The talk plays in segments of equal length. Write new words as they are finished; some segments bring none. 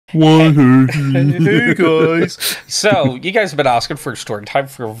Hey guys. So, you guys have been asking for a story time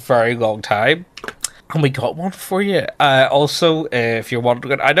for a very long time. And we got one for you. Also, if you're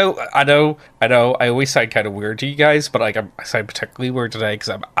wondering, I know, I always sound kind of weird to you guys, but like I sound particularly weird today because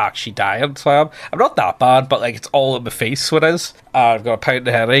I'm actually dying. So I'm not that bad, but like it's all in my face. So it is. I've got a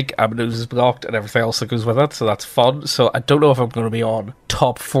pounding headache. My nose is blocked, and everything else that goes with it. So that's fun. So I don't know if I'm going to be on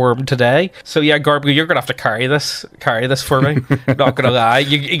top form today. So yeah, Garbo, you're gonna have to carry this for me. Not gonna lie,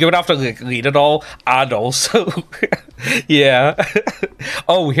 you're gonna have to like, lead it all, and also, yeah.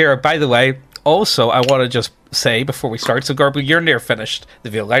 Oh, here, by the way. Also, I want to just say before we start, so Garbo, you're near finished the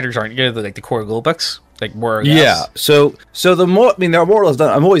Veil Lighters, aren't you? The core rule books, like more or less. Yeah. So the more, I mean, they're more or less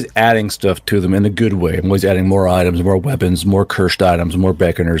done. I'm always adding stuff to them in a good way. I'm always adding more items, more weapons, more cursed items, more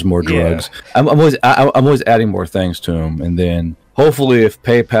beckoners, more drugs. Yeah. I'm always adding more things to them, and then hopefully, if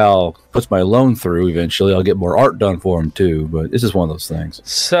PayPal puts my loan through, eventually I'll get more art done for them too. But this is one of those things.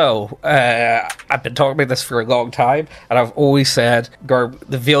 So I've been talking about this for a long time, and I've always said the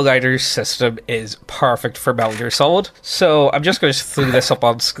Veil Lighters system is perfect for Metal Gear Solid. So I'm just going to throw this up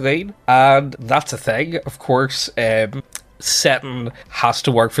on screen, and that's a thing. Of course, setting has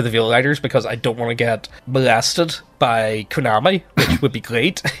to work for the Veil Lighters because I don't want to get molested by Konami, which would be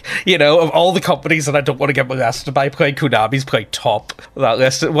great. You know, of all the companies that I don't want to get molested by, playing Konami's probably top of that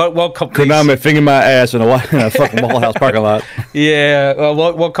list. What companies? Konami finger my ass in a fucking Waffle House parking lot. Yeah,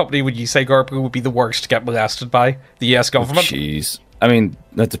 well, what company would you say, Garbo, would be the worst to get molested by? The US government? Jeez. I mean,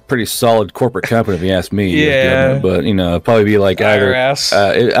 that's a pretty solid corporate company if you ask me. Yeah. But, you know, it'd probably be like IRS.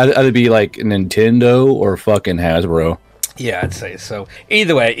 It'd either be like Nintendo or fucking Hasbro. Yeah, I'd say so.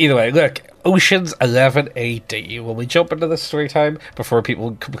 Either way, look, Ocean's 11 AD. When we jump into the story time, before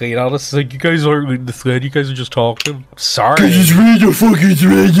people complain on us, it's like, you guys aren't reading the thread, you guys are just talking. Sorry. Just read the fucking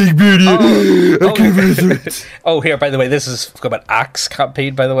thread, Neckbeardia. I can't read the thread. Oh, here, by the way, this is from an ACKS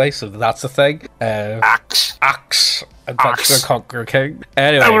campaign, by the way, so that's the thing. ACKS. Adventure Conquer King.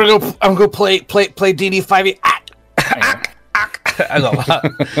 Anyway. I'm gonna go play DD5e. I love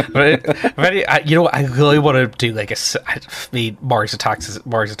that. You know what? I really want to do like Mars Attacks.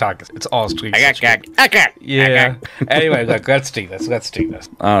 It's awesome. Yeah. Anyway, look, let's do this.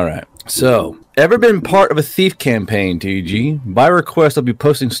 All right. So, ever been part of a thief campaign, TG? By request, I'll be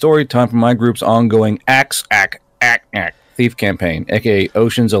posting story time from my group's ongoing ACKS thief campaign, aka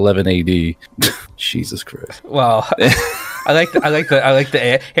Ocean's 11 AD. Jesus Christ. Well, I like the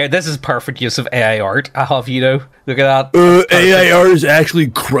AI. Here, this is perfect use of AI art. I'll have you know. Look at that. AI art is actually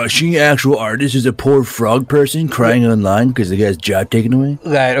crushing actual artists as a poor frog person crying online because the guy's job taken away.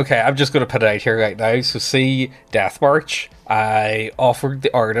 Right, okay, I'm just going to put it out here right now. So see Death March. I offered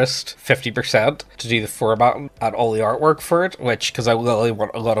the artist 50% to do the formatting and all the artwork for it, which, because I really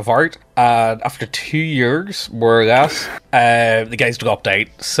want a lot of art. And after 2 years, more or less, the guy's dropped out.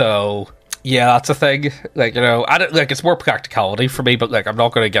 So yeah, that's a thing. Like, you know, it's more practicality for me, but like, I'm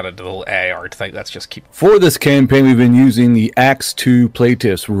not going to get into the whole AI art thing. Let's just keep. For this campaign, we've been using the ACKS 2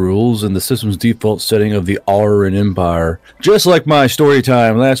 playtest rules and the system's default setting of the Auran Empire. Just like my story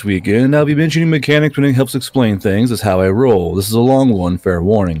time last weekend, I'll be mentioning mechanics when it helps explain things. That's how I roll. This is a long one, fair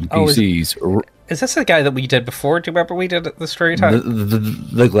warning. PCs. Is this the guy that we did before? Do you remember we did the story time?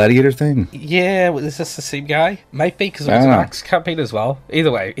 The gladiator thing? Yeah, is this the same guy? Might be, because it was an ACKS campaign as well.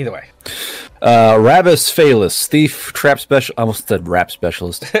 Either way. Ravis Phalis, thief, trap special. I almost said rap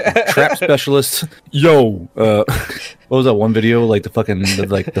specialist. Trap specialist. Yo, what was that one video? Like the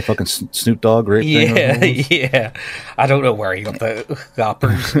fucking Snoop Dogg rape thing? Yeah. I don't know where he got the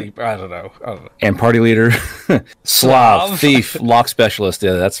rappers. I don't know. And party leader, Slav, thief, lock specialist.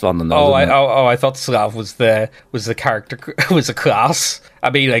 Yeah, that's fun to know. I thought Slav was the character, was a class. I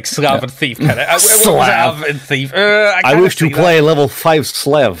mean, like Slav and thief kind of. Slav and thief. I wish to play level 5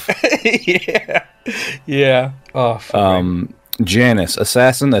 Slav. Yeah. Oh. Janice,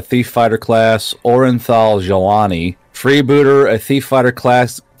 assassin, a thief fighter class. Orenthal Jalani, freebooter, a thief fighter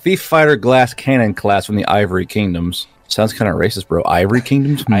class. Thief fighter glass cannon class from the Ivory Kingdoms. Sounds kind of racist, bro. Ivory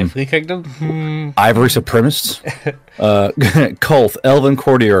Kingdoms? Ivory Kingdom? Ivory supremacists? Kolth, elven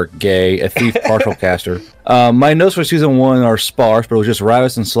courtier, gay, a thief partial caster. My notes for season 1 are sparse, but it was just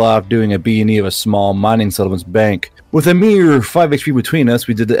Ravis and Slav doing a B&E of a small mining settlement's bank. With a mere 5 HP between us,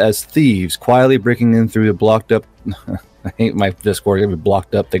 we did it as thieves, quietly breaking in through the blocked up... I hate my Discord getting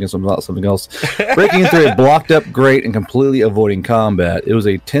blocked up thinking something else. Breaking through a blocked up grate and completely avoiding combat. It was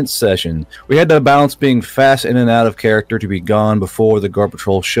a tense session. We had to balance being fast in and out of character to be gone before the guard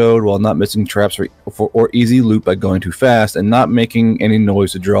patrol showed, while not missing traps or easy loot by going too fast, and not making any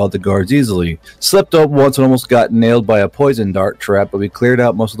noise to draw the guards easily. Slept up once and almost got nailed by a poison dart trap, but we cleared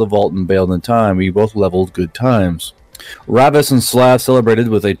out most of the vault and bailed in time. We both leveled good times. Ravis and Slav celebrated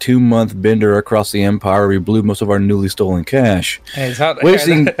with a 2-month bender across the Empire. We blew most of our newly stolen cash. Hey, that's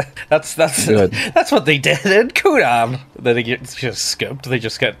what they did in Kudan. Then they get just skipped. They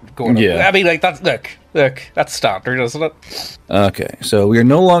just get going. Yeah. I mean, like that's look, that's standard, isn't it? Okay, so we are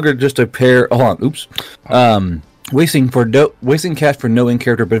no longer just a pair. Hold on, oops. Wasting cash for no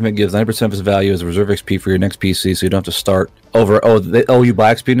in-character benefit gives 90% of its value as a reserve XP for your next PC, so you don't have to start over. You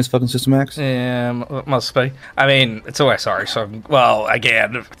buy XP in this fucking system, Max? It must be. I mean, it's OSR, so well,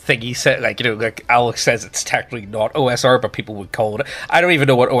 again, Thingy said, like, you know, like Alex says, it's technically not OSR, but people would call it. I don't even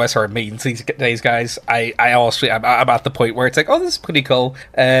know what OSR means these days, guys. I'm at the point where it's like, oh, this is pretty cool.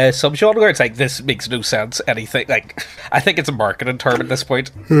 Subgenre, it's like, this makes no sense. Anything like, I think it's a marketing term at this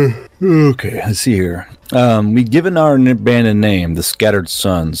point. Okay, let's see here. We given our abandoned name, the Scattered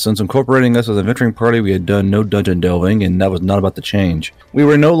Suns. Since incorporating us as a venturing party, we had done no dungeon delving, and that was not about to change. We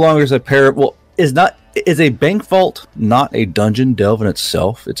were no longer as a pair of, is a bank vault not a dungeon delve in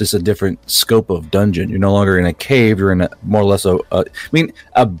itself? It's just a different scope of dungeon. You're no longer in a cave. You're in a more or less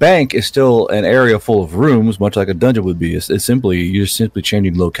a bank is still an area full of rooms, much like a dungeon would be. You're simply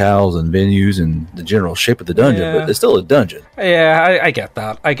changing locales and venues and the general shape of the dungeon, but it's still a dungeon. Yeah, I get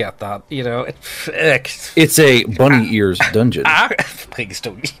that. You know, it's a bunny ears dungeon. Please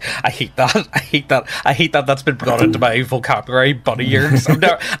don't. I hate that. That's been brought into my vocabulary. Bunny ears. I've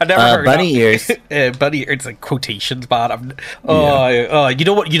never heard bunny ears. Bunny, it's like quotations, man. You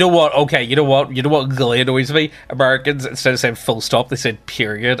know what? Okay, you know what really annoys me? Americans, instead of saying full stop, they said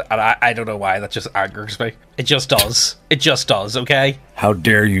period, and I don't know why. That just angers me. It just does. Okay. How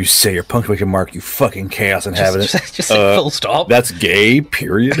dare you say your punctuation mark, you fucking chaos inhabitant? Just say full stop. That's gay.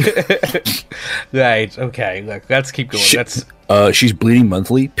 Period. Right. Okay. Look, let's keep going. She's bleeding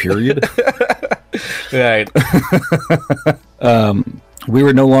monthly. Period. Right. We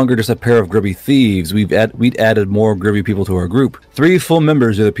were no longer just a pair of grubby thieves. We'd added more grubby people to our group. 3 full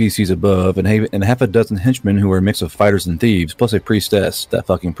members of the PCs above, and half a dozen henchmen who were a mix of fighters and thieves, plus a priestess. That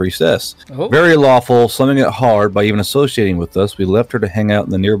fucking priestess. Oh. Very lawful, slumming it hard by even associating with us. We left her to hang out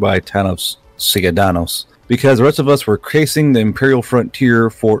in the nearby town of Sigadanos, because the rest of us were casing the Imperial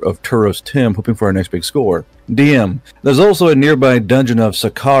frontier fort of Turos Tim, hoping for our next big score. DM, there's also a nearby dungeon of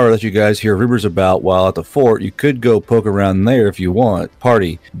Sakara that you guys hear rumors about while at the fort. You could go poke around there if you want.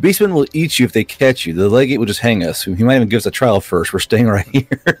 Party. Beastmen will eat you if they catch you. The legate will just hang us. He might even give us a trial first. We're staying right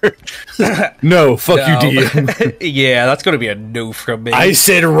here. No, fuck you, DM. Yeah, that's going to be a no from me. I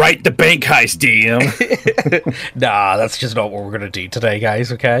said write the bank heist, DM. Nah, that's just not what we're going to do today,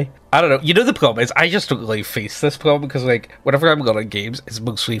 guys, okay? I don't know. You know, the problem is I just don't really face this problem because, like, whenever I'm going on games, it's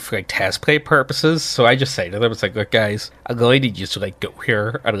mostly for, like, test play purposes. So I just say to them, it's like, look, guys, I'm going to need you to, like, go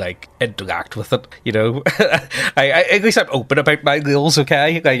here and, like, interact with it, you know? At least I'm open about my rules,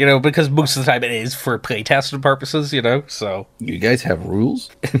 okay? Like, you know, because most of the time it is for playtesting purposes, you know? So. You guys have rules?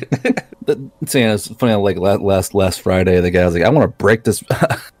 It's funny, like, last Friday, the guy was like, I want to break this,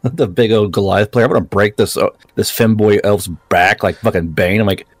 the big old Goliath player, I want to break this femboy elf's back like fucking Bane. I'm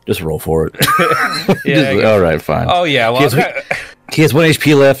like, just roll for it. Yeah. All right, fine. Oh yeah. Well, he has 1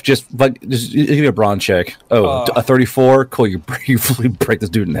 HP left. Just give me a bronze check. A 34. Cool. You fully break this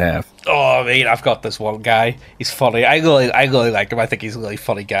dude in half. Oh man, I've got this one guy. He's funny. I really like him. I think he's a really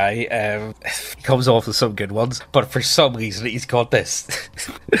funny guy. He comes off with some good ones, but for some reason he's got this.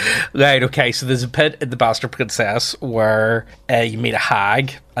 Right. Okay. So there's a pit in the Bastard Princess where you meet a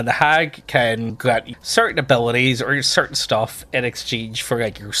hag. And the hag can grant you certain abilities or certain stuff in exchange for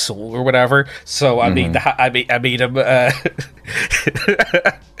like your soul or whatever. So I mean, I mean him.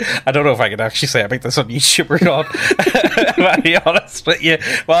 I don't know if I can actually say I make this on YouTube or not. To be honest with you.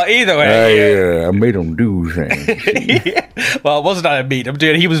 Well, either way, I made him do things. Yeah. Well, it wasn't I made him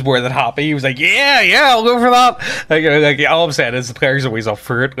do it. He was more than happy. He was like, yeah, I'll go for that. Like, all I'm saying is the player's always up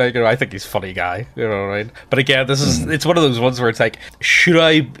for it. Like, I think he's a funny guy. You know what I mean? But again, it's one of those ones where it's like, should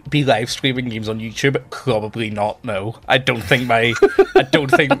I be live streaming games on YouTube? Probably not. No, I don't think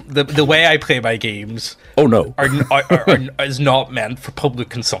the way I play my games. Oh no, is not meant for public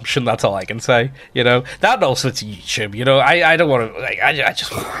consumption. That's all I can say. You know that, and also it's YouTube. You know, I don't want to like. I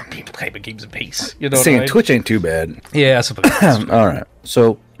just want people playing games in peace. You know, saying Twitch ain't too bad. Yeah, I suppose. All right,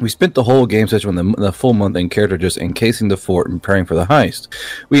 so. We spent the whole game session with the full month in character just encasing the fort and preparing for the heist.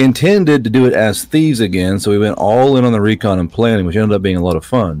 We intended to do it as thieves again, so we went all in on the recon and planning, which ended up being a lot of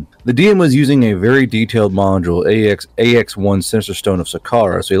fun. The DM was using a very detailed module, AX1 Sinister Stone of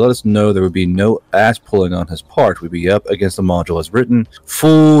Sakara, so he let us know there would be no ass pulling on his part. We'd be up against the module as written.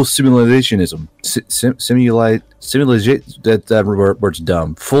 Full simulationism. Simulate, that word's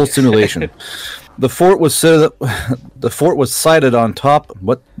dumb. Full simulation. The fort was sited on top.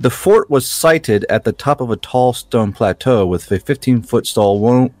 What? The fort was sited at the top of a tall stone plateau with a 15-foot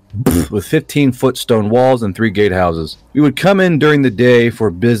stone walls and 3 gatehouses. We would come in during the day for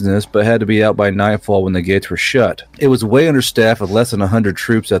business, but had to be out by nightfall when the gates were shut. It was way understaffed with less than 100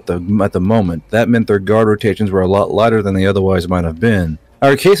 troops at the moment. That meant their guard rotations were a lot lighter than they otherwise might have been.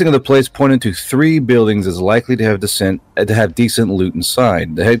 Our casing of the place pointed to 3 buildings as likely to have decent loot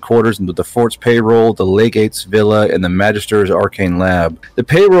inside. The headquarters with the fort's payroll, the legate's villa, and the magister's arcane lab. The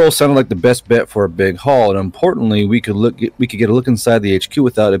payroll sounded like the best bet for a big haul, and importantly, we could get a look inside the HQ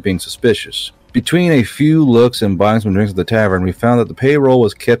without it being suspicious. Between a few looks and buying some drinks at the tavern, we found that the payroll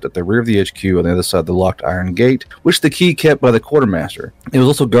was kept at the rear of the HQ on the other side of the locked iron gate, which the key kept by the quartermaster. It was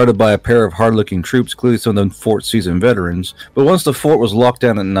also guarded by a pair of hard-looking troops, clearly some of them fort's seasoned veterans. But once the fort was locked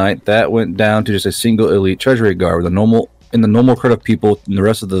down at night, that went down to just a single elite treasury guard with in the normal crowd of people, and the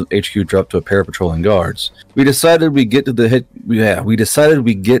rest of the HQ dropped to a pair of patrolling guards. We decided we need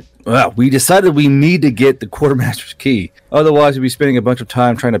to get the quartermaster's key. Otherwise, we'd be spending a bunch of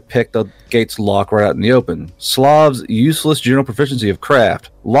time trying to pick the gate's lock right out in the open. Slav's useless general proficiency of craft.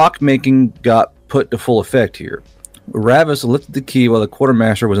 Lock making got put to full effect here. Ravis lifted the key while the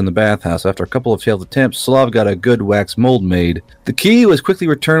quartermaster was in the bathhouse. After a couple of failed attempts, Slav got a good wax mold made. The key was quickly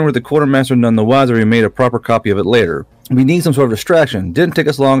returned with the quartermaster none the wiser. He made a proper copy of it later. We need some sort of distraction. Didn't take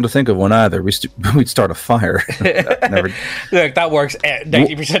us long to think of one either. We'd start a fire. Look, that works 90% of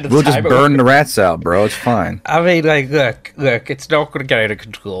the time. We'll just burn the rats out, bro. It's fine. I mean, like, look, it's not going to get out of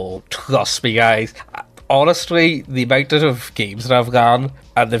control. Trust me, guys. Honestly, the amount of games that I've gone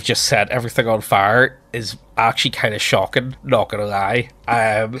and they've just set everything on fire is actually kind of shocking, not gonna lie.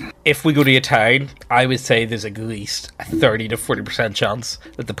 If we go to a town, I would say there's at least a 30 to 40% chance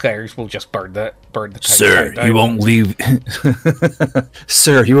that the players will just burn the town. Sir, you won't leave.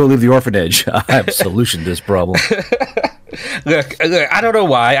 Sir, you won't leave the orphanage. I have a solution to this problem. Look, I don't know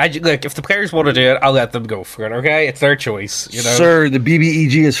why. Look, if the players want to do it, I'll let them go for it, okay? It's their choice, you know? Sir, the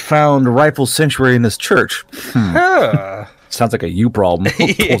BBEG has found a rifle sanctuary in this church. Sounds like a you problem.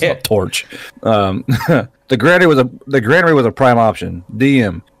 Pulls up torch. The granary was a prime option.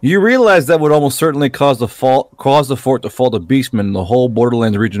 DM. You realize that would almost certainly cause the fort to fall to Beastmen and the whole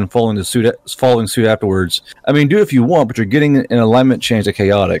Borderlands region following suit afterwards. I mean, do it if you want, but you're getting an alignment change to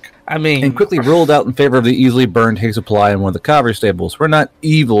chaotic. I mean, and quickly ruled out in favor of the easily burned hay supply in one of the cavalry stables. We're not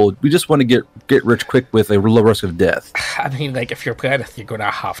evil. We just want to get rich quick with a low risk of death. I mean, like, if you're playing it, you're going to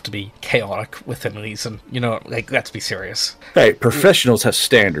have to be chaotic within reason. You know, like, let's be serious. Right, professionals have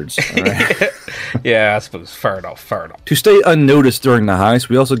standards. All right? Yeah, I suppose. Fair enough. To stay unnoticed during the heist,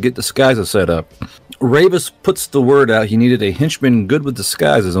 we also get disguises set up. Ravis puts the word out he needed a henchman good with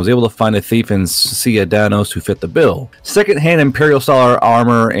disguises and was able to find a thief in Ciadanos who fit the bill. Second-hand Imperial-style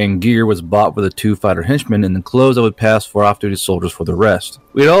armor and gear was bought for the 2 fighter henchmen, and the clothes that would pass for off-duty soldiers for the rest.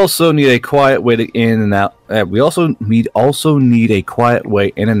 We'd also need a quiet way in and out. We'd also need a quiet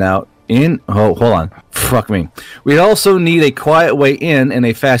way in and out. Hold on. Fuck me. We'd also need a quiet way in and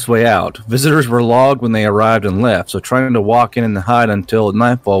a fast way out. Visitors were logged when they arrived and left, so trying to walk in and hide until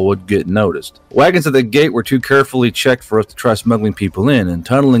nightfall would get noticed. Wagons at the gate were too carefully checked for us to try smuggling people in, and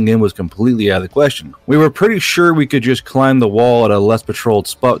tunneling in was completely out of the question. We were pretty sure we could just climb the wall at a less patrolled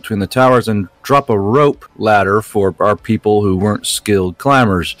spot between the towers and drop a rope ladder for our people who weren't skilled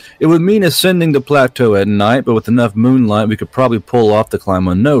climbers. It would mean ascending the plateau at night, but with enough moonlight we could probably pull off the climb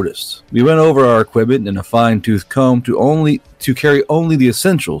unnoticed. We went over our equipment and a fine-tooth comb to carry only the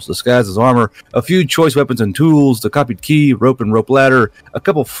essentials, disguised as armor, a few choice weapons and tools, the copied key, rope and rope ladder, a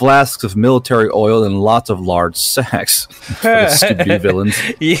couple flasks of military oil, and lots of large sacks. Scooby villains.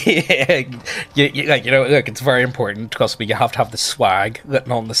 Yeah, look, it's very important. Trust me, you have to have the swag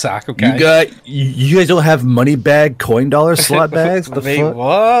written on the sack. Okay, you guys don't have money bag, coin dollar slot bags.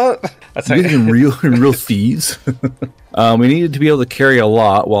 What? That's you guys real thieves. We needed to be able to carry a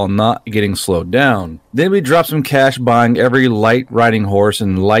lot while not getting slowed down. Then we dropped some cash buying every light riding horse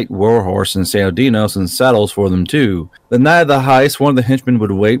and light war horse in San Odinos and saddles for them too. The night of the heist, one of the henchmen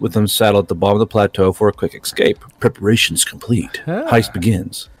would wait with them saddled at the bottom of the plateau for a quick escape. Preparations complete. Heist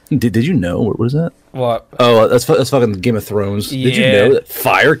begins. Did you know? What is that? What? Oh, that's fucking Game of Thrones. Yeah. Did you know that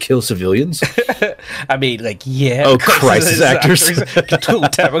fire kills civilians? I mean, like, yeah. Oh, crisis actors.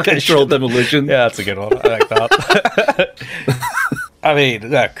 Controlled demolition. Controlled demolition. Yeah, that's a good one. I like that. I mean,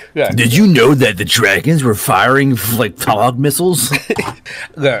 look. Did you know that the dragons were firing like fog missiles?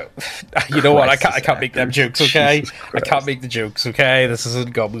 Look, you know what? I can't make them jokes, okay? I can't make the jokes, okay? This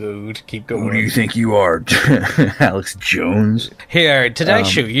isn't gum mood. Keep going. Who do you think you are, Alex Jones? Here, did I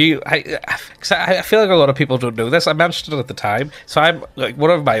show you? I feel like a lot of people don't know this. I mentioned it at the time. So I'm like one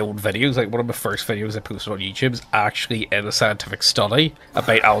of my old videos, like one of my first videos I posted on YouTube, is actually in a scientific study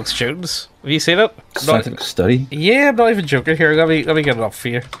about Alex Jones. Have you seen it? Scientific study? Yeah, I'm not even joking. Here, let me get it up for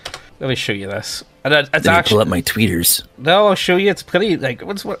you. Let me show you this. And it's actually pull up my tweeters. No, I'll show you. It's pretty like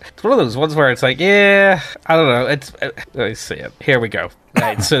it's one of those ones where it's like, yeah, I don't know. Let me see it. Here we go.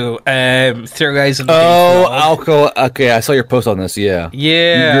 Right, so theorizing. Alco. Okay, I saw your post on this. Yeah,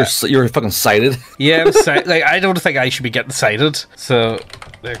 you're fucking cited. Yeah, like I don't think I should be getting cited. So.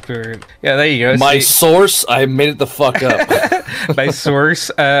 Yeah, there you go. My source, I made it the fuck up. My source,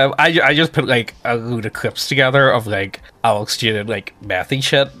 I just put like a load of clips together of like Alex doing like methy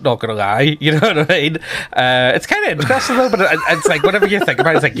shit. Not gonna lie, you know what I mean? It's kind of interesting though, but it's like whatever you think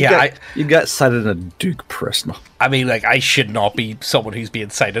about it, it's like you got cited in a Duke personal. I mean, like I should not be someone who's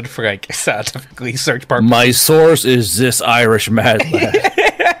being cited for like scientific research purposes. My source is this Irish mad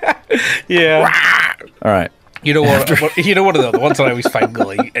lad. Yeah. All right. You know what? You know one of the ones that I always find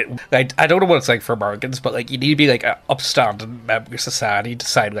really. I don't know what it's like for Americans, but like you need to be like an upstanding member of society to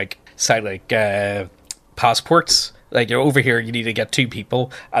sign passports. Like you're over here, you need to get two people,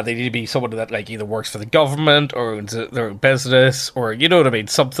 and they need to be someone that like either works for the government or owns their own business, or you know what I mean,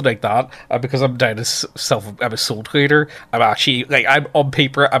 something like that. Because I'm down as I'm a sole trader. I'm actually like I'm on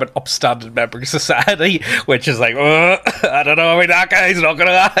paper, I'm an upstanding member of society, which is like I don't know. I mean that guy's not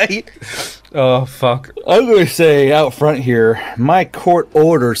gonna lie. Oh fuck! I'm gonna say out front here, my court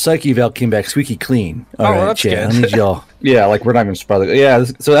order psyche eval came back squeaky clean. All right, that's Chad, good. I need y'all. Yeah, like we're not even surprised. Yeah,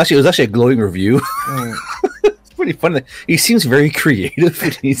 so it was actually a glowing review. Pretty funny. He seems very creative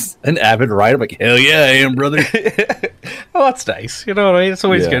and he's an avid writer. I'm like, hell yeah, I am, brother. Oh, that's nice. You know what I mean? It's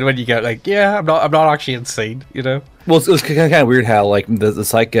always good when you get like, yeah, I'm not actually insane, you know? Well, it was kind of weird how like the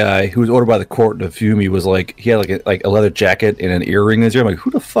psych guy who was ordered by the court to view me was like, he had like a leather jacket and an earring in his ear. I'm like,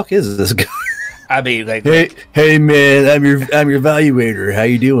 who the fuck is this guy? I mean, like, hey man, I'm your evaluator. How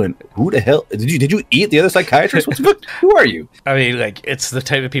you doing? Who the hell did you eat the other psychiatrist? Who are you? I mean, like, it's the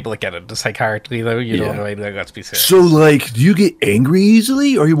type of people that get into psychiatry, though. You know what I mean? Like, let's be serious. So, like, do you get angry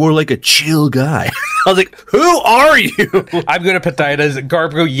easily, or are you more like a chill guy? I was like, who are you? I'm gonna put that as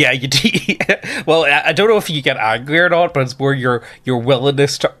Garbro. Yeah, you do. Well, I don't know if you get angry or not, but it's more your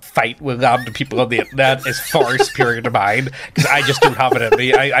willingness to fight with random people on the internet is far superior to mine, because I just don't have it in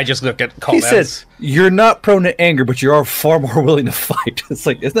me. I just look at comments. He said, you're not prone to anger, but you are far more willing to fight. It's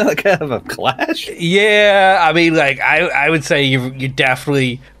like, isn't that kind of a clash? Yeah, I mean, like, I would say you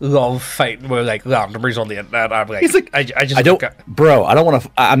definitely love fighting with, like, randomers on the internet. I'm like, he's like, I don't want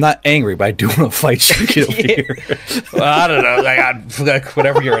to, I'm not angry, but I do want to fight you. Get over here. Well, I don't know, like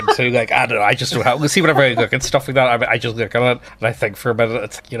whatever you're into, like, I don't know, I just don't have, see, whenever I look at stuff like that, I just look at it, and I think for a minute,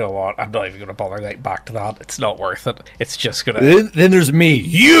 it's like, you know what, I'm not even going to bother, like, back to that. It's not worth it. It's just going to... Then there's me.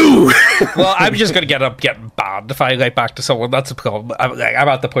 You! Well, I'm just going to get up getting banned if I like back to someone. That's a problem. I'm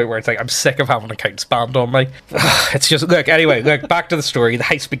at the point where it's like I'm sick of having accounts banned on me. It's just anyway, back to the story. The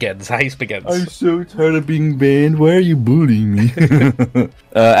heist begins. I'm so tired of being banned. Why are you bullying me?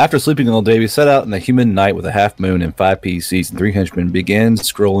 After sleeping all day, we set out in the humid night with a half moon and 5 PCs and 3 henchmen began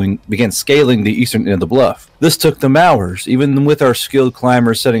scaling the eastern end of the bluff. This took them hours, even with our skilled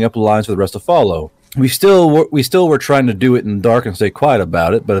climbers setting up lines for the rest to follow. We still were trying to do it in the dark and stay quiet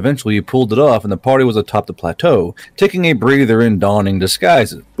about it, but eventually you pulled it off and the party was atop the plateau, taking a breather in dawning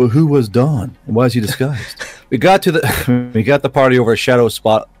disguises. But who was Dawn? And why is he disguised? We got the party over a shadow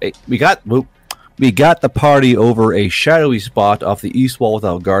spot. We got the party over a shadowy spot off the east wall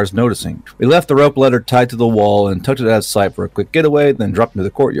without guards noticing. We left the rope ladder tied to the wall and tucked it out of sight for a quick getaway, then dropped into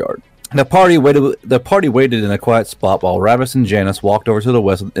the courtyard. The party waited in a quiet spot while Ravis and Janice walked over to the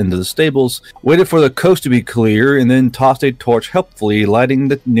west into the stables, waited for the coast to be clear, and then tossed a torch helpfully, lighting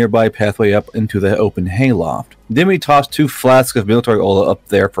the nearby pathway up into the open hayloft. Then we tossed 2 flasks of military oil up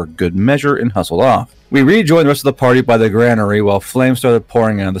there for good measure and hustled off. We rejoined the rest of the party by the granary while flames started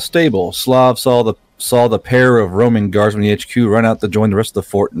pouring out of the stable. Slav saw the pair of roaming guards from the HQ run out to join the rest of the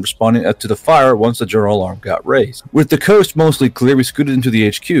fort and responding to the fire once the general alarm got raised. With the coast mostly clear, we scooted into the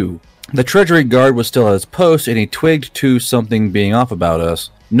HQ. The treasury guard was still at his post, and he twigged to something being off about us.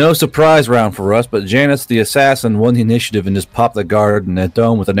 No surprise round for us, but Janice, the assassin, won the initiative and just popped the guard in the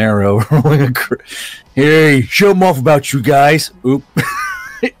dome with an arrow. Hey, show him off about you guys. Oop.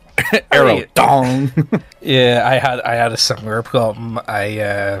 Arrow, yeah. dong. Yeah, I had a similar problem.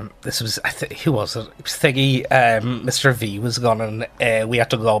 Who was it? It was Thingy. Mr. V was gone, and we had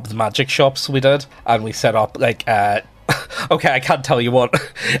to rob the magic shops. We did, and we set up like okay, I can't tell you what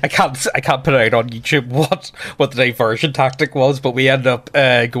I can't put it out on YouTube what the diversion tactic was, but we ended up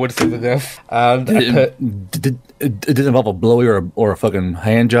going through the roof and It didn't involve a blowy or a fucking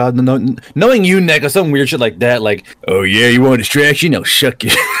hand job. Knowing you, Nick, or some weird shit like that, like, oh yeah, you want a distraction? No, shuck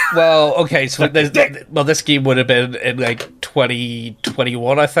you. Well, okay, so this game would have been in like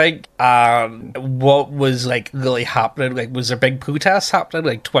 2021, I think. What was like really happening? Like, was there big protests happening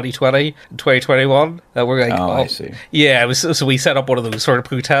like 2020 and 2021 that were like, I see. Yeah, it was, so we set up one of those sort of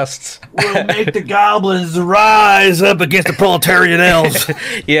protests. We'll make the goblins rise up against the proletariat elves.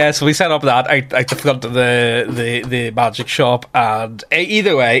 Yeah, so we set up that out the front of the magic shop, and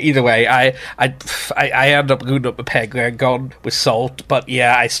either way, I ended up loading up a peg gun with salt, but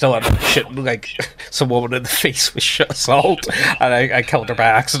yeah, I still ended up shooting like some woman in the face with salt, and I killed her by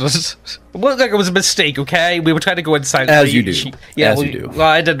accident. Well, like, it was a mistake, okay? We were trying to go inside. As you do. You do. Well,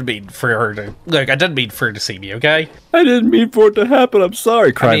 I didn't mean for her to... Look, I didn't mean for her to see me, okay? I didn't mean for it to happen. I'm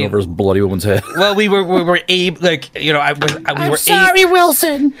sorry. Crying over his bloody woman's head. Well, we were aiming... Like, you know, I'm sorry,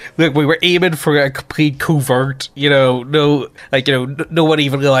 Wilson. Look, we were aiming for a complete covert, you know, no one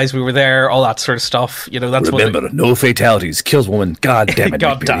even realized we were there, all that sort of stuff. You know, that's Remember, no fatalities. Kills woman. God damn it.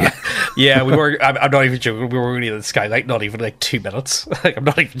 God damn. Yeah, we were... I'm not even joking. We were really in the sky, like, not even, like, 2 minutes. Like, I'm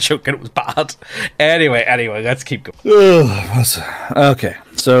not even joking. It was bad. Anyway, let's keep going. Okay,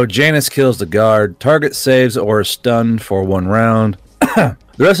 so Janice kills the guard. Target saves or is stunned for 1 round.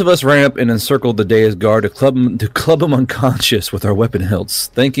 The rest of us ran up and encircled the day's guard to club him unconscious with our weapon hilts,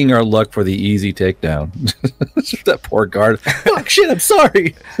 thanking our luck for the easy takedown. That poor guard. Fuck, shit, I'm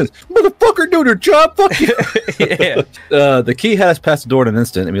sorry. Motherfucker doing her job, fuck you. Yeah. The key had us past the door in an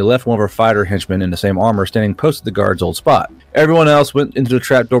instant, and we left one of our fighter henchmen in the same armor standing posted the guard's old spot. Everyone else went into the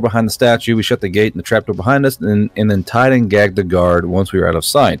trapdoor behind the statue. We shut the gate and the trapdoor behind us, and then tied and gagged the guard once we were out of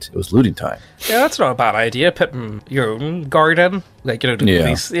sight. It was looting time. Yeah, that's not a bad idea, putting your own guard in. Like, you know,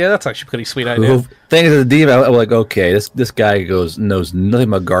 police. Yeah, that's actually a pretty sweet idea. Thanks to the deep, I'm like, okay, this guy knows nothing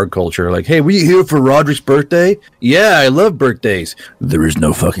about guard culture. Like, hey, were you here for Roderick's birthday? Yeah, I love birthdays. There is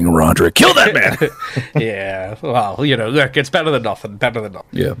no fucking Roderick. Kill that man! Yeah, well, you know, look, it's better than nothing.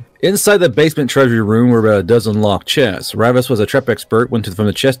 Yeah. Inside the basement treasury room were about a dozen locked chests. Ravis was a trap expert, went from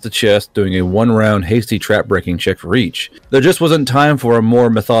the chest to chest, doing a 1-round hasty trap breaking check for each. There just wasn't time for a more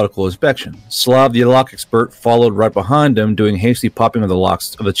methodical inspection. Slav, the lock expert, followed right behind him, doing hasty popping of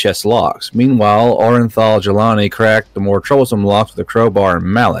the chest locks. Meanwhile, Orenthal Jelani cracked the more troublesome locks with a crowbar and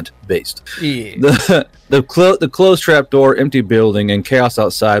mallet based. Yeah. The closed trapdoor, empty building, and chaos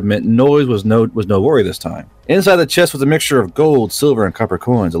outside meant noise was no worry this time. Inside the chest was a mixture of gold, silver, and copper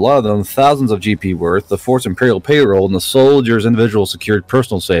coins, a lot of them thousands of GP worth, the Fort's imperial payroll, and the soldier's individual secured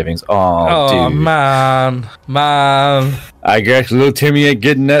personal savings. Oh, dude. man. I guess little Timmy ain't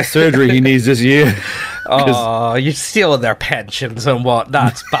getting that surgery he needs this year. Oh, you're stealing their pensions and what?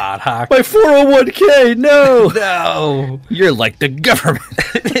 That's bad, Hack. My 401k, no! No! You're like the government.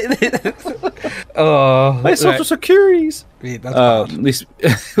 My social securities. Yeah,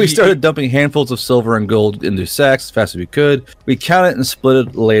 we started dumping handfuls of silver and gold into sacks as fast as we could. We counted and split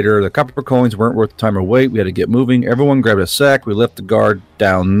it later. The copper coins weren't worth the time or weight. We had to get moving. Everyone grabbed a sack. We left the guard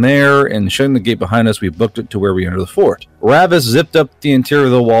down there, and shutting the gate behind us, we booked it to where we entered the fort. Ravis zipped up the interior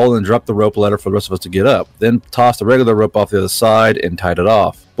of the wall and dropped the rope ladder for the rest of us to get up, then tossed a regular rope off the other side and tied it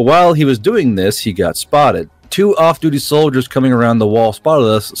off. But while he was doing this, he got spotted. 2 off-duty soldiers coming around the wall spotted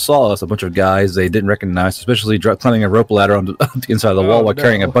us, saw us, a bunch of guys they didn't recognize, especially climbing a rope ladder on the inside of the wall while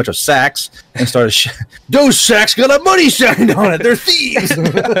carrying a bunch of sacks, and started those sacks got a money sign on it! They're thieves!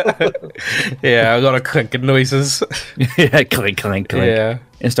 Yeah, a lot of clinking noises. Yeah, clink, clink, clink. Yeah.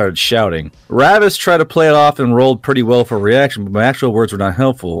 And started shouting. Ravis tried to play it off and rolled pretty well for a reaction, but my actual words were not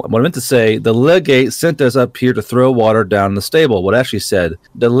helpful. What I meant to say, the legate sent us up here to throw water down the stable. What I actually said,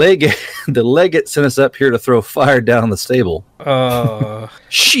 the legate sent us up here to throw fire down the stable. Okay,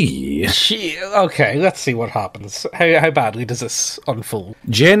 let's see what happens. How badly does this unfold?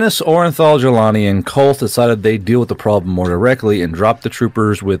 Janice, Orenthal, Jelani, and Colt decided they'd deal with the problem more directly and dropped the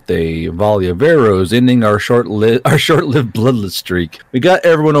troopers with a volley of arrows, ending our short-lived bloodless streak. We got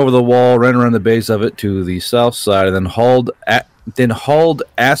everyone over the wall, ran around the base of it to the south side, and then hauled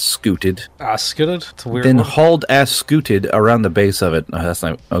ass scooted. It's a weird one. Hauled ass scooted around the base of it. Oh, that's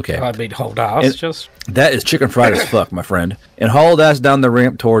not okay. I mean, hauled ass just. That is chicken fried as fuck, my friend. And hauled ass down the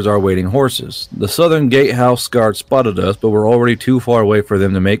ramp towards our waiting horses. The southern gatehouse guard spotted us, but we're already too far away for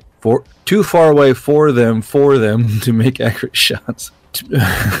them to make accurate shots.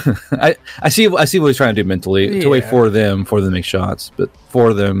 I see what he's trying to do mentally. To wait for them to make shots, but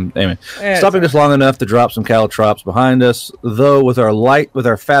for them anyway. Stopping just long enough to drop some caltrops behind us. Though with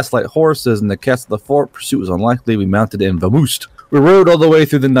our fast light horses and the cast of the fort, pursuit was unlikely. We mounted in Vamoust. We rode all the way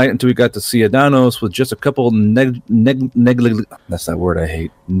through the night until we got to Ciudadanos with just a couple negligible. That's that word I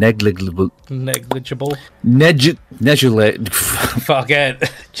hate. Negligible. Fuck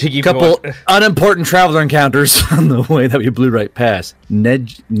it. Couple unimportant traveler encounters on the way that we blew right past.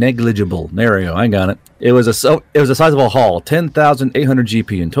 Negligible. There we go. I got it. It was a sizable haul, 10,800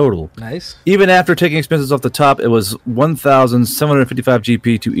 GP in total. Nice. Even after taking expenses off the top, it was 1,755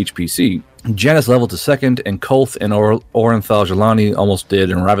 GP to each PC. Janice leveled to second, and Kolth and Orenthal Jelani almost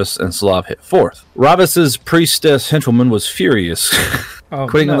did, and Ravis and Slav hit fourth. Ravis's priestess henchwoman was furious,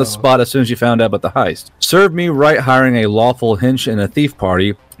 quitting on the spot as soon as she found out about the heist. Served me right hiring a lawful hench and a thief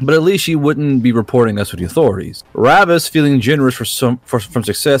party, but at least she wouldn't be reporting us to the authorities. Ravis, feeling generous from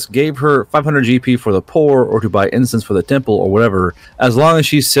success, gave her 500 GP for the poor or to buy incense for the temple or whatever, as long as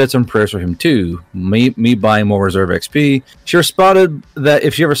she said some prayers for him too, me buying more reserve XP. She responded that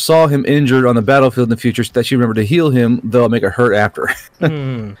if she ever saw him injured on the battlefield in the future, that she'd remember to heal him, though I'll make it hurt after. I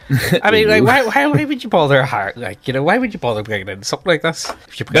mean, like, why would you bother why would you bother bringing in something like this?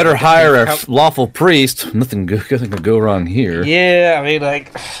 Better hire a lawful priest. Nothing could go wrong here. Yeah, I mean,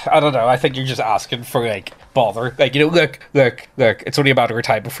 like, I don't know. I think you're just asking for, like, bother. Like, look. It's only a matter of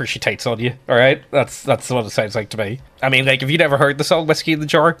time before she tights on you. All right, that's what it sounds like to me. I mean, like, if you never heard the song "Whiskey in the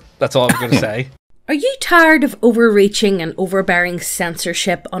Jar," that's all I'm going to say. Are you tired of overreaching and overbearing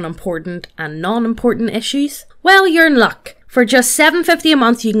censorship on important and non-important issues? Well, you're in luck. For just $7.50 a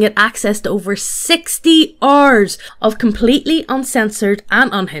month, you can get access to over 60 hours of completely uncensored and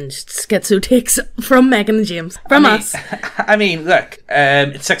unhinged schizo takes from Megan and James. From us. I mean, look,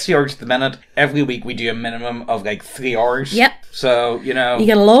 it's 60 hours at the minute. Every week we do a minimum of like 3 hours. Yep. So, you know. You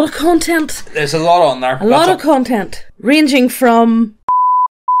get a lot of content. There's a lot on there. A lot of content. Ranging from...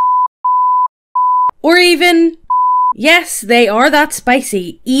 or even... yes, they are that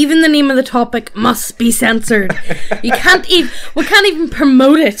spicy. Even the name of the topic must be censored. We can't even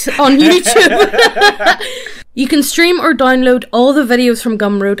promote it on YouTube. You can stream or download all the videos from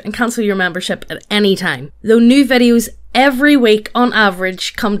Gumroad and cancel your membership at any time. Though new videos every week on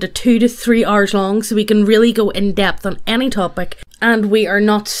average come to 2 to 3 hours long, so we can really go in depth on any topic, and we are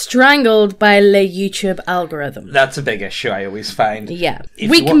not strangled by the YouTube algorithm. That's a big issue I always find. Yeah.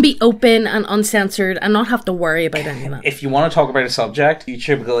 We can be open and uncensored and not have to worry about any of that. If you want to talk about a subject,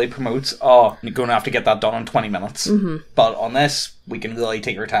 YouTube really promotes, you're going to have to get that done in 20 minutes. Mm-hmm. But on this, we can really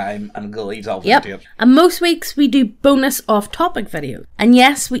take our time and really delve into it. And most weeks we do bonus off-topic videos. And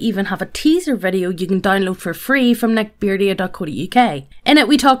yes, we even have a teaser video you can download for free from neckbeardia.co.uk. In it,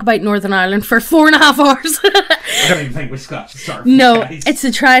 we talk about Northern Ireland for 4.5 hours. I don't even think we scratched the surface. No, it's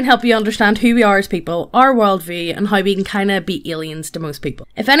to try and help you understand who we are as people, our worldview, and how we can kind of be aliens to most people.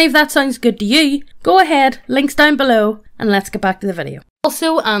 If any of that sounds good to you, go ahead, links down below, and let's get back to the video.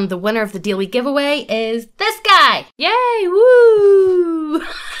 Also, the winner of the Daily Giveaway is this guy! Yay! Woo!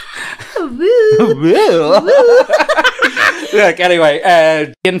 Woo! Look,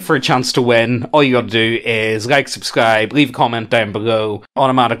 anyway, in for a chance to win, all you gotta do is like, subscribe, leave a comment down below,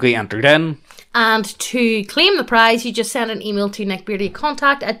 automatically entered in. And to claim the prize, you just send an email to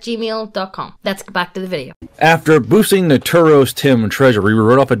neckbeardiacontact@gmail.com. Let's get back to the video. After boosting the Turos Tim treasury, we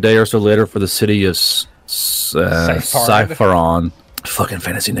rode off a day or so later for the city of Saifaron. Fucking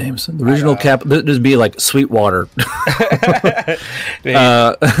fantasy names. The original this would be like Sweetwater.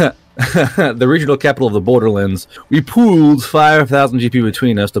 The regional capital of the Borderlands. We pooled 5,000 GP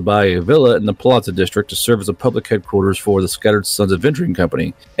between us to buy a villa in the Plaza district to serve as a public headquarters for the Scattered Sons Adventuring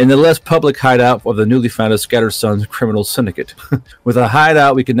Company, and the less public hideout of the newly founded Scattered Sons Criminal Syndicate. With a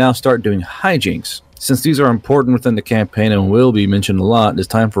hideout, we can now start doing hijinks. Since these are important within the campaign and will be mentioned a lot, it's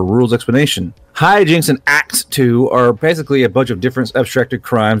time for rules explanation. Hijinks in ACKS 2 are basically a bunch of different abstracted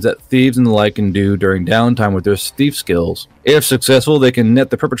crimes that thieves and the like can do during downtime with their thief skills. If successful, they can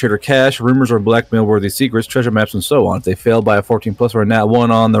net the perpetrator cash, rumors or blackmail-worthy secrets, treasure maps, and so on. If they fail by a 14+ or a nat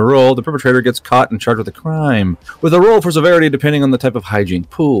 1 on the roll, the perpetrator gets caught and charged with a crime, with a roll for severity depending on the type of hijink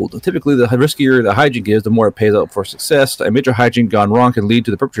pulled. Typically, the riskier the hijink is, the more it pays out for success. A major hijink gone wrong can lead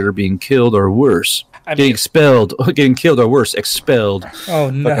to the perpetrator being killed or worse. getting expelled, getting killed, or worse, expelled. Oh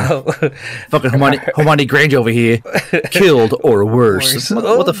no! Fucking Hermione Granger over here, killed or worse.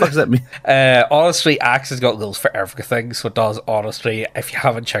 What the fuck does that mean? Honestly, ACKS has got rules for everything, so it does. Honestly, if you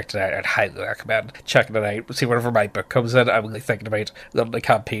haven't checked it out, I'd highly recommend checking it out. See, whenever my book comes in, I'm really thinking about running a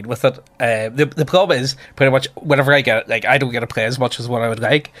campaign with it. The problem is, pretty much, whenever I get it, like, I don't get to play as much as what I would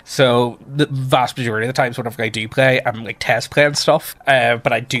like, so the vast majority of the times whenever I do play, I'm like test playing stuff,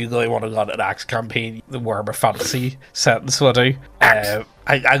 but I do really want to run an ACKS campaign where my fantasy sentence will do. I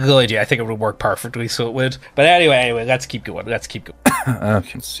really do. I think it would work perfectly, so it would. But anyway, let's keep going. I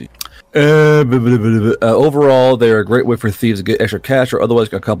can see. Overall, they are a great way for thieves to get extra cash or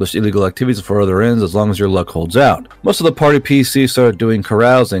otherwise accomplish illegal activities for other ends as long as your luck holds out. Most of the party PCs started doing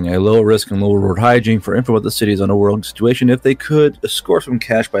carousing, a low risk and low reward hygiene for info about the city's underworld situation if they could score some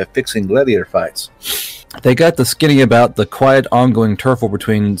cash by fixing gladiator fights. They got the skinny about the quiet ongoing turf war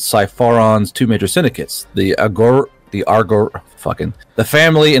between Cypharon's two major syndicates, the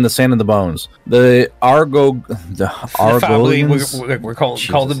family and the Sand and the Bones. The family, we're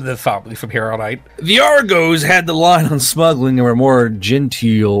calling them the family from here on out. The Argos had the line on smuggling and were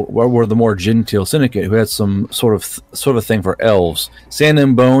the more genteel syndicate who had some sort of thing for elves. Sand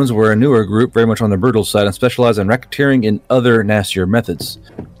and Bones were a newer group, very much on the brutal side, and specialized in racketeering and other nastier methods.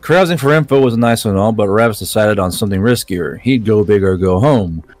 Carousing for info was nice and all, but Ravis decided on something riskier. He'd go big or go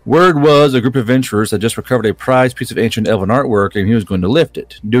home. Word was a group of adventurers had just recovered a prized piece of ancient elven artwork, and he was going to lift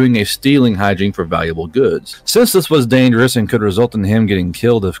it, doing a stealing hygiene for valuable goods. Since this was dangerous and could result in him getting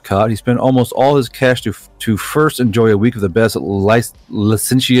killed if caught, he spent almost all his cash to first enjoy a week of the best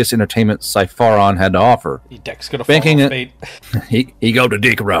licentious entertainment Cypharon had to offer. Dick's gonna fall off, mate. He go to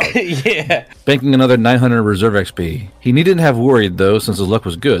dick around. Yeah. Banking another 900 reserve XP. He needn't have worried, though, since his luck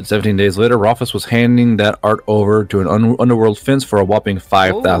was good. 17 days later, Rothfuss was handing that art over to an underworld fence for a whopping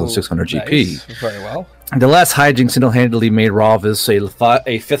 5,600 GP. Nice. Very well. The last hijink single-handedly made Rothfuss a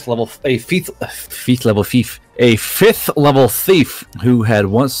fifth level thief who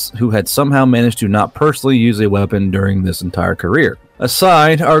had somehow managed to not personally use a weapon during this entire career.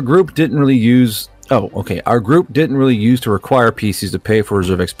 Aside, our group didn't really use to require PCs to pay for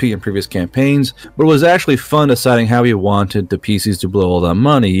reserve XP in previous campaigns, but it was actually fun deciding how we wanted the PCs to blow all that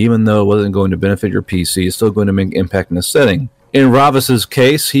money, even though it wasn't going to benefit your PC, it's still going to make impact in the setting. In Ravis's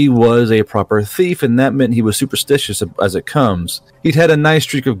case, he was a proper thief, and that meant he was superstitious as it comes. He'd had a nice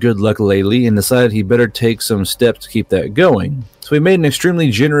streak of good luck lately, and decided he better take some steps to keep that going. So he made an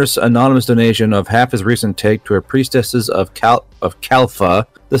extremely generous anonymous donation of half his recent take to our priestesses of Kalfa,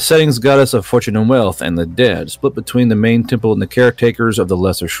 the setting's goddess of fortune and wealth, and the dead, split between the main temple and the caretakers of the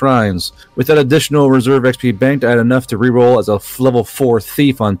lesser shrines. With that additional reserve XP banked, I had enough to reroll as a level 4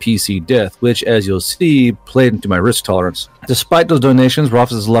 thief on PC death, which, as you'll see, played into my risk tolerance. Despite those donations,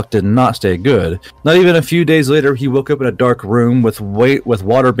 Rothfuss's luck did not stay good. Not even a few days later, he woke up in a dark room with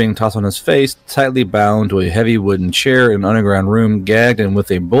water being tossed on his face, tightly bound to a heavy wooden chair in an underground room, gagged, and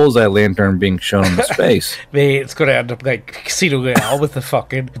with a bullseye lantern being shown in his face. Mate, it's gonna end up like Casino Royale with the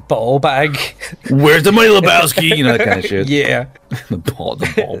fucking ball bag. Where's the money, Lebowski? You know, that kind of shit. Yeah. the ball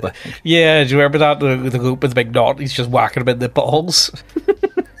bag. Yeah, do you remember that? The group with the big knot, he's just whacking him in the balls.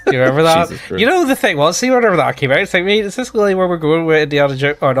 Do you remember that? Jesus, you know, the thing was, see, whenever that came out, it's like, mate, is this really where we're going with Indiana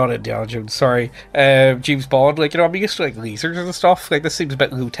Jones? Or not Indiana Jones, sorry. James Bond. Like, you know, I'm used to, like, lasers and stuff. Like, this seems a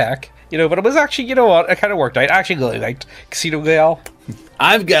bit low-tech. You know, but it was actually, you know what, it kind of worked out. I actually really liked Casino Royale.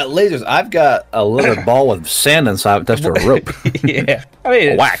 I've got lasers. I've got a little ball with sand inside attached to a rope. Yeah. I mean,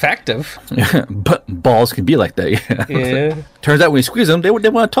 it's effective. But balls can be like that, yeah. Turns out when you squeeze them, they want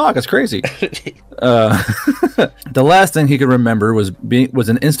to talk. It's crazy. The last thing he could remember was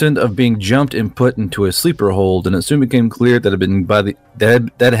an incident of being jumped and put into a sleeper hold, and it soon became clear that it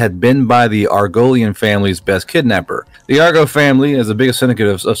had been by the Argolian family's best kidnapper. The Argo family is the biggest syndicate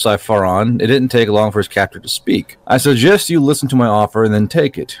of Cypharon. It didn't take long for his captor to speak. I suggest you listen to my offer and then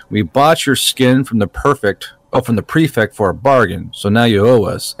take it. We bought your skin from the prefect for a bargain, so now you owe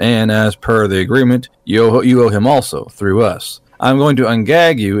us, and as per the agreement, you owe him also, through us. I'm going to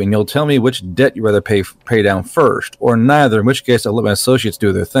ungag you, and you'll tell me which debt you'd rather pay down first, or neither, in which case I'll let my associates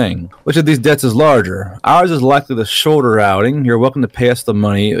do their thing. Which of these debts is larger? Ours is likely the shoulder outing. You're welcome to pay us the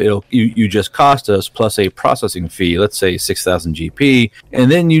money you just cost us, plus a processing fee, let's say 6,000 GP,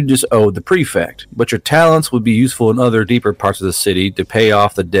 and then you just owe the prefect. But your talents would be useful in other deeper parts of the city to pay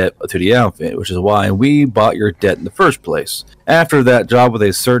off the debt to the outfit, which is why we bought your debt in the first place. After that job with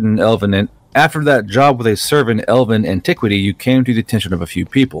a servant elven antiquity, you came to the attention of a few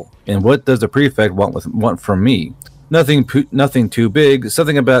people. And what does the prefect want from me? Nothing too big.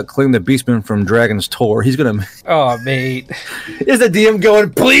 Something about killing the beastman from Dragon's Tour. He's gonna. Oh, mate. Is the DM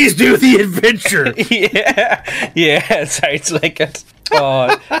going? Please do the adventure. yeah. It sounds like it.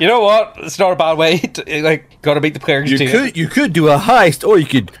 You know what? It's not a bad way. Gotta meet the players. You could do a heist, or you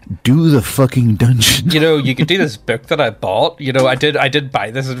could do the fucking dungeon. You could do this book that I bought. I did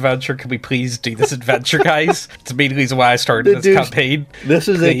buy this adventure. Can we please do this adventure, guys? It's the main reason why I started this campaign. This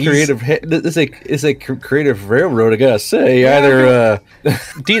is a creative. This is a creative railroad. I gotta say, either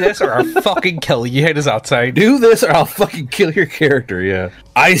do this or I'll fucking kill you. How does that sound? Do this or I'll fucking kill your character. Yeah,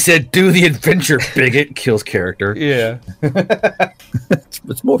 I said do the adventure. Bigot kills character. Yeah.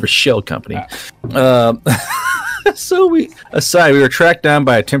 It's more of a shell company. So we were tracked down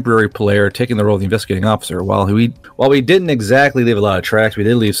by a temporary player taking the role of the investigating officer. While we didn't exactly leave a lot of tracks, we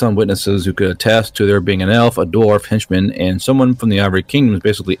did leave some witnesses who could attest to there being an elf, a dwarf, henchman, and someone from the Ivory Kingdoms,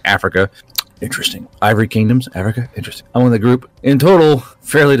 basically Africa. Interesting. Ivory Kingdoms, Africa? Interesting. I'm in the group. In total,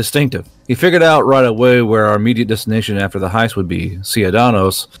 fairly distinctive. He figured out right away where our immediate destination after the heist would be.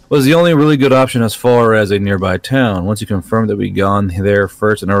 Ciudadanos was the only really good option as far as a nearby town. Once he confirmed that we'd gone there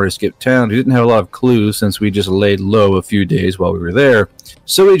first and already skipped town, he didn't have a lot of clues since we just laid low a few days while we were there.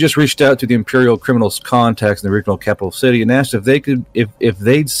 So he just reached out to the Imperial Criminals contacts in the regional capital city and asked if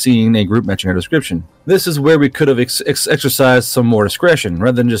they'd seen a group matching our description. This is where we could have exercised some more discretion.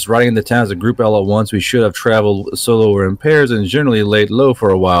 Rather than just riding into town as a group all at once, we should have traveled solo or in pairs and generally laid low for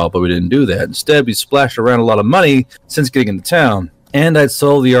a while, but we didn't do that. Instead, we splashed around a lot of money since getting into town. And I'd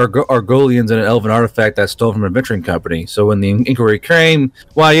sold the Argolians and an elven artifact I stole from an adventuring company. So when the inquiry came,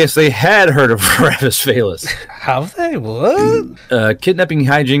 why, yes, they had heard of Ravis Phalis. Have they? What? Kidnapping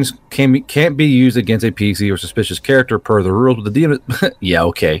hijinks can't be used against a PC or suspicious character per the rules with the DM. Yeah,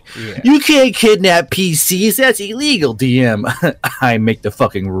 okay. Yeah. You can't kidnap PCs. That's illegal, DM. I make the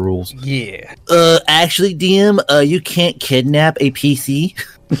fucking rules. Yeah. Actually, DM, you can't kidnap a PC.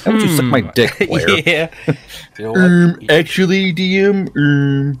 How would you suck my dick, player? Yeah. Actually, DM,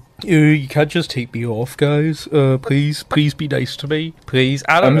 you can't just take me off, guys. Please be nice to me. Please.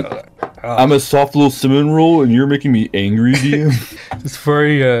 I'm a soft little cinnamon roll, and you're making me angry, DM. It's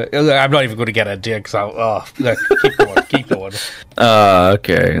very. I'm not even going to get a dick. So, keep going.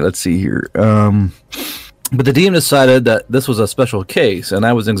 Okay. Let's see here. But the DM decided that this was a special case, and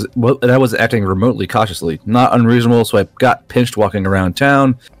I was acting remotely cautiously. Not unreasonable, so I got pinched walking around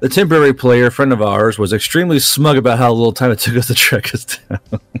town. The temporary player, friend of ours, was extremely smug about how little time it took us to track us down.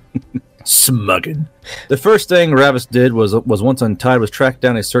 Smugging. The first thing Ravis did was once untied, was track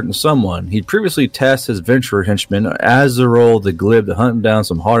down a certain someone. He'd previously tasked his venturer henchman, Azarol the Glib, to hunt down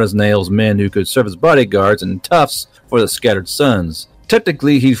some hard-as-nails men who could serve as bodyguards and toughs for the Scattered Sons.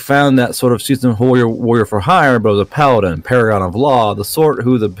 Technically, he found that sort of seasoned warrior for hire, but was a paladin, paragon of law, the sort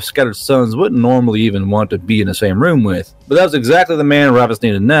who the Scattered Sons wouldn't normally even want to be in the same room with. But that was exactly the man Ravis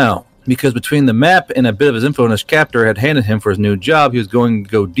needed now, because between the map and a bit of his info his captor had handed him for his new job, he was going to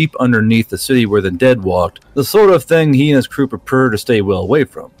go deep underneath the city where the dead walked, the sort of thing he and his crew prefer to stay well away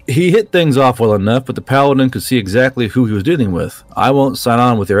from. He hit things off well enough, but the paladin could see exactly who he was dealing with. I won't sign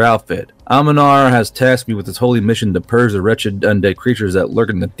on with your outfit. Almanar has tasked me with this holy mission to purge the wretched undead creatures that lurk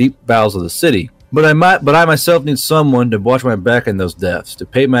in the deep bowels of the city. But I myself need someone to watch my back in those depths, to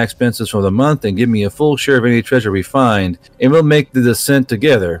pay my expenses for the month and give me a full share of any treasure we find, and we'll make the descent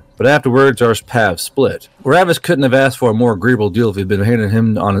together. But afterwards, our paths split. Ravis couldn't have asked for a more agreeable deal if it had been handed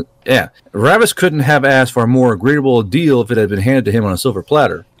him on. Ravis couldn't have asked for a more agreeable deal if it had been handed to him on a silver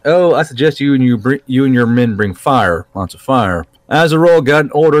platter. Oh, I suggest you and your men bring fire, lots of fire. Azarol got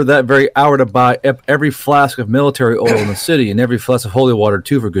an order that very hour to buy every flask of military oil in the city and every flask of holy water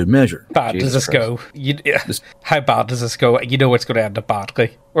too, for good measure. Bad does this go? How bad does this go? You know it's going to end up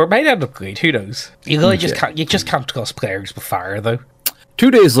badly, or it might end up good. Who knows? You just can't trust players with fire, though. 2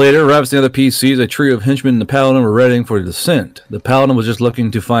 days later, Ravis and the other PCs, a trio of henchmen and the paladin were readying for the descent. The paladin was just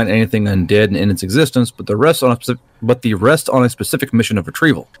looking to find anything undead and in its existence, but the rest on a specific mission of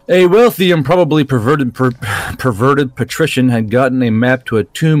retrieval. A wealthy and probably perverted patrician had gotten a map to a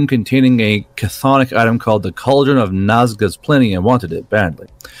tomb containing a chthonic item called the Cauldron of Nazca's Plenty and wanted it badly.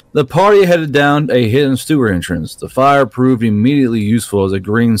 The party headed down a hidden sewer entrance. The fire proved immediately useful as a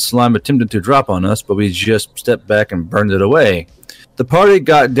green slime attempted to drop on us, but we just stepped back and burned it away. The party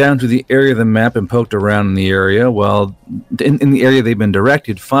got down to the area of the map and poked around in the area, in the area they'd been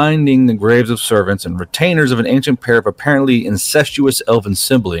directed, finding the graves of servants and retainers of an ancient pair of apparently incestuous elven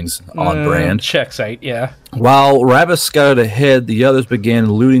siblings on brand. Checks out, yeah. While Ravis scouted ahead, the others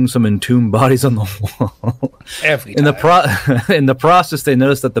began looting some entombed bodies on the wall. Every In time. in the process, they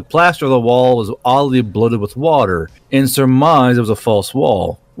noticed that the plaster of the wall was oddly bloated with water, and surmised it was a false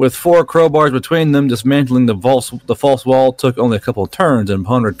wall. With 4 crowbars between them, dismantling the false wall took only a couple of turns, and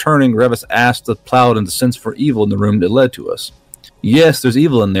upon returning, Ravis asked the paladin to sense for evil in the room that led to us. Yes, there's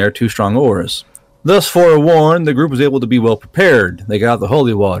evil in there, 2 strong auras. Thus forewarned, the group was able to be well prepared. They got out the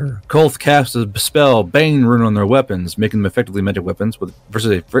holy water. Kolth cast a spell, Bane rune on their weapons, making them effectively magic weapons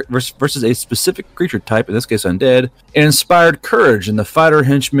versus a specific creature type, in this case undead, and inspired courage, and the fighter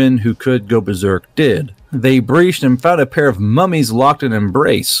henchmen who could go berserk did. They breached and found a pair of mummies locked in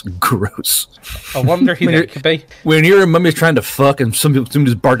embrace. Gross. I wonder who that could be. When you're a mummy's trying to fuck and some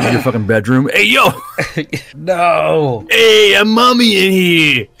just bark in your fucking bedroom, hey yo! No! Hey, a mummy in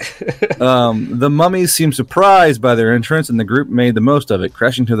here! The mummies seemed surprised by their entrance, and the group made the most of it,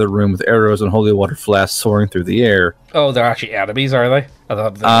 crashing to their room with arrows and holy water flasks soaring through the air. Oh, they're actually enemies, are they? I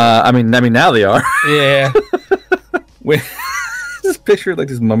thought they I mean, now they are. Yeah. Wait, just picture like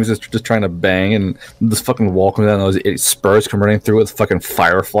these mummies just trying to bang, and this fucking wall comes down, and those spurs come running through with fucking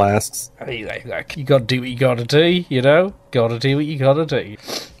fire flasks. I mean, like, you gotta do what you gotta do, you know? Gotta do what you gotta do.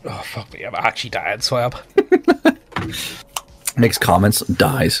 Oh, fuck me, I'm actually dying, Swab. Makes comments,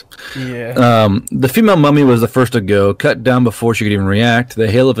 dies. Yeah. The female mummy was the first to go, cut down before she could even react,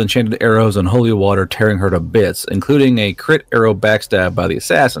 the hail of enchanted arrows and holy water tearing her to bits, including a crit arrow backstab by the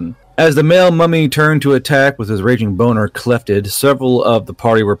assassin. As the male mummy turned to attack with his raging boner clefted, several of the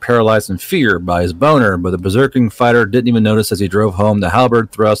party were paralyzed in fear by his boner, but the berserking fighter didn't even notice as he drove home the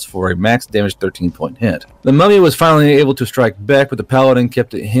halberd thrust for a max damage 13-point hit. The mummy was finally able to strike back, but the paladin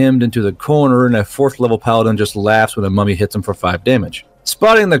kept it hemmed into the corner, and a 4th level paladin just laughs when the mummy hits him for 5 damage.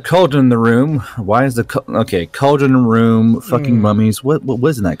 Spotting the cauldron in the room. Why is the cauldron room? Fucking mummies. What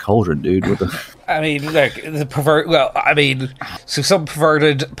was in that cauldron, dude? What the? I mean, like, so some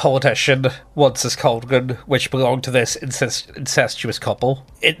perverted politician wants this cauldron, which belonged to this incestuous couple.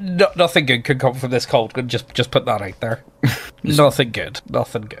 Nothing good could come from this cauldron. Just put that out there. Nothing good.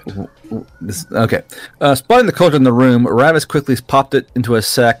 Nothing good. Okay. Spotting the cauldron in the room, Ravis quickly popped it into a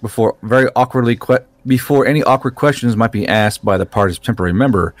sack before any awkward questions might be asked by the party's temporary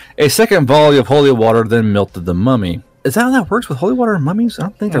member. A second volley of holy water then melted the mummy. Is that how that works with holy water and mummies? I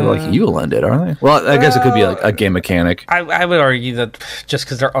don't think they're like evil undead, are they? Well, I guess it could be like a game mechanic. I would argue that just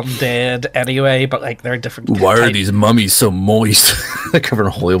because they're undead anyway, but like they're a different. Why are these mummies so moist? They're covered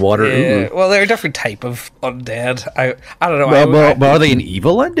in holy water. Yeah, well, they're a different type of undead. I don't know. But are they an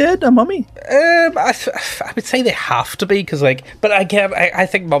evil undead, a mummy? I would say they have to be because, like, but again, I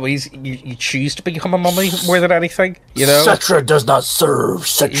think mummies you choose to become a mummy more than anything. You know, Cetra does not serve.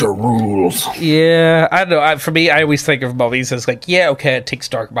 Cetra rules. Yeah, I don't know. For me, I always think of mummies as like, yeah, okay, it takes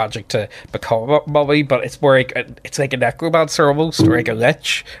dark magic to become a mummy, but it's more like it's like a necromancer almost, or like a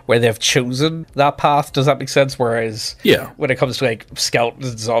lich, where they've chosen that path. Does that make sense? Whereas, yeah, when it comes to like skeletons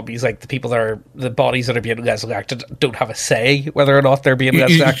and zombies, like the bodies that are being resurrected don't have a say whether or not they're being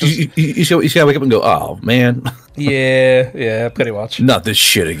resurrected. You gotta wake up and go, oh man. Yeah, pretty much. Not this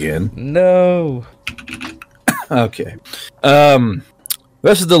shit again. No. Okay. The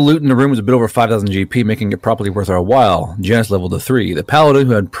rest of the loot in the room was a bit over 5,000 GP, making it properly worth our while. Janice leveled to 3. The paladin,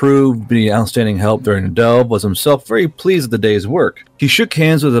 who had proved to be outstanding help during the delve, was himself very pleased with the day's work. He shook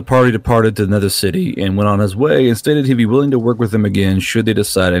hands with the party, departed to another city, and went on his way, and stated he'd be willing to work with them again should they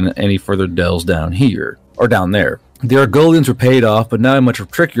decide on any further delves down here, or down there. The Argolians were paid off, but now a much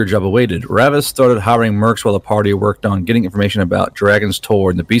trickier job awaited. Ravis started hiring mercs while the party worked on getting information about Dragon's Tor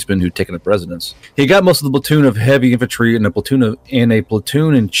and the Beastmen who'd taken up residence. He got most of the platoon of heavy infantry and a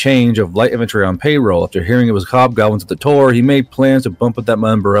platoon and change of light infantry on payroll. After hearing it was hobgoblins at the Tor, he made plans to bump that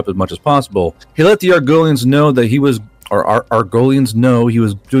number up as much as possible. He let the Argolians know that he was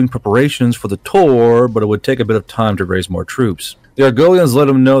doing preparations for the Tor, but it would take a bit of time to raise more troops. The Argolians let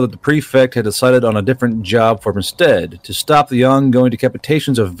him know that the prefect had decided on a different job for him instead, to stop the ongoing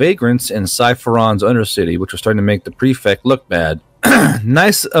decapitations of vagrants in Cypheron's undercity, which was starting to make the prefect look bad.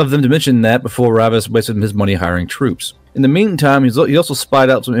 Nice of them to mention that before Ravis wasted his money hiring troops. In the meantime, he also spied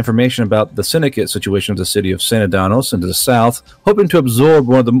out some information about the syndicate situation of the city of Sanidanos into the south, hoping to absorb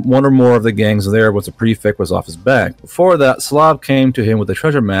one or more of the gangs there once the prefect was off his back. Before that, Slav came to him with a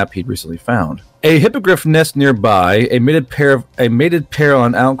treasure map he'd recently found. A hippogriff nest nearby, a mated pair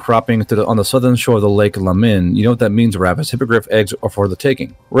on outcropping on the southern shore of the Lake Lamin. You know what that means, Ravis? Hippogriff eggs are for the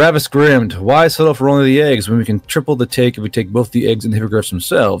taking. Ravis grinned. Why settle for only the eggs when we can triple the take if we take both the eggs and the hippogriffs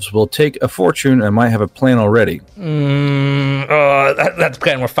themselves? We'll take a fortune and might have a plan already. That's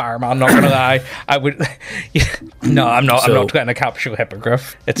playing with fire, man. I'm not gonna lie. I would. No, I'm not. I'm not going to capture a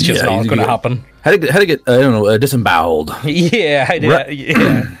hippogriff. It's just not going to happen. How to get I don't know, disemboweled. Yeah, how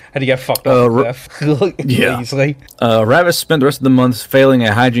to get fucked up easily. Ravis spent the rest of the month failing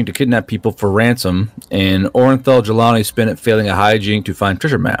at hygiene to kidnap people for ransom, and Orenthal Jelani spent it failing at hygiene to find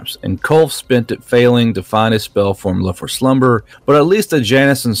treasure maps, and Kolf spent it failing to find a spell formula for slumber, but at least the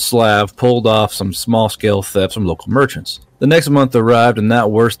Janus and Slav pulled off some small-scale thefts from local merchants. The next month arrived, and that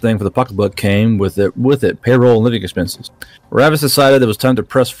worst thing for the pocketbook came with it payroll and living expenses. Ravis decided it was time to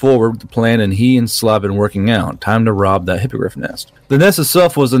press forward with the plan, and he and Slav had been working out. Time to rob that hippogriff nest. The nest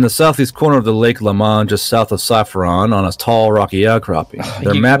itself was in the southeast corner of the Lake Laman, just south of Saffron, on a tall, rocky outcropping.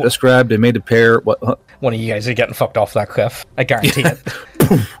 Their map described a mated pair. One of you guys are getting fucked off that cliff. I guarantee it.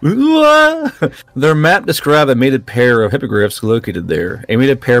 Their map described a mated pair of hippogriffs located there. A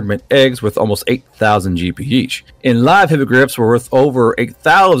mated pair meant eggs worth almost 8,000 GP each. And live hippogriffs were worth over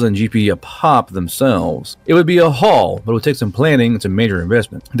 8,000 GP a pop themselves. It would be a haul, but it would take some planning and some major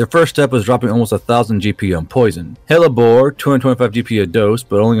investment. Their first step was dropping almost 1,000 GP on poison. Hellebore, 225 GP a dose,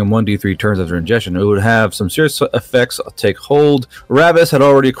 but only in 1d3 turns after ingestion. It would have some serious effects take hold. Ravis had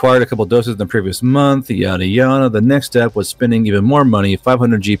already acquired a couple doses in the previous month, yada yada. The next step was spending even more money,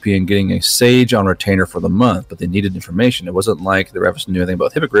 500 GP, and getting a sage on retainer for the month, but they needed information. It wasn't like the Ravis knew anything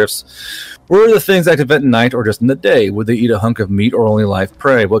about hippogriffs. Were the things active at night or just in the day? Would they eat a hunk of meat or only live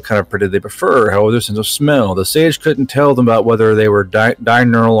prey? What kind of prey did they prefer? How was their sense of smell? The sage couldn't tell them about whether they were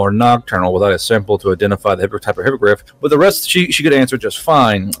diurnal or nocturnal without a sample to identify the type of hippogriff, but the rest she could answer just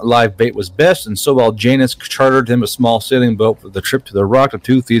fine. Live bait was best, and so while Janus chartered him a small sailing boat for the trip to the rock, the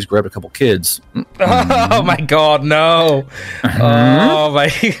two thieves grabbed a couple kids. Oh my god, no. Oh my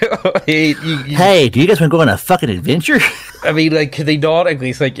god. Hey, do you guys want to go on a fucking adventure? I mean, like, could they not at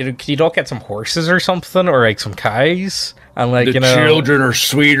least, like, could you not get some horses or something, or like some cows? And like, the children are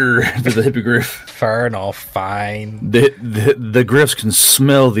sweeter than the hippogriff. Fair enough, fine. The griffs can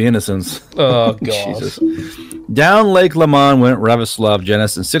smell the innocence. Oh god. Jesus. Down Lake Laman went Ravislav,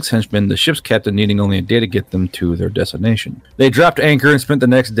 Janus, and 6 henchmen, the ship's captain needing only a day to get them to their destination. They dropped anchor and spent the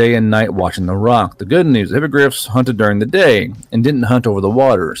next day and night watching the rock. The good news, the hippogriffs hunted during the day and didn't hunt over the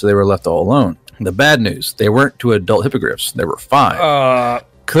water, so they were left all alone. The bad news, they weren't 2 adult hippogriffs, there were 5.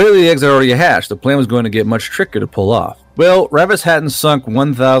 Clearly the eggs had already hatched. The plan was going to get much trickier to pull off. Well, Ravis hadn't sunk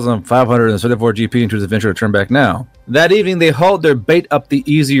 1,574 GP into his adventure to turn back now. That evening, they hauled their bait up the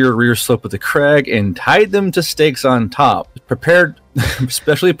easier rear slope of the crag and tied them to stakes on top,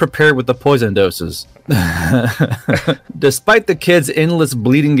 specially prepared with the poison doses. Despite the kid's endless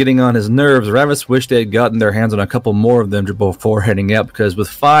bleeding getting on his nerves, Ravis wished they had gotten their hands on a couple more of them before heading out, because with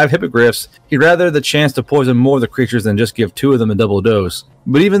 5 hippogriffs, he'd rather the chance to poison more of the creatures than just give 2 of them a double dose.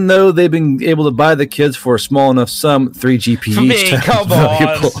 But even though they've been able to buy the kids for a small enough sum, 3 GP each. Come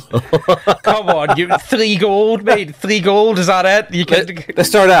on. Come on, you 3 gold, mate. 3 gold, is that it? You can... Let's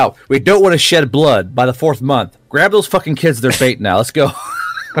start out. We don't want to shed blood by the 4th month. Grab those fucking kids, their bait now. Let's go.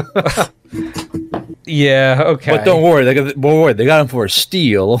 Yeah, okay. But don't worry, they got them for a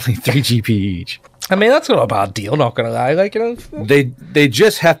steal, only 3 GP each. I mean, that's not a bad deal, not gonna lie. Like, you know, they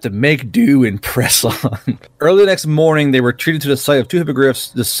just have to make do and press on. Early the next morning, they were treated to the sight of 2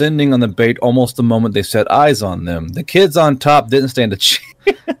 hippogriffs descending on the bait almost the moment they set eyes on them. The kids on top didn't stand a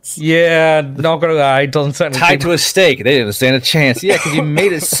chance. Yeah, not gonna lie, doesn't sound tied to a stake. They didn't stand a chance. Yeah, because you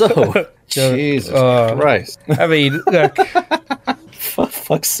made it so. Jesus Christ. I mean, look.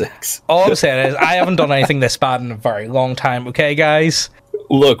 Fuck sakes. All I'm saying is, I haven't done anything this bad in a very long time, okay, guys?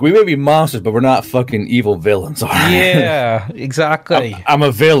 Look, we may be monsters, but we're not fucking evil villains, all right? Yeah, exactly. I'm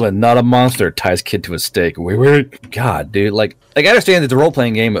a villain, not a monster. Ties kid to a stake. God, dude. Like I understand it's a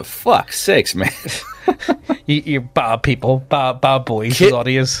role-playing game, but fuck sakes, man. You're bad people, bad boys, a lot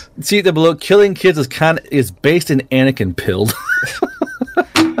of yous. See, the below killing kids is based in Anakin pilled.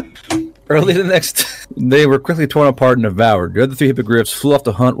 Early the next, they were quickly torn apart and devoured. The other 3 hippogriffs flew off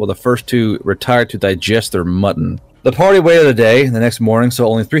to hunt, while the first 2 retired to digest their mutton. The party waited a day. The next morning, so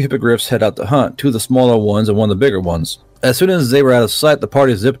only 3 hippogriffs head out to hunt, 2 of the smaller ones and 1 of the bigger ones. As soon as they were out of sight, the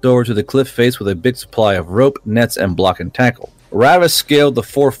party zipped over to the cliff face with a big supply of rope, nets, and block and tackle. Ravis scaled the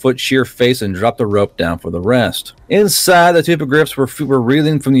 4-foot sheer face and dropped the rope down for the rest. Inside, the 2 hippogriffs were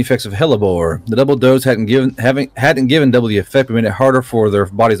reeling from the effects of hellebore. The double dose hadn't given double the effect, but made it harder for their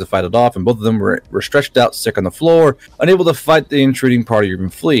bodies to fight it off, and both of them were stretched out sick on the floor, unable to fight the intruding party or even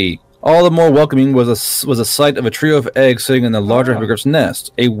flee. All the more welcoming was a sight of a trio of eggs sitting in the larger hippogriff's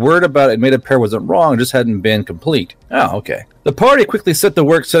nest. A word about it made a pair wasn't wrong, just hadn't been complete. Oh, okay. The party quickly set to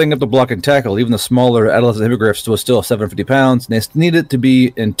work setting up the block and tackle. Even the smaller adolescent hippogriffs was still 750 pounds, and they needed to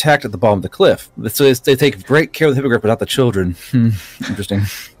be intact at the bottom of the cliff. So they take great care of the hippogriff, but not the children. Interesting.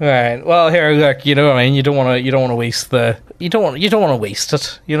 All right. Well, here, look. You know what I mean. You don't want to waste the. You don't want to waste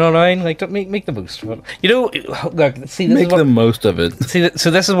it. You know what I mean? Like, don't make the most of it. You know, look. See, this make the most of it. See,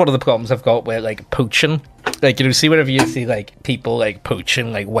 so this is one of the problems I've got with like poaching. Like, you know, see, whenever you see like people like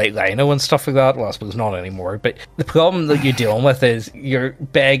poaching like white rhino and stuff like that. Well, I suppose not anymore. But the problem that you're dealing with is you're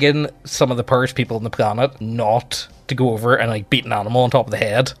begging some of the poorest people on the planet not to go over and like beat an animal on top of the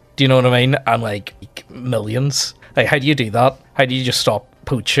head. Do you know what I mean? And like millions. Like, how do you do that? How do you just stop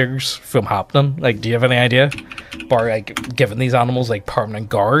poachers from happening? Like, do you have any idea? Bar like giving these animals like permanent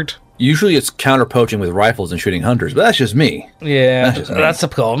guard. Usually it's counter poaching with rifles and shooting hunters, but that's just me. Yeah, that's the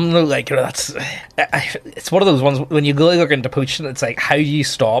problem. Like, it's one of those ones when you go look into poaching, it's like, how do you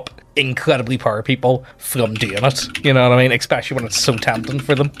stop incredibly poor people from doing it? You know what I mean? Especially when it's so tempting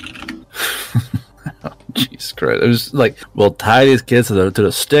for them. Oh, Jesus Christ! It was like, well, tie these kids to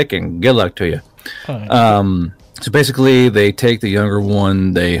the stick and good luck to you. Right. So basically, they take the younger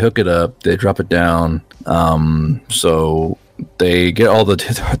one, they hook it up, they drop it down. So they get all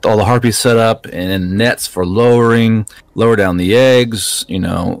the harpies set up and in nets for lower down the eggs. You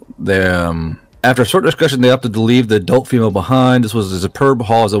know, they after a short discussion, they opted to leave the adult female behind. This was as superb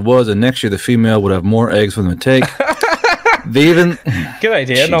haul as it was, and next year the female would have more eggs for them to take. They even good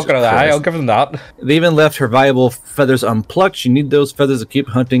idea. Not gonna lie, I'll give them that. They even left her valuable feathers unplucked. She needed those feathers to keep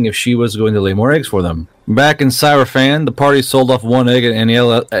hunting if she was going to lay more eggs for them. Back in Cyrafan, the party sold off one egg at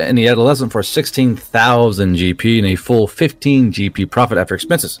any adolescent for 16,000 GP and a full 15 GP profit after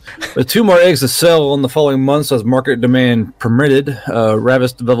expenses. With 2 more eggs to sell in the following months as market demand permitted,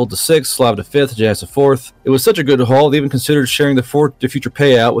 Ravis developed to 6, Slav to 5th, Janice to 4th. It was such a good haul, they even considered sharing the future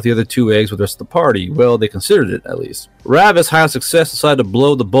payout with the other 2 eggs with the rest of the party. Well, they considered it, at least. Ravis, high on success, decided to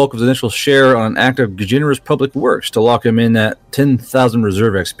blow the bulk of his initial share on an act of generous public works to lock him in at 10,000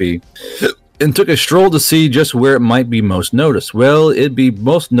 reserve XP. And took a stroll to see just where it might be most noticed. Well, it'd be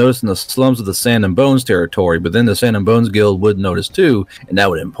most noticed in the slums of the Sand and Bones territory, but then the Sand and Bones Guild would notice too, and that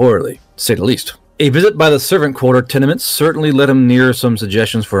would end poorly, to say the least. A visit by the servant quarter tenements certainly led him near some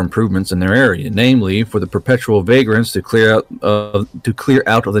suggestions for improvements in their area, namely for the perpetual vagrants to clear out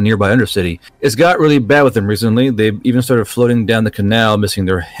of the nearby undercity. It's got really bad with them recently. They've even started floating down the canal, missing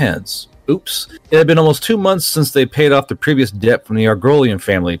their heads. Oops. It had been almost 2 months since they paid off the previous debt from the Argolian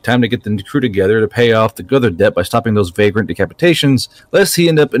family. Time to get the crew together to pay off the other debt by stopping those vagrant decapitations, lest he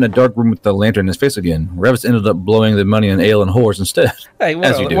end up in a dark room with the lantern in his face again. Ravis ended up blowing the money on ale and whores instead. Hey, what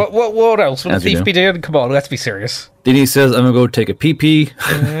else? What a thief be doing? Come on, let's be serious. Then he says, I'm going to go take a pee-pee.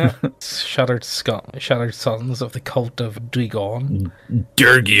 Yeah. Shattered sons of the cult of Durgion.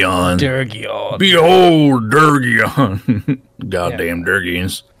 Durgion. Behold, Durgion. Goddamn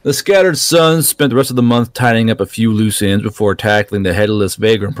Durgians. The scattered sons spent the rest of the month tidying up a few loose ends before tackling the headless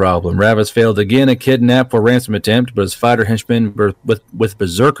vagrant problem. Ravis failed again a kidnap for ransom attempt, but his fighter henchmen with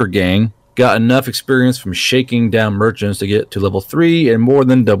Berserker Gang got enough experience from shaking down merchants to get to level 3 and more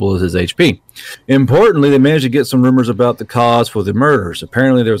than double his HP. Importantly, they managed to get some rumors about the cause for the murders.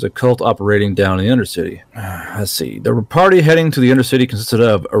 Apparently, there was a cult operating down in the Undercity. Let's see. The party heading to the Undercity consisted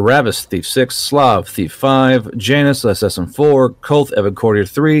of Ravis, Thief 6, Slav, Thief 5, Janus, Assassin 4, Kolth, Evan Courtier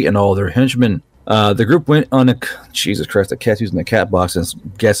 3, and all their henchmen. The group went on a... Jesus Christ, the cat's using the cat box and it's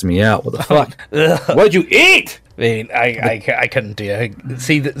gassing me out. What the fuck? What'd you eat? I mean, I couldn't do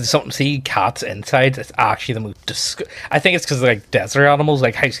it. See cats inside. It's actually the most. I think it's because like desert animals,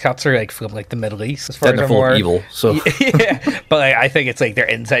 like house cats, are like from like the Middle East. As far as I'm aware. Evil. So yeah, but like, I think it's like their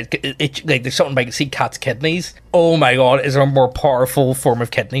inside. Like there's something like see cats' kidneys. Oh my god, is there a more powerful form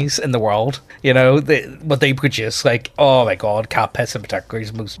of kidneys in the world? You know, what they produce. Like, oh my god, cat piss in particular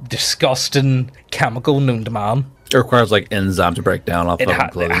is the most disgusting chemical known to man. It requires like enzymes to break down off of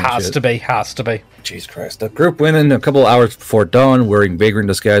clothing. It has to be. Jesus Christ. The group went in a couple hours before dawn, wearing vagrant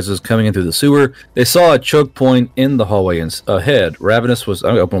disguises, coming in through the sewer. They saw a choke point in the hallway ahead. Ravenous was...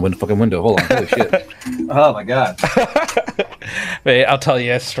 I'm going to open the fucking window. Hold on. Holy shit. Oh, my God. Wait, I'll tell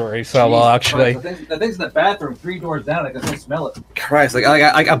you a story. So I'll actually... The thing's in the bathroom, 3 doors down. I can still smell it. Christ.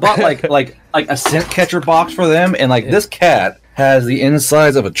 I bought like a scent catcher box for them, and like this cat has the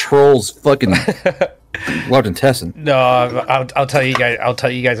insides of a troll's fucking... large intestine. No, I'll tell you guys. I'll tell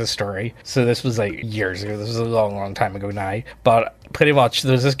you guys a story. So this was like years ago. This was a long time ago now. But pretty much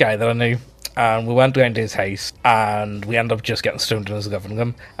there was this guy that I knew, and we went down to his house, and we ended up just getting stoned in his living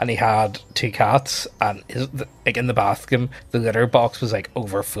room, and he had 2 cats, and like in the bathroom, the litter box was like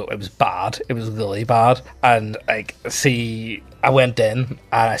overflow. It was bad. It was really bad, and like I went in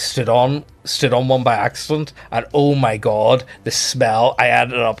and I stood on one by accident, and oh my god, the smell!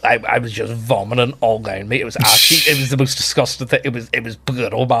 I was just vomiting all down me. It was actually, it was the most disgusting thing. It was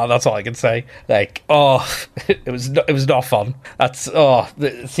brutal, man. That's all I can say. Like, it was not fun. That's look,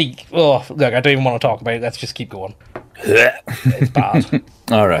 I don't even want to talk about it. Let's just keep going. It's bad.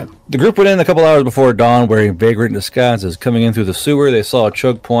 All right. The group went in a couple hours before dawn wearing vagrant disguises. Coming in through the sewer, they saw a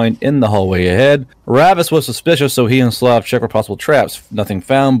choke point in the hallway ahead. Ravis was suspicious, so he and Slav checked for possible traps. Nothing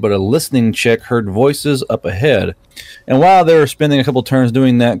found, but a listening check heard voices up ahead. And while they were spending a couple turns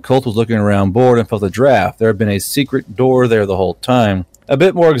doing that, Colt was looking around bored and felt a draft. There had been a secret door there the whole time. A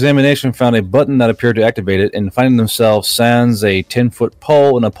bit more examination found a button that appeared to activate it, and finding themselves sans a 10-foot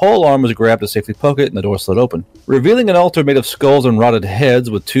pole, and a pole arm was grabbed to safely poke it, and the door slid open, revealing an altar made of skulls and rotted heads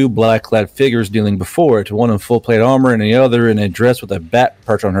with 2 black-clad figures kneeling before it, one in full-plate armor and the other in a dress with a bat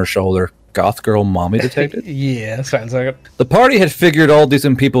perched on her shoulder. Goth girl mommy detected? Yeah, sounds like it. The party had figured all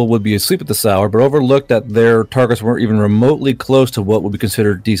decent people would be asleep at this hour, but overlooked that their targets weren't even remotely close to what would be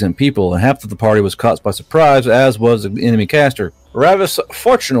considered decent people, and half of the party was caught by surprise, as was the enemy caster. Ravis,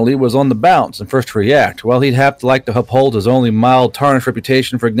 fortunately, was on the bounce and first to react. While he'd have to like to uphold his only mild tarnished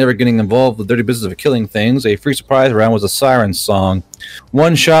reputation for never getting involved with the dirty business of killing things, a free surprise round was a siren song.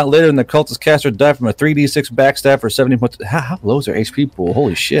 1 shot later, and the cultist caster died from a 3d6 backstab for 70 points. How low is their HP pool?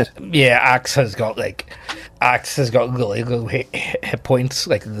 Holy shit. Yeah, ACKS has got really low hit points,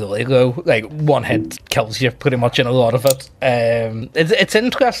 like really low. Like 1 hit kills you pretty much in a lot of it. It's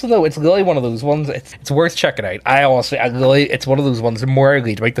interesting though. It's really one of those ones. It's worth checking out. It's one of those ones. The more I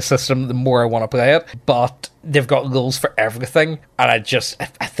read about the system, the more I want to play it. But they've got rules for everything, and I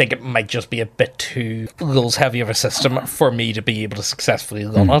think it might just be a bit too rules heavy of a system for me to be able to successfully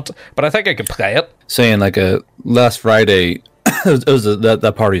run it. But I think I could play it. Saying like last Friday, it was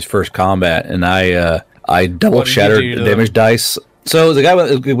that party's first combat, and I double shattered the damage dice. So the guy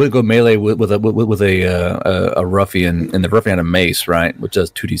would go melee with a ruffian, and the ruffian had a mace, right, which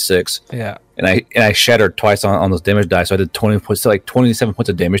does 2d6. Yeah. And I shattered twice on those damage dice, so I did 27 points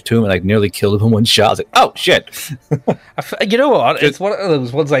of damage to him, and I nearly killed him in 1 shot. I was like, oh shit! You know what? It's one of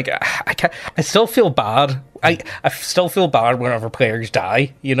those ones like I still feel bad. I still feel bad whenever players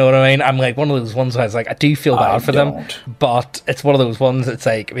die. You know what I mean? I'm like one of those ones where I was like, I do feel bad for them, but it's one of those ones. It's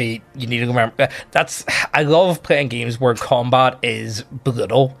like, I mean, you need to remember I love playing games where combat is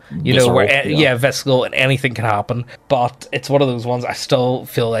brutal. You know, where visceral and anything can happen. But it's one of those ones I still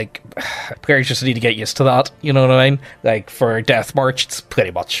feel like players just need to get used to that. You know what I mean? Like for Deathmarch, it's pretty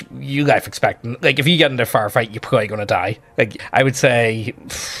much you life expecting. Like if you get into a firefight, you're probably going to die. Like I would say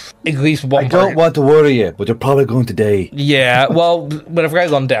at least one. I don't want to worry you, but you're probably going to die. Yeah, well, whenever I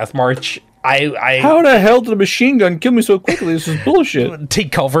run Deathmarch, I how the hell did a machine gun kill me so quickly? This is bullshit.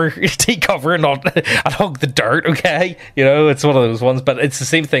 Take cover, and not hug the dirt. Okay, you know it's one of those ones, but it's the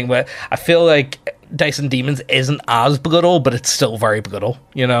same thing. Where I feel like Dice and Demons isn't as brutal, but it's still very brutal.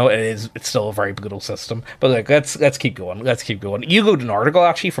 You know, it's still a very brutal system. But like, let's keep going. You wrote an article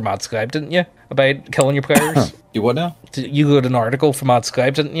actually for Mad Scribe, didn't you, about killing your players? You what now? You wrote an article for Mad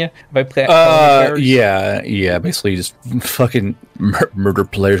Scribe, didn't you, about killing your players? Yeah. Basically, just fucking murder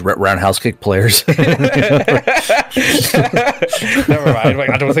players, roundhouse kick players. Never mind. Like,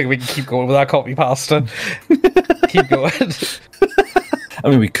 I don't think we can keep going with that copy pasta. Keep going. I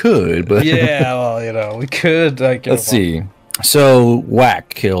mean, we could, but yeah, well, you know, we could. Let's see. So, whack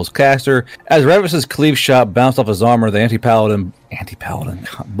kills caster. As Ravis's cleave shot bounced off his armor, the anti-paladin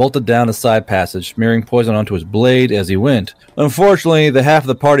bolted down a side passage, smearing poison onto his blade as he went. Unfortunately, the half of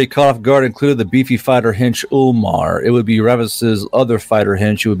the party caught off guard included the beefy fighter hench Ulmar. It would be Ravis's other fighter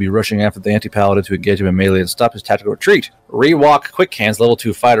hench who would be rushing after the anti-paladin to engage him in melee and stop his tactical retreat. Rewalk Quick Hands, level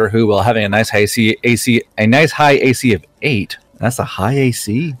 2 fighter who, while having a nice high AC of 8. That's a high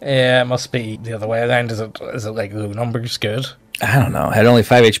AC? Yeah, it must be the other way around. Is it like low numbers good? I don't know. Had only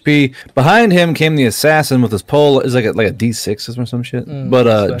 5 HP. Behind him came the assassin with his pole. It's like a D6 or some shit.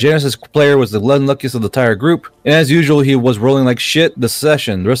 But Genesis player was the unluckiest of the entire group. And as usual, he was rolling like shit this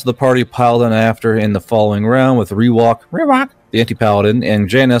session. The rest of the party piled in after in the following round with Rewalk, the anti-paladin, and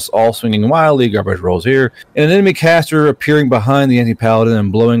Janus all swinging wildly. Garbage rolls here. And an enemy caster appearing behind the anti-paladin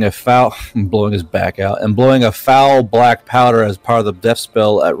and blowing his back out, and blowing a foul black powder as part of the death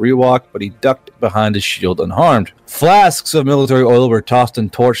spell at Rewalk, but he ducked behind his shield unharmed. Flasks of military oil were tossed and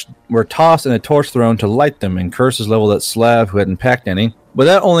a torch thrown to light them, and curses leveled at Slav, who hadn't packed any. But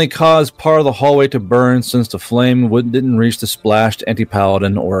that only caused part of the hallway to burn, since the flame didn't reach the splashed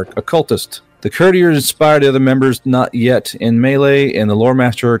anti-paladin or occultist. The courtiers inspired the other members not yet in melee, and the lore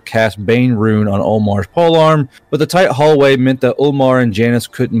master cast Bane Rune on Ulmar's polearm, but the tight hallway meant that Ulmar and Janus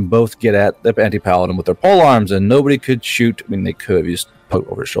couldn't both get at the anti-paladin with their polearms, and nobody could shoot. I mean, they could, you just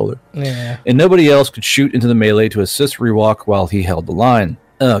poke over his shoulder. Yeah. And nobody else could shoot into the melee to assist Rewalk while he held the line.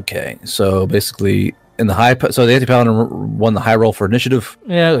 Okay, so basically, so the anti-paladin won the high roll for initiative.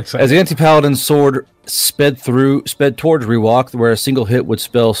 Yeah, it looks like as the anti-paladin's sword sped towards Rewalk, where a single hit would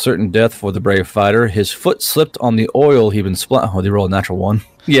spell certain death for the brave fighter. His foot slipped on the oil he'd been splashed. Oh, they rolled a natural one.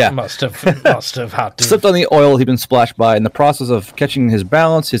 Yeah, must have had to. Slipped on the oil he'd been splashed by. In the process of catching his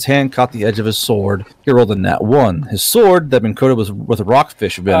balance, his hand caught the edge of his sword. He rolled a nat 1. His sword that had been coated with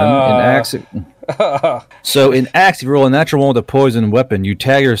rockfish venom. So in ACKS, if you roll a natural 1 with a poison weapon, you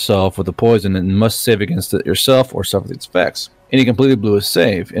tag yourself with the poison and must save against it yourself or suffer its effects. And he completely blew his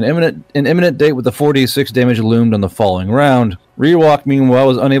save. An imminent date with the 4d6 damage loomed on the following round. Rewalk, meanwhile,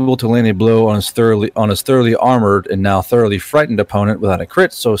 was unable to land a blow on his thoroughly armored and now thoroughly frightened opponent without a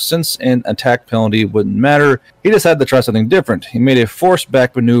crit, so since an attack penalty wouldn't matter, he decided to try something different. He made a forced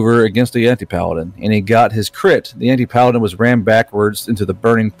back maneuver against the anti-paladin, and he got his crit. The anti-paladin was rammed backwards into the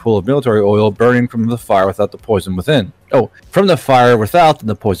burning pool of military oil, burning from the fire without the poison within. Oh, from the fire without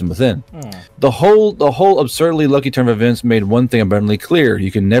the poison within. The whole absurdly lucky turn of events made one thing abundantly clear: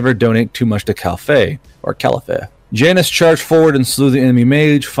 you can never donate too much to Caliphate. Janus charged forward and slew the enemy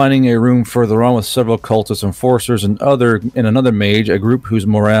mage, finding a room further on with several cultists and forcers and another mage, a group whose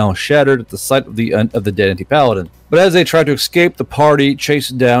morale shattered at the sight of the dead anti-paladin. But as they tried to escape, the party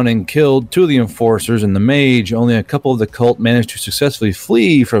chased down and killed 2 of the enforcers and the mage. Only a couple of the cult managed to successfully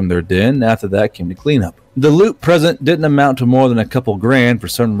flee from their den. After that came the cleanup. The loot present didn't amount to more than a couple grand. For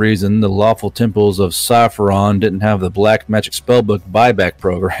some reason, the lawful temples of Sapphiron didn't have the black magic spellbook buyback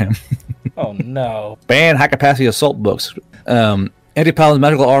program. Oh no. Ban high-capacity assault books. Anti-Paladin's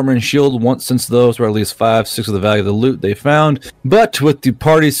magical armor and shield once since those were at least 5/6 of the value of the loot they found. But with the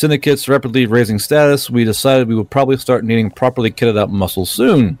party syndicates rapidly raising status, we decided we would probably start needing properly kitted out muscle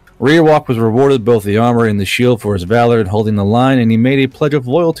soon. Rewalk was rewarded both the armor and the shield for his valor in holding the line, and he made a pledge of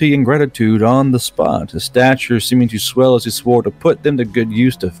loyalty and gratitude on the spot, his stature seeming to swell as he swore to put them to good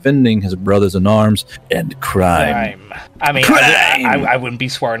use defending his brothers in arms and crime. I mean, I wouldn't be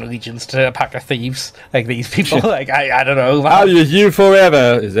swearing allegiance to a pack of thieves like these people. Like, I don't know. I'll use you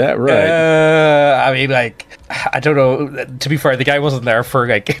forever. Is that right? I mean, like, I don't know. To be fair, the guy wasn't there for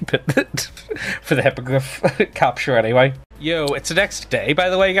like for the hippogriff capture anyway. Yo, it's the next day, by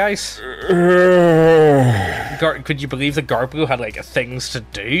the way, guys. Could you believe that Garbu had like things to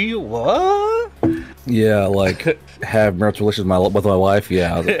do? What? Yeah, like have marital relations with my wife.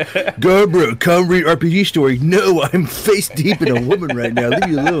 Yeah. Garbu, come read RPG story. No, I'm face deep in a woman right now. Leave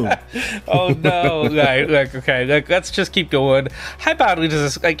me alone. Oh no! Like, okay, let's just keep going. How badly does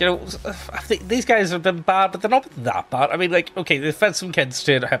this? Like, you know, I think these guys have been bad, but they're not that bad. I mean, like, okay, they fed some kids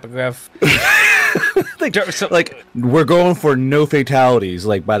to a hippogriff. Like, we're going for no fatalities,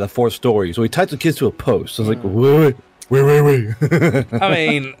 like by the 4th story. So we tied the kids to a post. So I was like, wait. I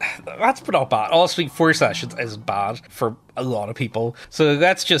mean, that's not bad. Honestly, 4 sessions is bad for a lot of people. So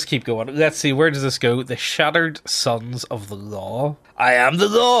let's just keep going. Let's see, where does this go? The Shattered Sons of the Law. I am the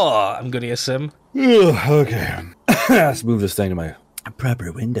law, I'm going to assume. Okay. Let's move this thing to my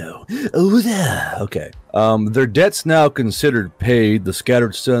proper window. Oh, there. Okay. Their debts now considered paid, the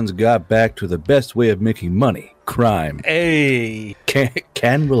Scattered Sons got back to the best way of making money: crime. Hey.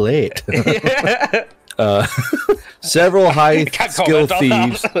 Can relate. Several high-skill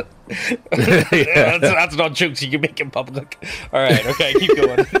thieves. That's not jokes you can make in public. Alright, okay, keep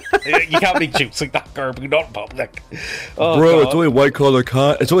going. You can't make jokes like that, Garbu, not in public. Oh, bro, God. it's only white-collar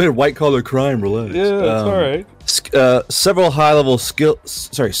a white-collar crime, relax. Yeah, that's alright. Several high-skill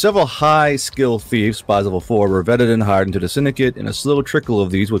thieves, spies level 4, were vetted and hired into the syndicate, and a slow trickle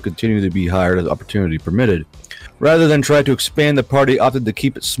of these would continue to be hired as opportunity permitted. Rather than try to expand, the party opted to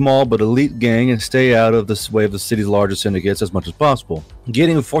keep it small but elite gang and stay out of the way of the city's largest syndicates as much as possible.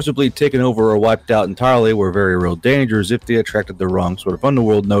 Getting forcibly taken over or wiped out entirely were very real dangers if they attracted the wrong sort of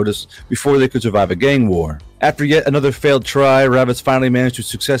underworld notice before they could survive a gang war. After yet another failed try, Ravitz finally managed to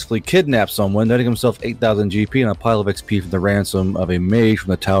successfully kidnap someone, netting himself 8,000 GP and a pile of XP from the ransom of a mage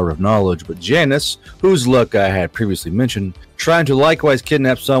from the Tower of Knowledge. But Janus, whose luck I had previously mentioned, trying to likewise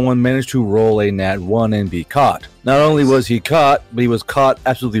kidnap someone, managed to roll a nat 1 and be caught. Not only was he caught, but he was caught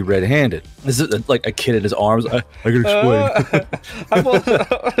absolutely red-handed. This is like a kid in his arms. I can explain.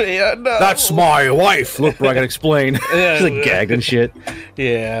 Yeah, no. That's my wife. Look, bro, I can explain. She's like gagged and shit.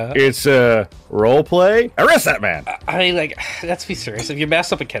 Yeah. It's role play. Arrest that man. I mean, like, let's be serious. If you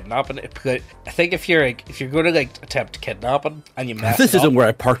mess up a kidnapping, I think if you're going to like attempt kidnapping and you mess This it up, isn't where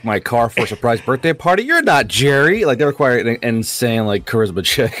I parked my car for a surprise birthday party. You're not Jerry. Like, they require an insane like charisma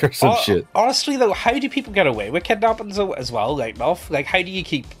check or some shit. Honestly, though, how do people get away with kidnapping as well? Like, Muff? Like, how do you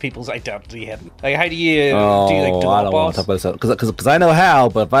keep people's identity hidden? Like, how do you do like I don't want to talk about this because I know how.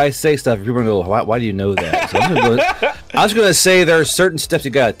 But if I say stuff, people are gonna go, why do you know that? So I was gonna say there are certain steps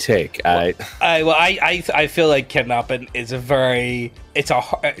you gotta take. I feel like kidnapping is it's a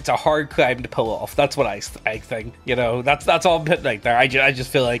hard crime to pull off. That's what I think. You know, that's all I'm putting out there. I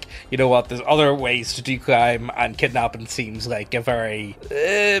just feel like, you know what, there's other ways to do crime, and kidnapping seems like a very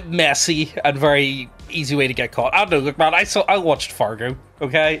messy and very easy way to get caught. I don't know. Look, man, I watched Fargo.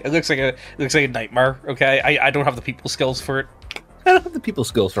 Okay, it looks like a nightmare. Okay, I don't have the people skills for it. I don't have the people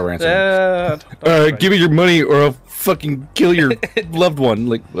skills for ransom. Give me your money or I'll fucking kill your loved one.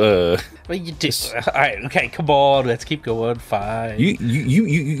 Like, Well, you do. All right, okay, come on, let's keep going. Fine.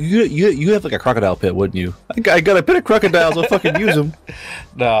 You have like a crocodile pit, wouldn't you? I got a pit of crocodiles. I'll fucking use them.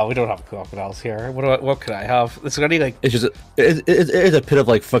 No, we don't have crocodiles here. What could I have? It's gonna be like it's just it's a pit of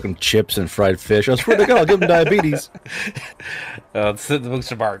like fucking chips and fried fish. I swear to God, I'll give them diabetes. It's the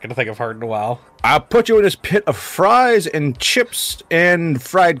most American thing I've heard in a while. I'll put you in this pit of fries and chips and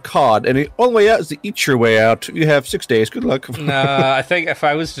fried cod, and the only way out is to eat your way out. You have 6 days. Good luck. Nah, I think if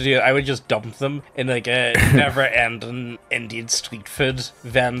I was to do it, I would just dump them in like a never-ending Indian street food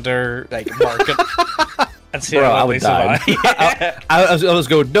vendor like market. And see Bro, how I they would die. survive. I was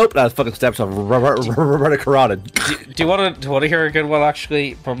going, nope, I fucking steps off right a carotid. Do you want to hear a good one,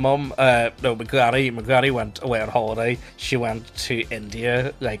 actually? My mum, no, my granny went away on holiday. She went to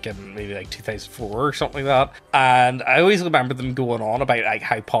India, like in maybe like 2004 or something like that. And I always remember them going on about like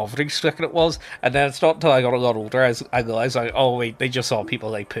how poverty-stricken it was. And then it's not until I got a lot older I realized, like, oh wait, they just saw people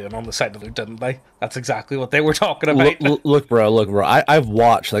like pooing on the side of the road, didn't they? That's exactly what they were talking about. Look, bro. I've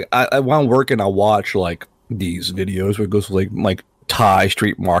watched, like, while I'm working, I watch like these videos where it goes to like Thai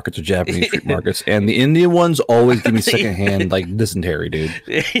street markets or Japanese street markets, and the Indian ones always give me secondhand like dysentery, dude.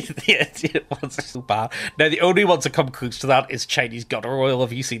 Yeah, ones are so bad. Now the only ones that come close to that is Chinese gutter oil.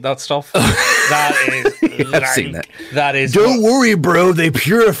 Have you seen that stuff? That is I've seen that. That is. Don't worry, bro. They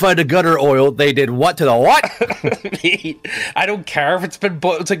purified the gutter oil. They did what to the what? I don't care if it's been.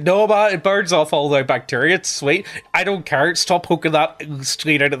 It's like, no, man, it burns off all the bacteria. It's sweet. I don't care. Stop poking that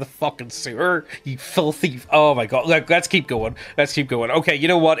straight out of the fucking sewer, you filthy. Oh my god. Look, let's keep going. Okay, you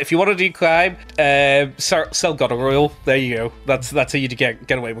know what? If you want to do crime, sell gutter oil. There you go. That's how you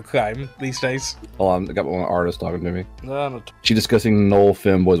get away with crime these days. Hold on, I got one artist talking to me. No, She discussing Noel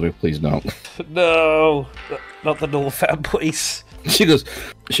femboys. Please don't. no, not the Noel fanboys. She goes,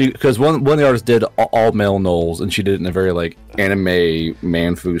 because one of the artists did all male Knowles, and she did it in a very like anime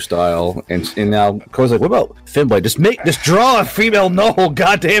manfu style, and now Cora's like, what about femboy? Just draw a female Knoll.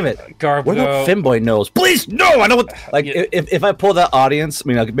 God damn it! What about femboy Knowles? Please, no. I know what. Like, if I pull that audience, I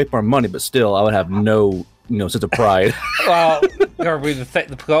mean, I could make more money, but still, I would have no sense of pride. Well, Garby,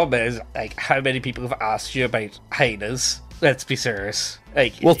 the problem is, like, how many people have asked you about hyenas? Let's be serious.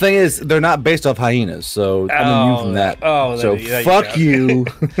 Like, well, thing is, they're not based off hyenas, so I'm immune from that. Oh, so fuck you.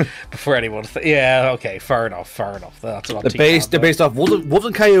 Before anyone, yeah, okay, fair enough. That's what they're based off wolves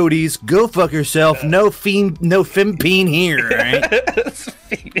and coyotes. Go fuck yourself. No fempine here, right?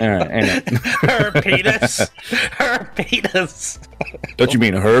 All right, I know. Her penis. Don't you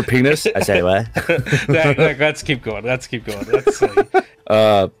mean her penis? I say what? Let's keep going. Let's see.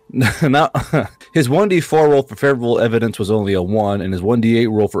 Now, his 1d4 roll for favorable evidence was only a 1, and his 1d8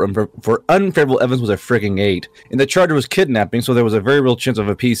 roll for unfavorable evidence was a frigging 8. And the charge was kidnapping, so there was a very real chance of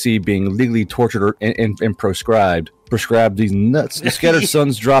a PC being legally tortured and proscribed. These nuts. The scattered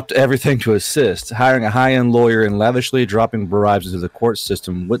sons dropped everything to assist. Hiring a high-end lawyer and lavishly dropping bribes into the court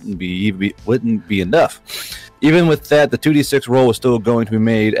system wouldn't be enough. Even with that, the 2d6 roll was still going to be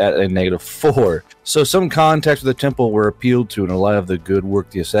made at a -4. So some contacts with the temple were appealed to in light of the good work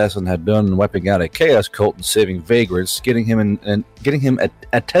the assassin had done in wiping out a chaos cult and saving vagrants, getting him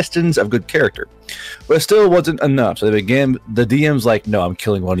attestants of good character. But it still wasn't enough. So the DM's like, no, I'm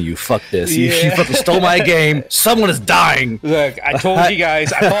killing one of you. Fuck this. You fucking stole my game. Someone is dying. Look, I told you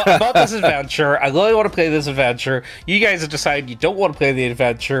guys, I bought this adventure. I really want to play this adventure. You guys have decided you don't want to play the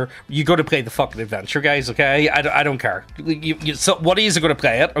adventure. You go to play the fucking adventure, guys, okay? I don't care. So one of you is going to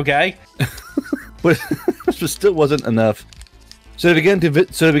play it, okay? But it still wasn't enough. So they began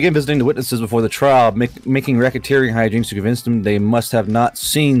visiting the witnesses before the trial, making racketeering hijinks to convince them they must have not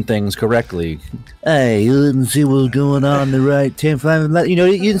seen things correctly. Hey, you didn't see what was going on in the right 10-5, you know,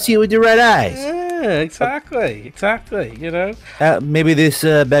 you didn't see it with your right eyes. Yeah, exactly, you know? Maybe this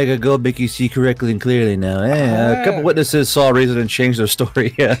bag of gold make you see correctly and clearly now. A couple witnesses saw a reason and changed their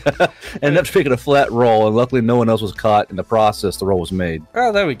story. Ended up taking a flat roll, and luckily no one else was caught in the process. The roll was made.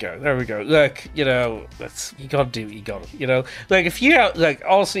 Oh, there we go. Look, you know, you gotta do what you gotta, you know? Like, if you, like,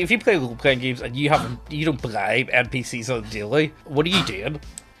 honestly, if you play role-playing games and you don't bribe NPCs on the daily, what are you doing?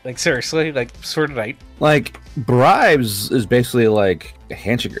 Like, seriously, like, sort it out. Like, bribes is basically like a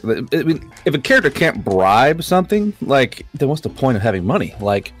handshake. I mean, if a character can't bribe something, like, then what's the point of having money?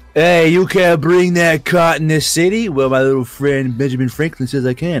 Like, hey, you can't bring that cotton in this city? Well, my little friend Benjamin Franklin says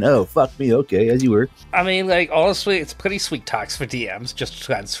I can. Oh, fuck me. Okay, as you were. I mean, like, honestly, it's pretty sweet tax for DMs just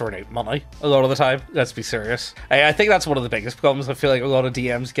transferring out money a lot of the time. Let's be serious. I think that's one of the biggest problems I feel like a lot of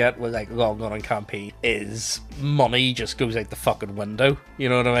DMs get with, like, long-running campaign is money just goes out the fucking window. You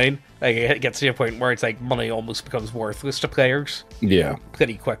know what I mean? Like, it gets to a point where it's like money almost becomes worthless to players. Yeah.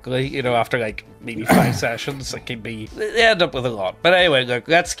 Pretty quickly, you know, after like maybe 5 sessions, it can be, they end up with a lot. But anyway, look,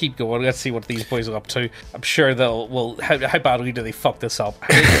 let's keep going. Let's see what these boys are up to. I'm sure how badly do they fuck this up?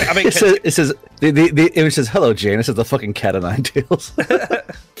 I mean, the image says, "Hello, Jane." This is the fucking cat o' nine tails.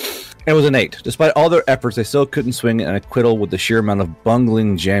 It was an 8. Despite all their efforts, they still couldn't swing an acquittal with the sheer amount of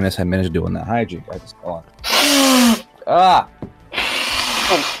bungling Janice had managed to do on that hijack. Hold on.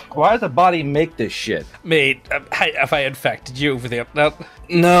 Why does the body make this shit? Mate, have I infected you over the internet?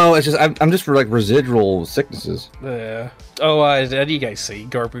 No, it's just I'm just for like residual sicknesses. Did you guys see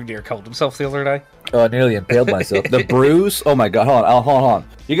Garbu near killed himself the other day? Oh, I nearly impaled myself. The bruise? Oh my god, hold on.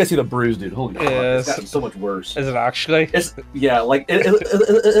 You guys see the bruise, dude. Holy fuck, it's gotten so much worse. Is it actually? It's like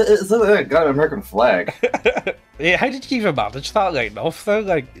I got an American flag. Yeah, how did you even manage that light enough though?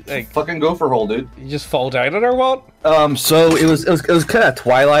 Like fucking gopher hole, dude. You just fall down it or what? So it was kind of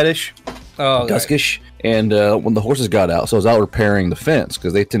twilightish, duskish, and when the horses got out, so I was out repairing the fence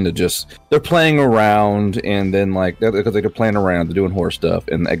because they tend to they're playing around, and then like because they're playing around, they're doing horse stuff,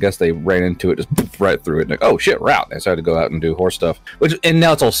 and I guess they ran into it, just right through it, and like, oh shit, we're out. They decided to go out and do horse stuff, and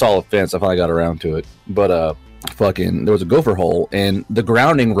now it's all solid fence. I finally got around to it, but there was a gopher hole, and the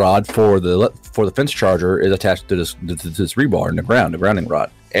grounding rod for the fence charger is attached to this rebar in the grounding rod.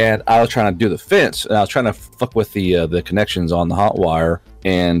 And I was trying to do the fence, and I was trying to fuck with the connections on the hot wire,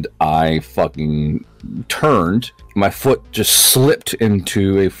 and I fucking turned. My foot just slipped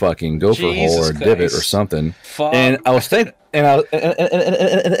into a fucking gopher hole or a divot or something. Fuck. And I was thankfully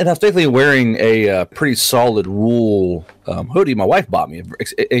wearing a pretty solid wool hoodie my wife bought me, an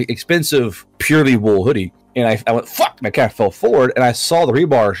expensive purely wool hoodie. And I went, fuck, and I kind of fell forward, and I saw the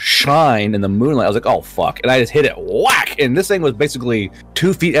rebar shine in the moonlight. I was like, oh, fuck. And I just hit it, whack! And this thing was basically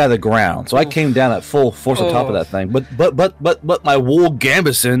 2 feet out of the ground. So I came down at full force on top of that thing. But my wool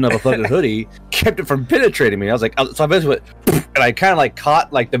gambeson of a fucking hoodie kept it from penetrating me. I was like, so I basically went, and I kind of like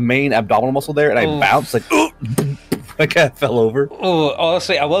caught like the main abdominal muscle there, and I bounced like, I kind of fell over. Oh,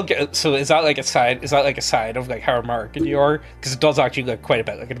 honestly, I will get. So is that like a sign? Is that like a sign of like how American you are? Because it does actually look quite a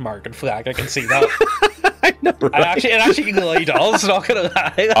bit like an American flag. I can see that. I know, right? It actually really does. Not gonna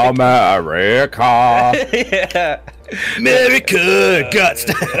lie. Like, America. Yeah. America guts.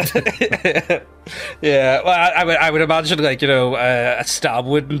 Yeah, well, I would imagine like, you know, a stab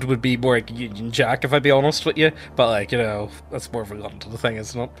wound would be more like a Union Jack, if I'd be honest with you. But like, you know, that's more of a London thing,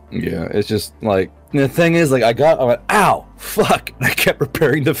 isn't it? Yeah, it's just like, the thing is, like, I went, ow, fuck, and I kept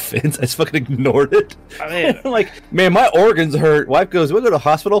repairing the fence. I just fucking ignored it. I mean, like, man, my organs hurt. Wife goes, we'll go to the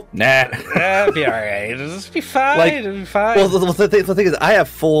hospital. Nah, it'll be all right. It'll just be fine. Like, it'll be fine. Well, the thing is, I have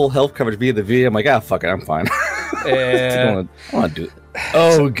full health coverage via the VA. I'm like, fuck it, I'm fine. I don't want to do it.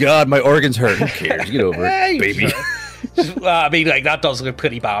 Oh god, my organs hurt. Who cares? Get over it, baby. I mean, like, that does look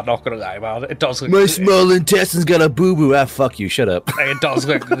pretty bad, not gonna lie about it. It does look... My small intestine's got a boo-boo. Fuck you, shut up. Like, it does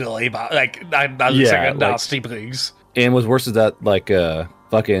look really bad. Like, that looks like a nasty bruise. And what's worse is that, like,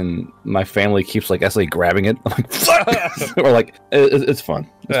 fucking my family keeps, like, actually grabbing it. I'm like, fuck! Or, like, it's fun.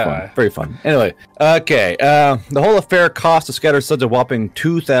 It's fun. Very fun. Anyway, okay. The whole affair cost the Scatter Suds a whopping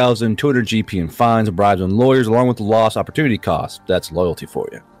 2,200 GP in fines, bribes, and lawyers, along with the lost opportunity cost. That's loyalty for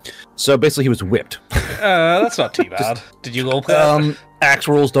you. So basically, he was whipped. That's not too bad. Did you go that? ACKS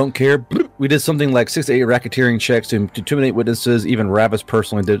rules don't care. We did something like 6 to 8 racketeering checks to intimidate witnesses. Even Ravis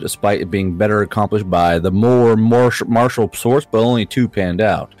personally did it, despite it being better accomplished by the more martial source, but only 2 panned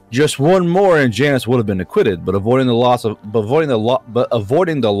out. Just one more, and Janice would have been acquitted. But avoiding the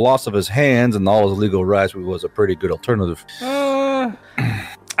loss of his hands and all his legal rights was a pretty good alternative. I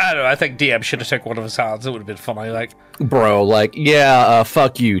don't know. I think DM should have took one of his hands. It would have been funny, like. Bro, like, yeah,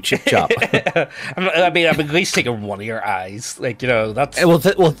 fuck you, chip chop. I mean, I'm at least taking one of your eyes. Like, you know, that's... Well,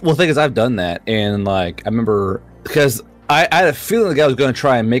 thing is, I've done that, and, like, I remember, because I had a feeling the guy was going to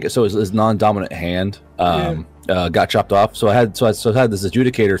try and make it so his non-dominant hand got chopped off, so I had this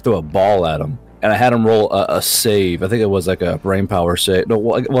adjudicator throw a ball at him, and I had him roll a save. I think it was like a brain power save. No,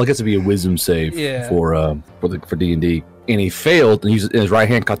 well, I guess it'd be a wisdom save for D&D. And he failed, and his right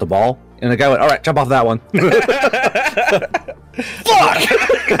hand caught the ball, and the guy went, "All right, chop off that one." Fuck!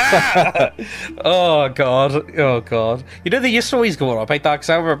 Oh god. You know, they used to always go on about that, because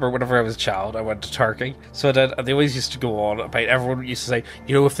I remember whenever I was a child, I went to Turkey, so they always used to go on about, everyone used to say,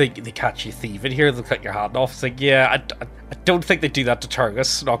 you know, if they catch you thieving here, they'll cut your hand off. It's like, yeah, I don't think they do that to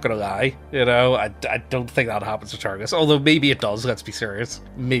Turgus, not gonna lie. You know, I don't think that happens to Turgus, although maybe it does, let's be serious.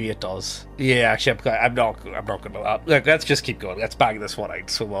 Maybe it does. Yeah, actually, I'm not gonna lie. Look, let's just keep going, let's bang this one out,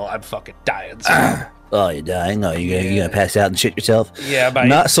 so well, I'm fucking dying, so. Oh, you're dying? Oh, you're gonna pass out and shit yourself? Yeah, mate.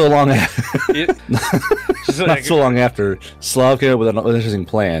 Not so long after. Not so long after, Slav came up with an interesting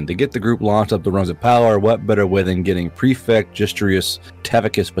plan to get the group launched up the rungs of power. What better way than getting Prefect Gistrius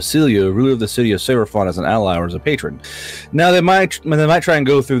Tavicus Basilio, ruler of the city of Severfon, as an ally or as a patron? Now they might try and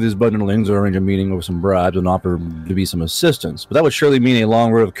go through these bundlings or arrange a meeting over some bribes and offer to be some assistance, but that would surely mean a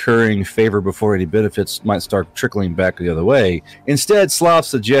long road of currying favor before any benefits might start trickling back the other way. Instead, Slav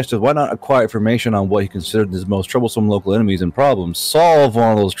suggested, why not acquire information on what he considered his most troublesome local enemies and problems, solve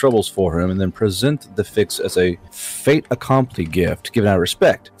one of those troubles for him, and then present the fix as a fait accompli gift, given out of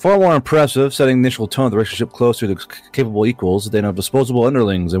respect. Far more impressive, setting the initial tone of the relationship closer to capable equals than of disposable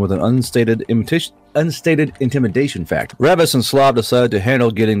underlings, and with an unstated intimidation factor. Revis and Slav decided to handle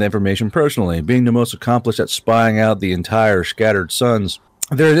getting the information personally, being the most accomplished at spying out the entire scattered sons.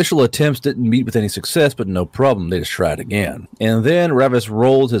 Their initial attempts didn't meet with any success, but no problem, they just tried again. And then Revis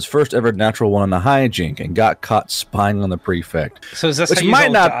rolled his first ever natural one on the hijink and got caught spying on the prefect. So is this how you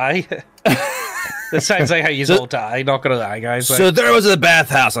all die? This sounds like how you all die, not gonna lie, guys. So like... there was a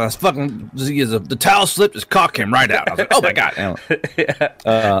bathhouse, and I was fucking... The towel slipped, his cock came right out. I was like, oh my god.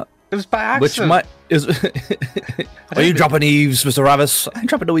 Yeah. It was by accident. Are you dropping eaves, Mr. Ravis? I'm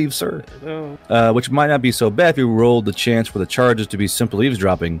dropping no eaves, sir. No. Which might not be so bad if you rolled the chance for the charges to be simple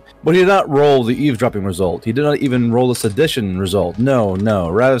eavesdropping. But he did not roll the eavesdropping result. He did not even roll the sedition result. No.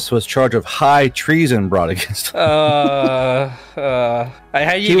 Ravis was charged of high treason brought against him. How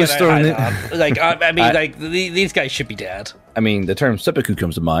you was thrown in... Like, I mean, these guys should be dead. I mean, the term seppuku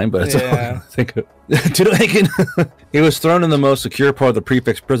comes to mind, but it's all I think of. He was thrown in the most secure part of the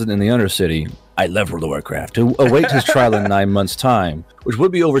prefect's prison in the Undercity. I love World of Warcraft. To await his trial in 9 months' time, which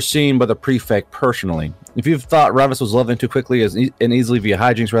would be overseen by the prefect personally. If you've thought Ravis was leveling too quickly and easily via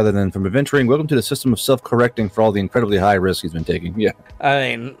hijinks rather than from adventuring, welcome to the system of self-correcting for all the incredibly high risk he's been taking. Yeah,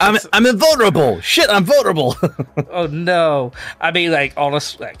 I mean, I'm invulnerable. Shit, I'm vulnerable. Oh no! I mean, like,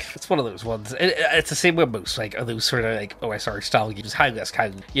 honest, like, it's one of those ones. It's the same with most, like, are those sort of like OSR style games, high risk,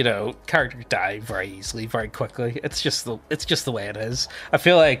 you know, characters die very easily, very quickly. It's just the way it is. I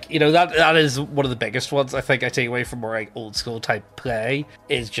feel like, you know, that is one of the biggest ones. I think I take away from more like old school type play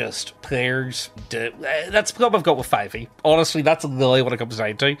is just players. That's the problem I've got with 5e. Honestly, that's really what it comes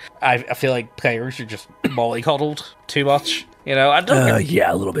down to. I feel like players are just mollycoddled too much. You know,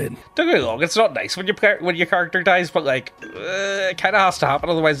 yeah, a little bit. Don't get me wrong, it's not nice when your character dies, but like, it kind of has to happen,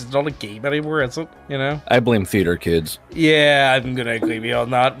 otherwise it's not a game anymore, is it? You know? I blame theater kids. Yeah, I'm gonna agree with you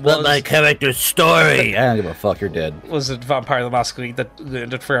on that. But my character's story. I don't give a fuck, you're dead. Was it Vampire the Masquerade that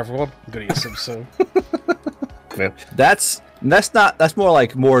ruined it for everyone? I'm gonna assume so. That's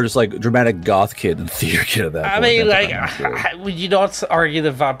more just like dramatic goth kid than theater kid at that point. I mean, like, would you not argue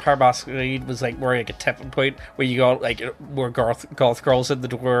that Vampire Masquerade was like more like a tipping point where you got like more goth girls in the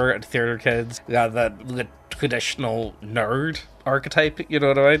door and theater kids, the traditional nerd archetype, you know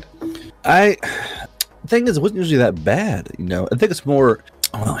what I mean? The thing is, it wasn't usually that bad, you know? I think it's more...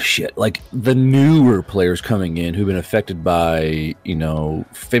 Oh shit, like the newer players coming in who've been affected by, you know,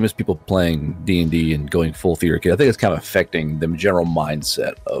 famous people playing D&D and going full theater kid. I think it's kind of affecting the general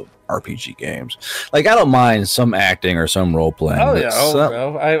mindset of RPG games. Like, I don't mind some acting or some role playing. Oh yeah,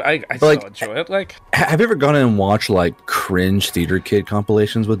 bro. I still enjoy it. Like, have you ever gone in and watched like cringe theater kid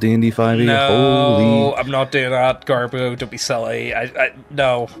compilations with D&D 5e? No, I'm not doing that, Garbo. Don't be silly.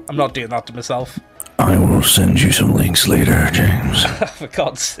 No, I'm not doing that to myself. I will send you some links later, James. For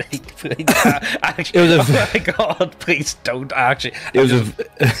God's sake, please. Actually, oh my God, please don't. Actually,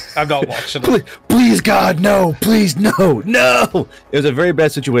 I'm not watching it. Please, God, no! Please, no! No! It was a very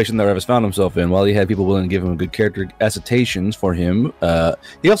bad situation that Ravis found himself in. While he had people willing to give him good character assertions for him,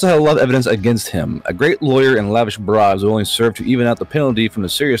 he also had a lot of evidence against him. A great lawyer and lavish bribes will only serve to even out the penalty from the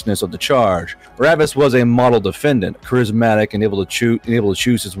seriousness of the charge. Ravis was a model defendant, charismatic and able to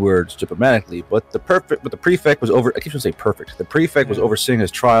choose his words diplomatically, but the prefect was over. I keep trying to say perfect. The prefect was overseeing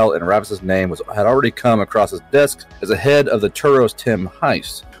his trial, and Ravis's name had already come across his desk as the head of the Turos Tim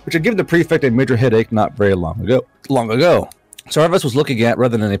heist, which had given the prefect a major headache not very long ago. So Ravis was looking at,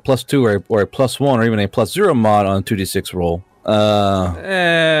 rather than a +2 or a +1 or even a +0 mod on a 2d6 roll.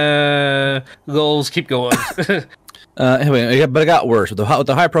 Goals, keep going. Anyway, but it got worse. With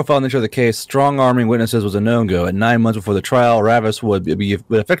the high-profile nature of the case, strong-arming witnesses was a no-go. At 9 months before the trial, Ravis would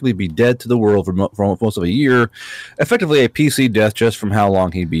effectively be dead to the world for most of a year, effectively a PC death just from how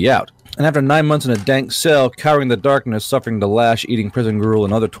long he'd be out. And after 9 months in a dank cell, cowering in the darkness, suffering the lash, eating prison gruel,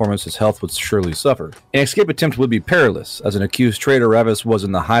 and other torments, his health would surely suffer. An escape attempt would be perilous. As an accused traitor, Ravis was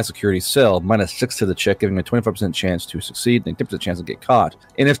in the high-security cell, -6 to the check, giving a 25% chance to succeed and a 10% chance to get caught.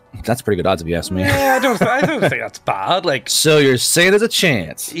 And if that's pretty good odds, if you ask me. Yeah, I don't think that's bad. Like, so you're saying there's a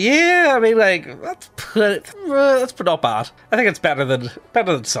chance? Yeah, I mean, like that's not bad. I think it's better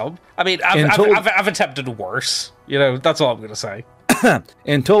than some. I mean, I've attempted worse. You know, that's all I'm gonna say.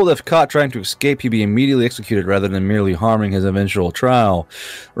 And told if caught trying to escape, he'd be immediately executed rather than merely harming his eventual trial.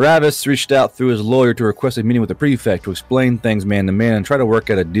 Ravis reached out through his lawyer to request a meeting with the prefect to explain things man to man and try to work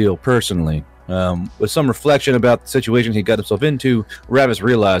out a deal personally. With some reflection about the situation he got himself into, Ravis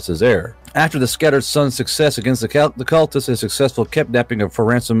realized his error. After the Scattered Sun's success against the cultists, his successful kidnapping for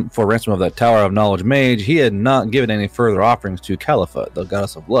ransom of that Tower of Knowledge mage, he had not given any further offerings to Caliphate, the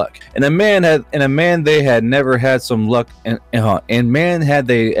goddess of luck. And man they had never had some luck, and man had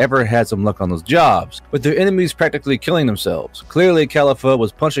they ever had some luck on those jobs, with their enemies practically killing themselves. Clearly, Caliphate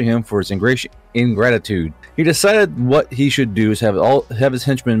was punishing him for his ingratitude. He decided what he should do is have his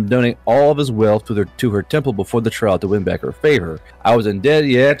henchmen donate all of his wealth to her temple before the trial to win back her favor. I wasn't dead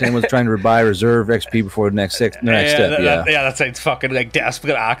yet and was trying to buy reserve XP before the next step. That sounds fucking like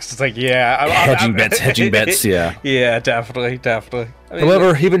desperate acts. It's like, hedging bets. Yeah, definitely. I mean,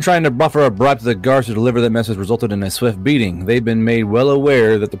 however, even trying to buffer a bribe to the guards to deliver that message resulted in a swift beating. They'd been made well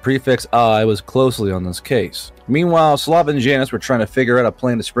aware that the prefect's eye was closely on this case. Meanwhile, Slav and Janice were trying to figure out a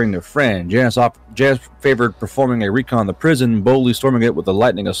plan to spring their friend. Janice favored performing a recon on the prison, boldly storming it with a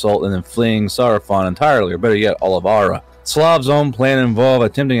lightning assault, and then fleeing Sarafan entirely, or better yet, Olivara. Slav's own plan involved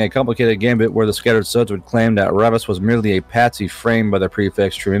attempting a complicated gambit where the Scattered Suns would claim that Ravis was merely a patsy framed by the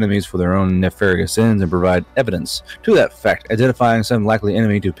prefect's true enemies for their own nefarious ends and provide evidence to that fact, identifying some likely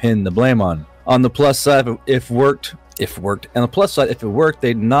enemy to pin the blame on. On the plus side, if it worked,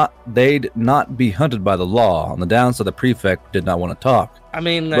 they'd not be hunted by the law. On the downside, the prefect did not want to talk. I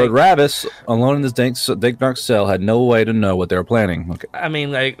mean, but Ravis, alone in this dank dark cell, had no way to know what they were planning. Okay. I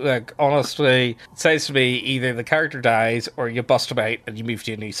mean, like honestly, it says to me either the character dies or you bust him out and you move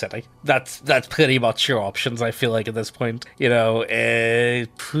to a new city. That's pretty much your options. I feel like at this point, you know,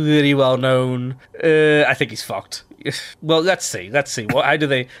 pretty well known. I think he's fucked. Well, let's see. Well, how do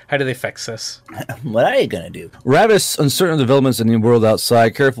they fix this? What are you gonna do? Ravis, uncertain of developments in the world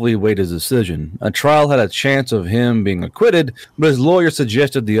outside, carefully weighed his decision. A trial had a chance of him being acquitted, but his lawyer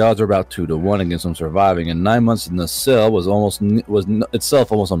suggested the odds were about 2 to 1 against him surviving, and 9 months in the cell was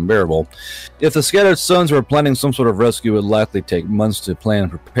itself almost unbearable. If the Scattered Suns were planning some sort of rescue, it would likely take months to plan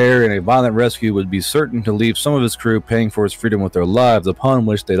and prepare, and a violent rescue would be certain to leave some of his crew paying for his freedom with their lives, upon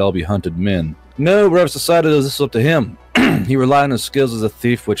which they'd all be hunted men. No, Ravis decided this was up to him. He relied on his skills as a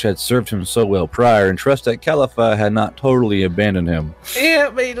thief, which had served him so well prior, and trust that Caliphate had not totally abandoned him. Yeah,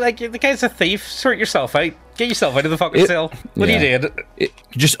 I mean, like, the guy's a thief. Sort yourself out. Get yourself out of the fucking cell. What you did?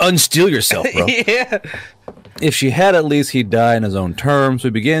 Just unsteal yourself, bro. Yeah. If she had, at least he'd die in his own terms.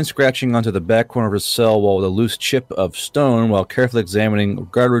 We began scratching onto the back corner of his cell wall with a loose chip of stone while carefully examining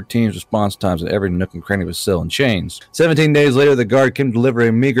guard routines, response times, and every nook and cranny of his cell and chains. 17 days later, the guard came to deliver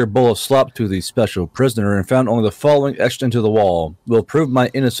a meager bowl of slop to the special prisoner and found only the following etched into the wall. Will prove my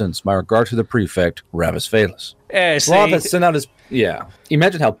innocence. My regard to the prefect, Ravis Phaelus. Slav had sent out his... Yeah.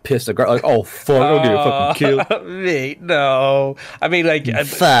 Imagine how pissed the guard... Like, oh, fuck, I'll get fucking killed. Mate, no. I mean, like...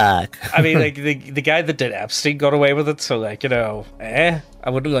 Fuck. I mean, like, the guy that did Epstein got away with it, so, like, you know, I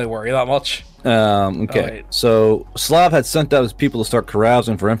wouldn't really worry that much. Okay. Alright. So Slav had sent out his people to start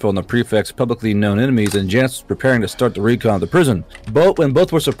carousing for info on the prefect's publicly known enemies, and Janice was preparing to start the recon of the prison.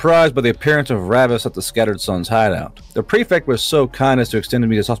 Both were surprised by the appearance of Ravis at the Scattered Sons hideout. The prefect was so kind as to extend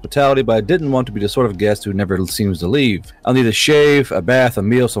me his hospitality, but I didn't want to be the sort of guest who never seems to leave. I'll need a shave, a bath, a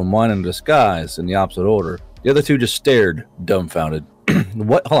meal, some wine, and a disguise, in the opposite order. The other two just stared, dumbfounded.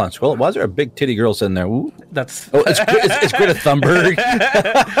 What? Hold on, scroll up. Why is there a big titty girl sitting there? Ooh. That's It's Greta Thunberg.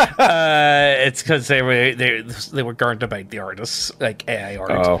 it's because they were garned about the artists, like AI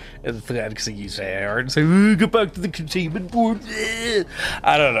art, Oh. because they use AI art and say, "Get back to the containment board."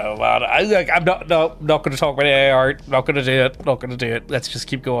 I don't know, man. I'm not going to talk about AI art. Not going to do it. Not going to do it. Let's just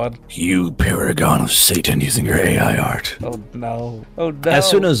keep going. You paragon of Satan using your AI art. Oh no! Oh no! As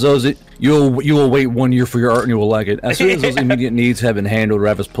soon as those, you will wait 1 year for your art and you will like it. As soon as those immediate needs have been handled,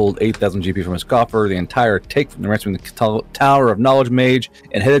 Ravis pulled 8,000 GP from his coffer, the entire take from the ransom of the Tower of Knowledge Mage,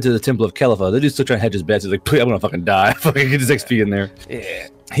 and headed to the Temple of Caliphate. They just still trying to hedge his bets. He's like, please, I'm gonna fucking die. Fucking get his XP in there. Yeah.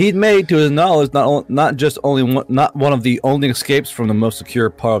 He'd made, to his knowledge, not one of the only escapes from the most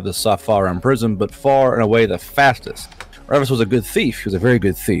secure part of the Safaran prison, but far and away the fastest. Ravis was a good thief. He was a very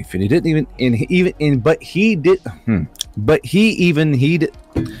good thief, and he didn't he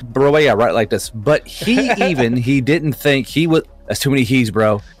didn't think he was. That's too many he's,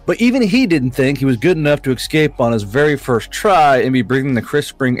 bro. But even he didn't think he was good enough to escape on his very first try and be breathing the crisp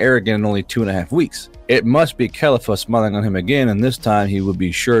spring air again in only 2.5 weeks. It must be Caliphate smiling on him again, and this time he would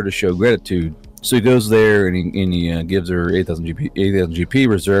be sure to show gratitude. So he goes there and he gives her 8,000 GP,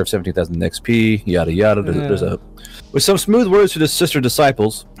 reserve 17,000 XP, yada yada. With some smooth words to the sister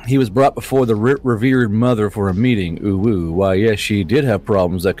disciples, he was brought before the revered mother for a meeting. Ooh woo. Why yes, she did have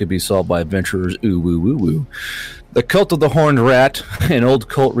problems that could be solved by adventurers. Ooh woo woo woo. The Cult of the Horned Rat, an old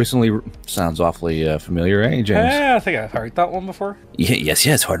cult recently... Sounds awfully familiar, eh, James? Yeah, I think I've heard that one before.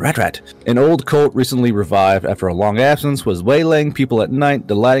 Yes, Horned Rat. An old cult recently revived after a long absence, was waylaying people at night,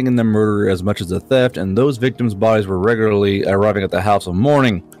 delighting in the murder as much as the theft, and those victims' bodies were regularly arriving at the house of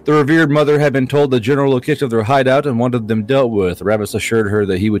mourning. The revered mother had been told the general location of their hideout and wanted them dealt with. Ravis assured her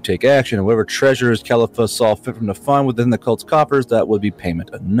that he would take action, and whatever treasures Caliphate saw fit from to find within the cult's coffers, that would be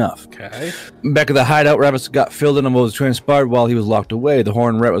payment enough. Okay. Back at the hideout, Ravis got filled in on what was transpired while he was locked away. The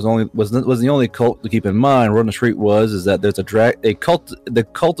Horned Rat was the only cult to keep in mind. Word on the street is that there's the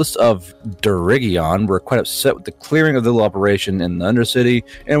cultists of Derigion were quite upset with the clearing of the little operation in the Undercity,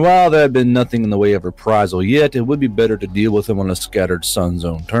 and while there had been nothing in the way of reprisal yet, it would be better to deal with him on the Scattered Sun's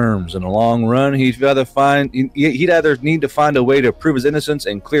own terms. In the long run, he'd either need to find a way to prove his innocence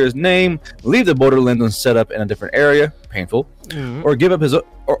and clear his name, leave the borderlands and set up in a different area, painful, or give up his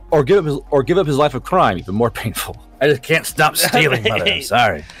life of crime, even more painful. I just can't stop stealing, mother. I'm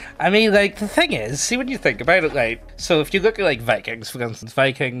sorry. I mean, like, the thing is, see, when you think about it, like, so if you look at, like, Vikings, for instance,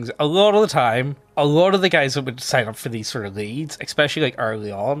 Vikings, a lot of the time, a lot of the guys that would sign up for these sort of leads, especially, like,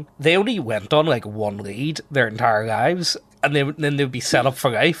 early on, they only went on, like, one lead their entire lives, and then they would be set up for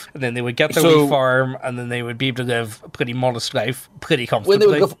life, and then they would get their wee farm, and then they would be able to live a pretty modest life, pretty comfortably.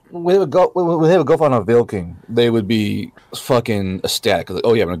 When they would go find a Vilking, they would be fucking ecstatic. Like,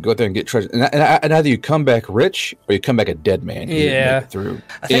 oh yeah, I'm gonna go there and get treasure. And either you come back rich or you come back a dead man. Yeah, make it through.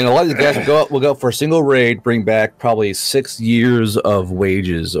 And a lot of these guys will go for a single raid, bring back probably 6 years of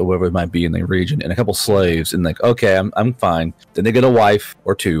wages or whatever it might be in the region, and a couple slaves, and like, okay, I'm fine. Then they get a wife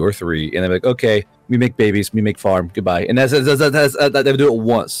or 2 or 3, and they're like, okay, we make babies, we make farm, goodbye. And they would do it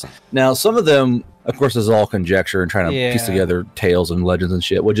once. Now, some of them, of course, this is all conjecture and trying to piece together tales and legends and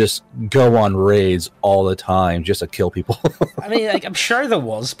shit, would just go on raids all the time just to kill people. I mean, like, I'm sure there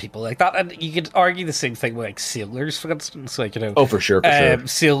was people like that, and you could argue the same thing with, like, sailors, for instance. Like, you know, oh, for sure.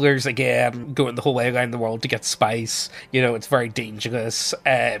 Sailors, again, going the whole way around the world to get spice. You know, it's very dangerous.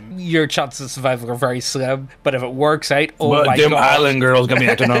 Your chances of survival are very slim, but if it works out, oh my god, island girls gonna be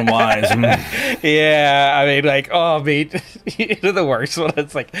acting unwise. Yeah, I mean, like, oh, mate, you know the worst one.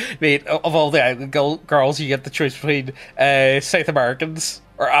 It's like, mate, of all the island girls, you get the choice between South Americans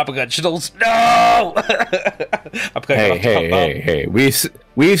or Aboriginals. No! Hey.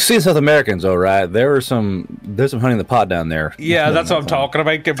 We've seen South Americans, all right. There's some honey in the pot down there. Yeah, that's what I'm talking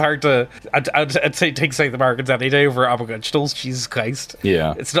about. Compared to, I'd say take South Americans any day over Aboriginals. Jesus Christ.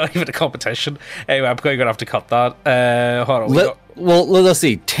 Yeah, it's not even a competition. Anyway, I'm going to have to cut that. Hold on. Well, let's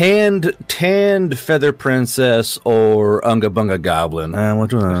see. Tanned Feather Princess or Unga Bunga Goblin.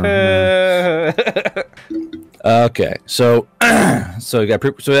 Which one? Okay, so we got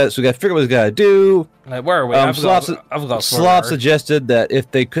to figure out what we got to do. Where are we? Slav Slav suggested that if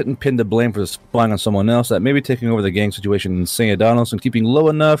they couldn't pin the blame for spying on someone else, that maybe taking over the gang situation in St. Adonis and keeping low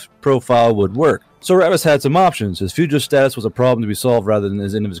enough profile would work. So Ravis had some options. His fugitive status was a problem to be solved rather than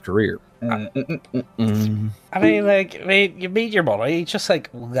his end of his career. I mean, you made your money, just like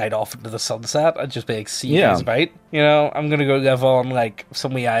light off into the sunset and just be like, see you guys about. You know, I'm gonna go live on like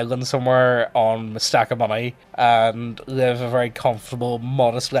some wee island somewhere on a stack of money and live a very comfortable,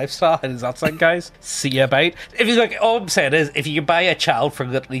 modest lifestyle. How does that sound, guys? See you about. If you like, all I'm saying is, if you can buy a child for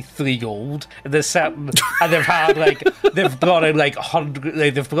literally 3 gold in this setting, and they've had like they've brought in like 100,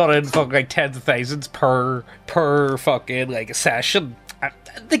 like, they've brought in fucking like tens of thousands per fucking like session.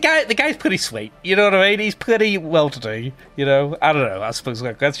 The guy's pretty sweet, you know what I mean? He's pretty well-to-do, you know? I don't know, I suppose,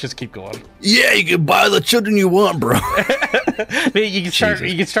 like, let's just keep going. Yeah, you can buy the children you want, bro. I mean, you can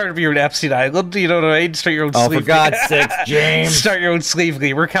start up your own Epstein Island, you know what I mean? Start your own for God's sake, James. Start your own slave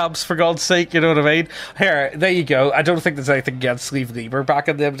labor camps, for God's sake, you know what I mean? Here, there you go. I don't think there's anything against slave labor back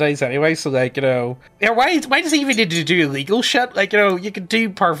in them days anyway, so, like, you know... Yeah, why does he even need to do illegal shit? Like, you know, you can do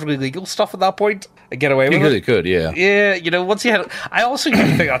perfectly legal stuff at that point and get away with it. You really could, yeah. Yeah, you know, once you had... I also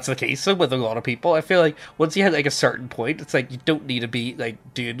think that's the case, though, with a lot of people. I feel like once you hit, like, a certain point, it's like, you don't need to be, like,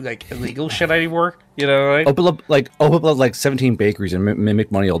 doing, like, illegal shit anymore, you know, right? Open up, like, 17 bakeries and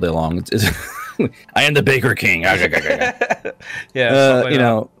make money all day long. It's I am the Baker King. Yeah, you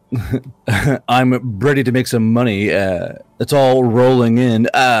know, I'm ready to make some money. It's all rolling in.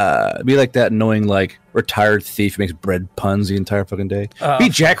 Be like that annoying, like, retired thief who makes bread puns the entire fucking day. Be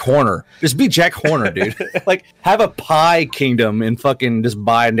Jack Horner. Just be Jack Horner, dude. Like, have a pie kingdom and fucking just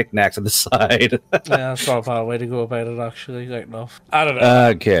buy knickknacks on the side. Yeah, that's not a bad way to go about it, actually. Like, no. I don't know.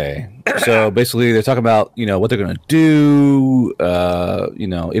 Okay. So, basically, they're talking about, you know, what they're going to do. You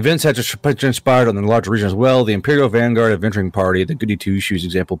know, events had transpired on the larger region as well. The Imperial Vanguard Adventuring Party, the Goody Two-Shoes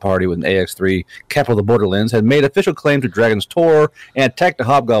example party with an AX3, capital of the Borderlands, had made official claim to Dragon's Tor and attacked the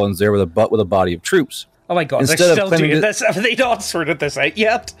hobgoblins there with a body of troops. Oh my god, they're still doing this. Have they not sorted this out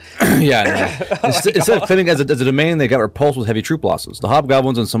yet? Yeah. Instead of claiming as a domain, they got repulsed with heavy troop losses. The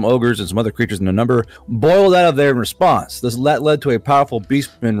hobgoblins and some ogres and some other creatures in their number boiled out of there in response. This led to a powerful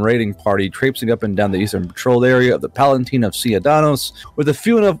beastman raiding party traipsing up and down the eastern patrolled area of the Palatine of Ciudadanos with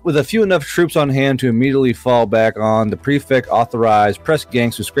a few enough troops on hand to immediately fall back on. The prefect authorized press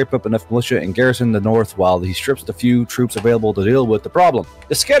gangs to scrape up enough militia and garrison the north while he strips the few troops available to deal with the problem.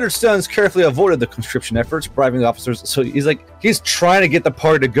 The scattered sons carefully avoided the conscription efforts, bribing officers. So he's trying to get the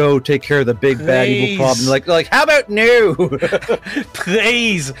party to go take care of the big bad evil problem. Like, how about no?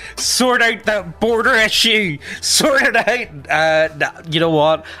 Please sort out that border issue. Sort it out. Nah, you know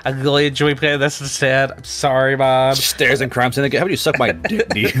what? I really enjoy playing this instead. I'm sorry, man. Stares and crimes syndicate. How would you suck my dick,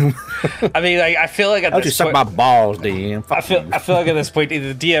 DM? I mean, like, I feel like how would you suck my balls, DM? I feel like at this point,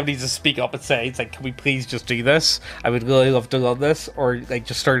 either the DM needs to speak up and say, it's like, can we please just do this? I would really love to run this, or like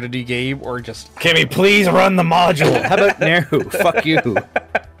just start a new game, or just can we please run the module? How about no? Fuck you.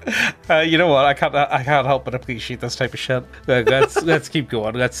 You know what? I can't help but appreciate this type of shit. Let's keep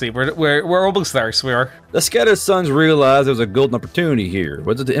going. Let's see. We're almost there. So we are. The scattered sons realized there was a golden opportunity here.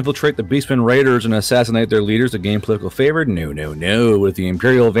 Was it to infiltrate the Beastmen Raiders and assassinate their leaders to gain political favor? No. With the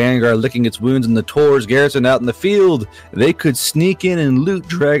Imperial Vanguard licking its wounds in the Tor's garrison out in the field, they could sneak in and loot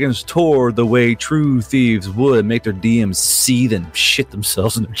Dragon's Tor the way true thieves would, make their DMs seethe and shit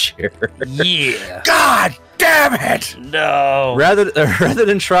themselves in their chair. Yeah. God damn it! No. Rather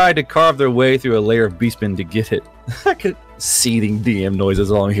than try to carve their way through a layer of beastmen to get it. Seething DM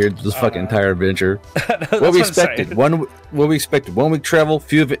noises all I'm hearing this fucking entire adventure. What we expected. 1 week travel,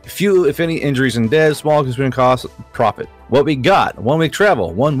 few if any injuries and dead, small consumption cost, profit. What we got: 1 week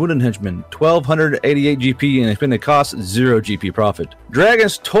travel, 1 wounded henchman, 1,288 GP, and expended cost 0 GP profit.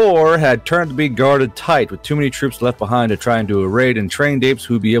 Dragon's Tor had turned to be guarded tight, with too many troops left behind to try and do a raid, and trained apes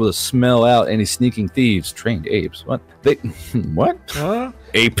who'd be able to smell out any sneaking thieves. Trained apes? What? What? Huh?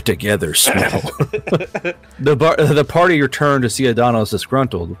 Ape together smell. The party returned to Ciudadanos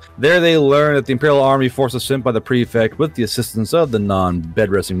disgruntled. There they learned that the Imperial Army forces sent by the prefect, with the assistance of the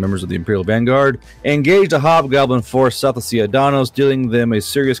non-bed-resting members of the Imperial Vanguard, engaged a hobgoblin force south of Ciudadanos, dealing them a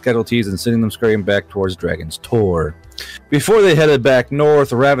serious casualties and sending them scurrying back towards Dragon's Tor. Before they headed back north,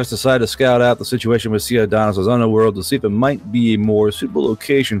 Ravis decided to scout out the situation with Ciudadanos' underworld to see if it might be a more suitable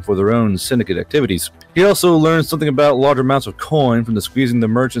location for their own syndicate activities. He also learned something about large amounts of coin from the squeezing the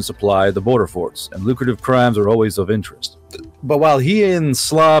merchant supply of the border forts, and lucrative crimes are always of interest. But while he and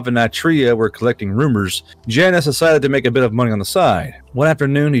Slav and Atria were collecting rumors, Janus decided to make a bit of money on the side. One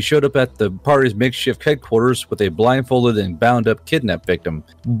afternoon, he showed up at the party's makeshift headquarters with a blindfolded and bound-up kidnap victim.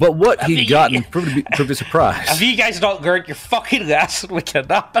 But what he'd gotten proved a surprise. Have you guys not learned your fucking lesson with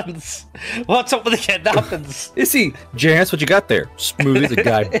kidnappings? What's up with the kidnappings? You see, Janus, what you got there? Smooth as a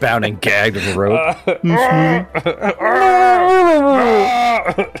guy bound and gagged with a rope.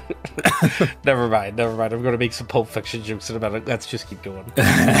 Never mind. I'm going to make some Pulp Fiction jokes in a minute. Let's just keep going.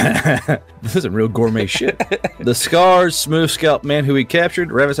 This isn't real gourmet shit. The scarred, smooth scalp man who he captured,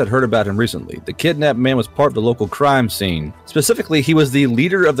 Revis had heard about him recently. The kidnapped man was part of the local crime scene. Specifically, he was the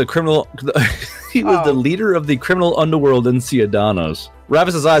leader of the criminal. The leader of the criminal underworld in Ciudadanos.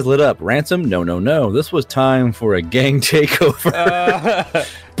 Ravis's eyes lit up. Ransom? No. This was time for a gang takeover.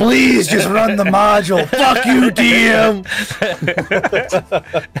 Please just run the module. Fuck you, DM.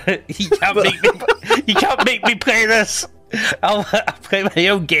 You can't make me play this. I'll play my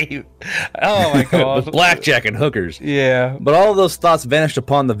own game. Oh my god. With blackjack and hookers. Yeah. But all of those thoughts vanished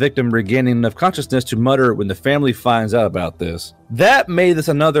upon the victim regaining enough consciousness to mutter when the family finds out about this. That made this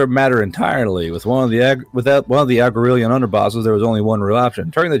another matter entirely. With one of the Agrilian underbosses, there was only one real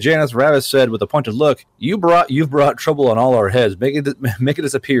option. Turning to Janus, Ravis said with a pointed look, You've brought trouble on all our heads. Make it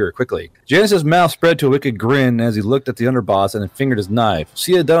disappear quickly. Janus's mouth spread to a wicked grin as he looked at the underboss and fingered his knife.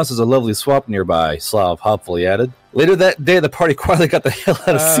 Ciudadanos is a lovely swamp nearby, Slav hopefully added. Later that day, the party quietly got the hell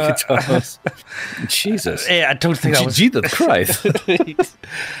out of Ciudadanos. Jesus. Yeah, I don't think that was... Jesus Christ.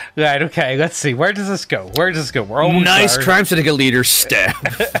 Right, okay, let's see. Where does this go? We're almost nice there. crime syndicate leader stab.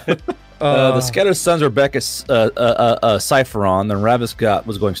 The scattered sons were back at Cypheron, then Ravis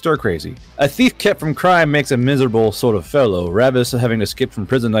was going stir crazy. A thief kept from crime makes a miserable sort of fellow. Ravis, having escaped from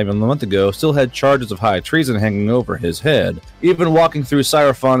prison not even a month ago, still had charges of high treason hanging over his head. Even walking through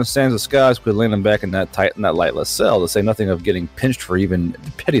Cyrophon and Sands of Skies could land him back in that lightless cell, to say nothing of getting pinched for even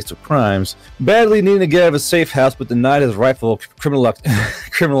the pettiest of crimes. Badly needing to get out of his safe house but denied his rightful criminal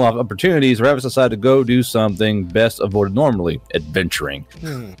opportunities, Ravis decided to go do something best avoided normally, adventuring.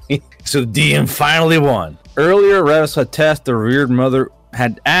 So the DM finally won. Earlier, Ravis had asked the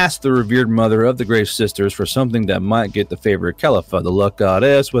revered mother of the Grey Sisters for something that might get the favor of Califa, the luck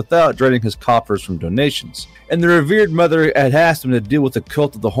goddess, without draining his coffers from donations. And the revered mother had asked him to deal with the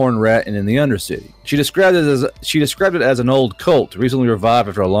cult of the Horn Rat and in the Undercity. She described it as an old cult, recently revived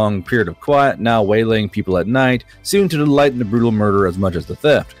after a long period of quiet, now waylaying people at night, seeming to delight in the brutal murder as much as the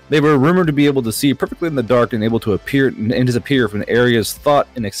theft. They were rumored to be able to see perfectly in the dark and able to appear and disappear from areas thought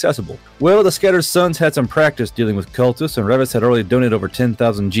inaccessible. Well, the Scattered Sons had some practice dealing with cultists, and Revis had already donated over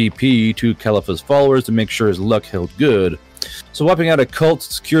 10,000 GP to Califa's followers to make sure his luck held good. So wiping out a cult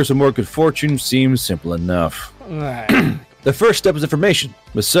to secure some more good fortune seems simple enough. The first step is information.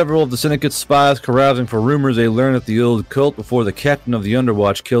 With several of the Syndicate's spies carousing for rumors, they learned that the old cult, before the captain of the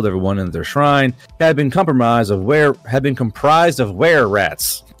Underwatch killed everyone in their shrine, had been comprised of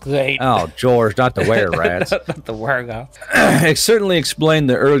were-rats. Great. Oh, George, not the were-rats. Not the were-rats. It certainly explained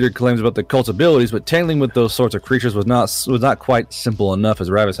the earlier claims about the cult's abilities, but tangling with those sorts of creatures was not quite simple enough as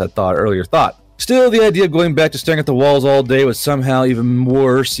Ravis had earlier thought. Still, the idea of going back to staring at the walls all day was somehow even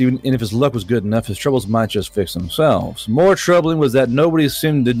worse, and if his luck was good enough, his troubles might just fix themselves. More troubling was that nobody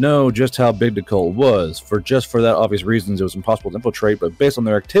seemed to know just how big the cult was. For that obvious reasons, it was impossible to infiltrate, but based on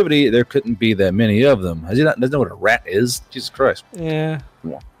their activity, there couldn't be that many of them. Doesn't know what a rat is? Jesus Christ. Yeah.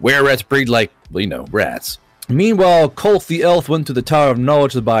 Were-rats breed like, rats. Meanwhile, Kolth the Elf went to the Tower of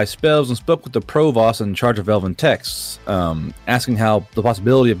Knowledge to buy spells and spoke with the Provost in charge of Elven texts, asking how the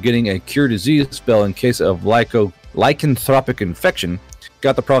possibility of getting a cure disease spell in case of lycanthropic infection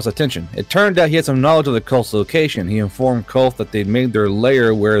got the Provost's attention. It turned out he had some knowledge of the cult's location. He informed Kolth that they'd made their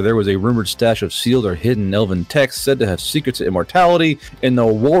lair where there was a rumored stash of sealed or hidden Elven texts said to have secrets to immortality in the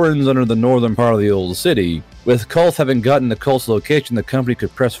warrens under the northern part of the old city. With Kolth having gotten the cult's location, the company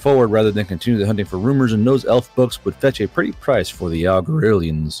could press forward rather than continue the hunting for rumors, and those elf books would fetch a pretty price for the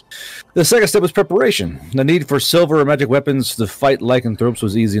Algorilians. The second step was preparation. The need for silver or magic weapons to fight lycanthropes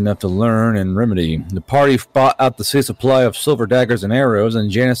was easy enough to learn and remedy. The party bought out the safe supply of silver daggers and arrows,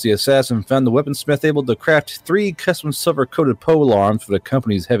 and Janus the assassin found the weaponsmith able to craft 3 custom silver-coated pole arms for the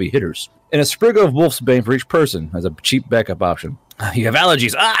company's heavy hitters, and a sprig of wolfsbane for each person as a cheap backup option. You have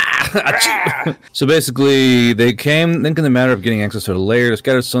allergies. So basically, they came thinking the matter of getting access to the lair. The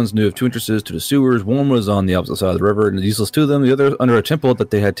Scattered Sons knew of 2 entrances to the sewers. One was on the opposite side of the river and useless to them. The other under a temple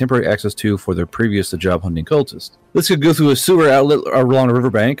that they had temporary access to for their previous job hunting cultists. This could go through a sewer outlet along the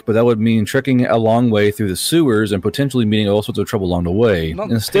riverbank, but that would mean trekking a long way through the sewers and potentially meeting all sorts of trouble along the way.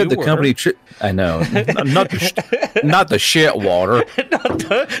 Instead, the company... I know. not the shit water.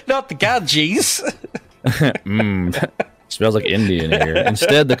 not the Ganges. Smells like Indian here.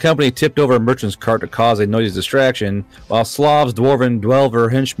 Instead, the company tipped over a merchant's cart to cause a noisy distraction, while Slav's dwarven dweller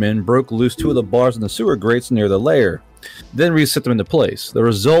henchmen broke loose 2 of the bars in the sewer grates near the lair, then reset them into place. The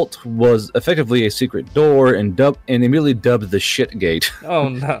result was effectively a secret door and immediately dubbed the shit gate. Oh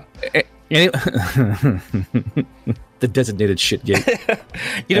no. The designated shit gate.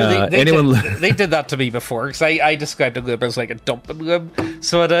 You know, they did that to me before, because I described a lib as like a dumping lib.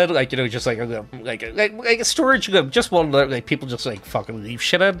 So I did, like, you know, just like a lib, like a storage lib, just one that, like, people just like fucking leave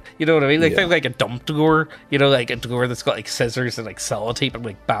shit in. You know what I mean? Like, think like a dump door, you know, like a door that's got like scissors and like sellotape and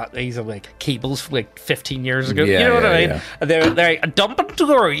like batteries and like cables from like 15 years ago. Yeah, you know what I mean? yeah. And they're like, a dumping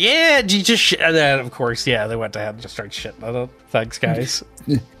door, yeah, you just and then of course, yeah, they went ahead and just started shitting on it. Thanks, guys.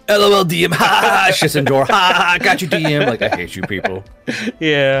 LOL DM, ha ha, shits and door, ha ha, got you DM. Like, I hate you people.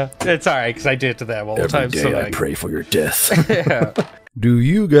 Yeah, it's alright, because I do it to them all the time. Every day So I like, pray for your death. yeah. Do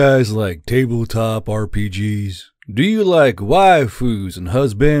you guys like tabletop RPGs? Do you like waifus and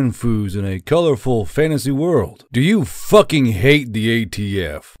husband-fus in a colorful fantasy world? Do you fucking hate the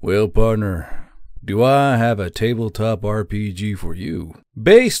ATF? Well, partner, do I have a tabletop RPG for you?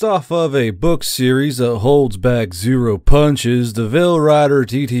 Based off of a book series that holds back zero punches, the Veil Rider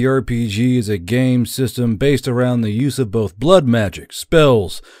TTRPG is a game system based around the use of both blood magic,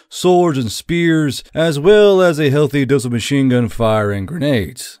 spells, swords, and spears, as well as a healthy dose of machine gun fire and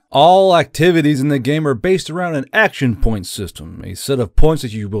grenades. All activities in the game are based around an action point system, a set of points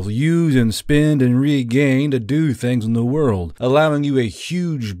that you both use and spend and regain to do things in the world, allowing you a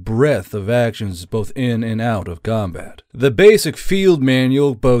huge breadth of actions both in and out of combat. The basic field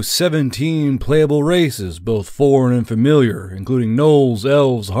manual boasts 17 playable races, both foreign and familiar, including gnolls,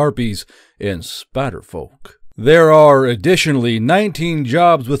 elves, harpies, and spiderfolk. There are additionally 19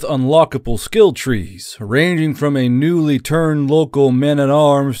 jobs with unlockable skill trees, ranging from a newly turned local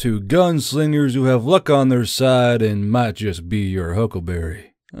man-at-arms to gunslingers who have luck on their side and might just be your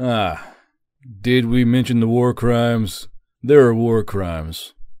huckleberry. Did we mention the war crimes? There are war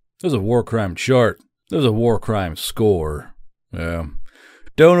crimes. There's a war crime chart. There's a war crime score. Yeah.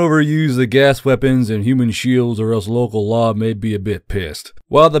 Don't overuse the gas weapons and human shields, or else local law may be a bit pissed.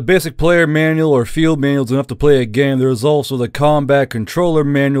 While the basic player manual or field manual is enough to play a game, there is also the combat controller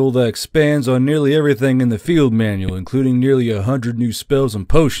manual that expands on nearly everything in the field manual, including nearly 100 new spells and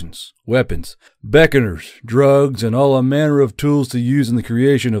potions, weapons, beckoners, drugs, and all manner of tools to use in the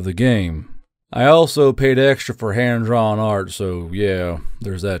creation of the game. I also paid extra for hand-drawn art, so yeah,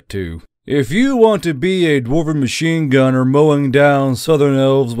 there's that too. If you want to be a dwarven machine gunner mowing down southern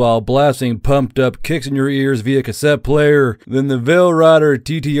elves while blasting pumped-up kicks in your ears via cassette player, then the Veil Rider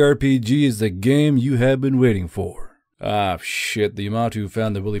TTRPG is the game you have been waiting for. Ah, shit, the Yamato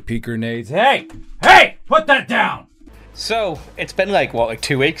found the Willy P grenades. Hey! Hey! Put that down! So, it's been like, what, like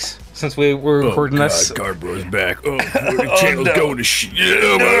 2 weeks since we were recording this? Cardboard's back. Oh, the channel's going to shit.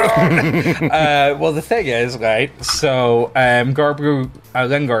 Well, the thing is, right, so, Len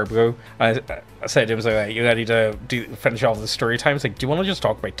Garbrew, I said to him, I was like, right, you ready to finish off the story time? It's like, do you want to just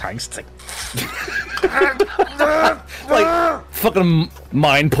talk about tanks? It's Like, fucking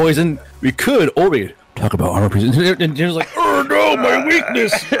mind poison. We could, or we talk about armor pieces. And he was like, oh no, my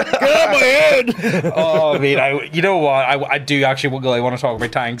weakness! Get out my head! Oh, I mean, you know what? I do actually really want to talk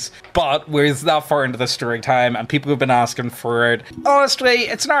about tanks, but we're that far into the story time, and people have been asking for it. Honestly,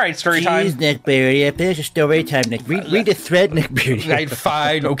 it's an alright story time. Jeez, Neckbeardia, finish a story time, Nick. Read the thread, Neckbeardia. Right,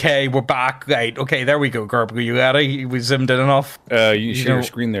 fine, okay, we're back. Right, okay, there we go, Garble. You ready? We zoomed in enough. You share your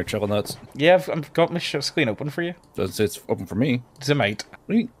screen there, Chuckle Nuts. Yeah, I've got my screen open for you. It's open for me. Zoom out.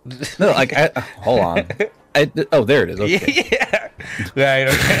 No, like, hold on. Oh, there it is. Okay. Yeah. Right,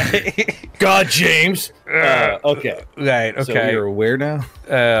 okay. God, James. Okay. Right, okay. So you're aware now?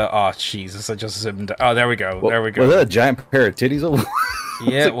 Oh, Jesus, I just zoomed. Oh, there we go. There we go. Was that a giant pair of titties?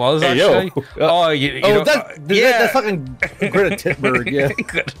 Yeah, it was Hey, actually. yo. That's fucking Greta Thunberg, yeah.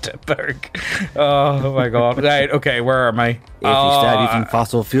 Greta Thunberg. Oh my god. Right, okay, where am I? If you start using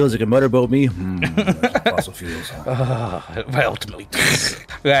fossil fuels, you can motorboat me. Fossil fuels. Well, ultimately.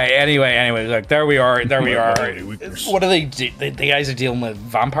 Right, anyway, look, there we are. What do they do? The guys are dealing with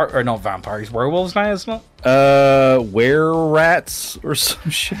werewolves now, isn't it? Were-rats or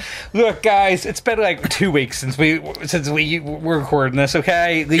some shit. Look, guys, it's been like 2 weeks since we were recording this.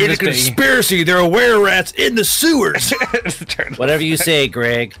 Okay, leave In a this be. conspiracy, there are were-rats in the sewers. Whatever you say,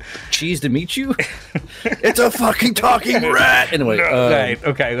 Greg. Cheese to meet you? It's a fucking talking rat. Anyway, Right,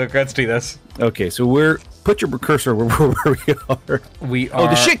 okay, look, let's do this. okay, so put your cursor where we are. We are. Oh,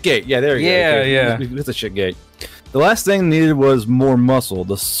 the shit gate. Yeah, there you go. Yeah, Okay. yeah. It's a shit gate. The last thing needed was more muscle,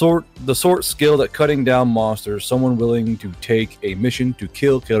 the sort skilled at cutting down monsters, someone willing to take a mission to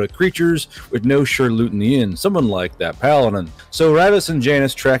kill chaotic creatures with no sure loot in the end, someone like that paladin. So Ravis and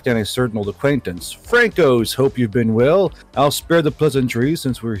Janus track down a certain old acquaintance. Francos, hope you've been well. I'll spare the pleasantries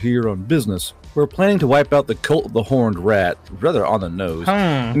since we're here on business. We're planning to wipe out the cult of the Horned Rat, rather on the nose.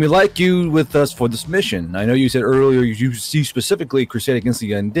 And we'd like you with us for this mission. I know you said earlier you see specifically crusade against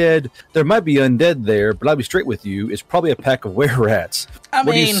the undead. There might be undead there, but I'll be straight with you. It's probably a pack of were-rats. What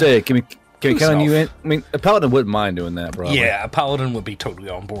do you say? Can we count on you in? I mean, a paladin wouldn't mind doing that, probably. Yeah, a paladin would be totally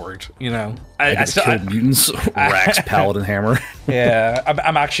on board, you know. I kill mutants, Rax paladin hammer. Yeah,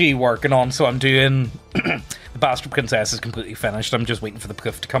 I'm actually working on, so I'm doing... The Bastard Princess is completely finished. I'm just waiting for the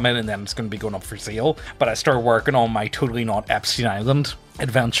proof to come in, and then it's going to be going up for sale. But I started working on my Totally Not Epstein Island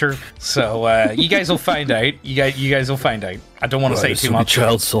adventure, so you guys will find out. You guys will find out. I don't want to say too much.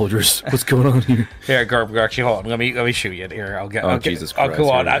 Child soldiers. What's going on here? Here, Garb, actually, hold on. Let me show you it. Here, I'll get. Jesus Christ! I'll go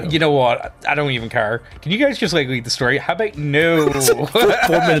on. You know what? I don't even care. Can you guys just like read the story? How about no? 4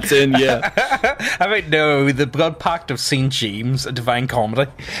 minutes in, yeah. How about no? The Blood Pact of St. James, a divine comedy.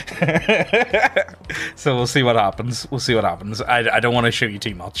 So we'll see what happens. We'll see what happens. I don't want to show you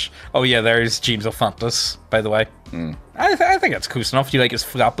too much. Oh yeah, there's James Alfantis, by the way. I think that's close enough. Do you like his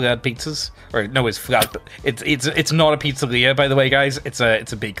flatbread pizzas? Or no, his flat. It's not a pizzeria, by the way, guys. It's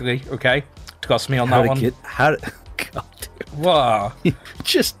a bakery. Okay, trust me on that one. God damn. Wow.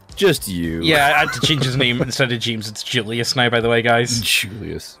 Just you. Yeah, I had to change his name instead of James. It's Julius now, by the way, guys.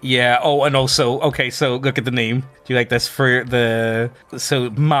 Julius. Yeah. Oh, and also, okay. So look at the name. Do you like this for the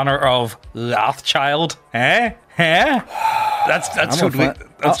manner of Lathchild? That's totally.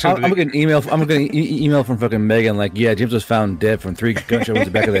 I'm gonna get an email. I'm gonna email from fucking Megan like, yeah, James was found dead from 3 gunshots in the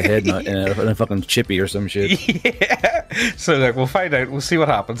back of the head and a fucking chippy or some shit. Yeah. So like, we'll find out. We'll see what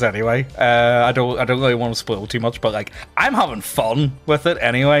happens anyway. I don't really want to spoil too much, but like, I'm having fun with it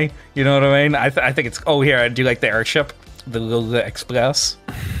anyway. You know what I mean? I think it's. Oh, here, I do like the airship, the Lolita Express.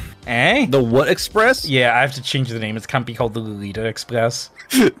 The what Express? Yeah, I have to change the name. It can't be called the Lolita Express.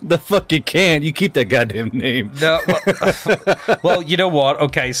 The fuck you can't. You keep that goddamn name. No, well, you know what?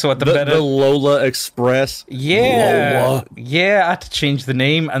 Okay, so at the Lola Express. Yeah, Lola. Yeah, I had to change the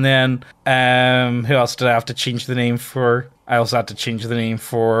name, and then who else did I have to change the name for? I also had to change the name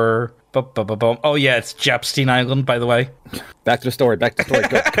for. Oh yeah, it's Jepstein Island, by the way. Back to the story. Go.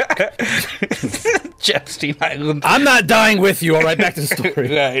 Jepstein Island. I'm not dying with you. All right, back to the story.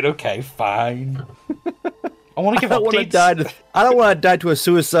 Right. Okay. Fine. I want to give updates. I don't want to die to a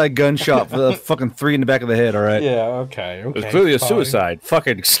suicide gunshot for the fucking 3 in the back of the head. All right. Yeah. Okay. It was clearly a suicide.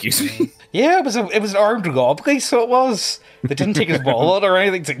 Fucking excuse me. Yeah, it was an armed robbery, so it was. They didn't take his wallet or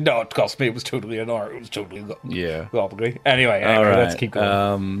anything. It's like, no, trust me, it was totally an armed. It was totally robbery. Anyway, all right. Let's keep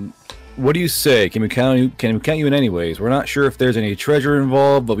going. What do you say? Can we count you in anyways? We're not sure if there's any treasure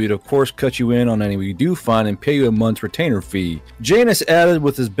involved, but we'd of course cut you in on any we do find and pay you a month's retainer fee. Janus added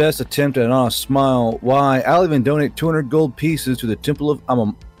with his best attempt at an honest smile, why, I'll even donate 200 gold pieces to the Temple of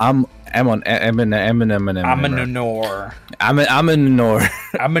Open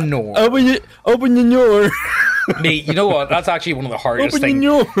your door. Mate, you know what? That's actually one of the hardest things.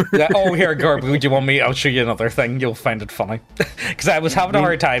 Oh, here, Garb, would you want me? I'll show you another thing. You'll find it funny. Because I was having a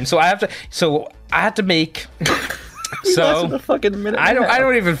hard time. So I had to make. So a fucking minute. I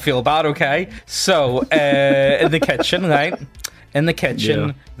don't even feel bad. Okay. So in the kitchen, right? In the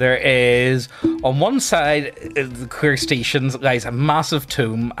kitchen, there is, on one side, the clear stations, lies a massive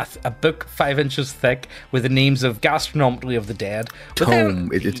tome, a book 5 inches thick, with the names of gastronomically of the dead. Tome.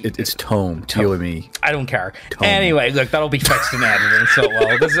 It's tome. T-O-M-E. I don't care. Tome. Anyway, look, that'll be fixed in editing. So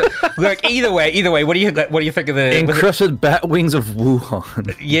well, look, either way, what do you think of the encrusted bat wings of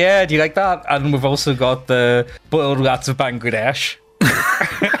Wuhan? Yeah, do you like that? And we've also got the boiled rats of Bangladesh.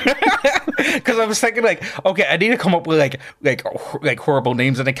 Because I was thinking, like, okay, I need to come up with like horrible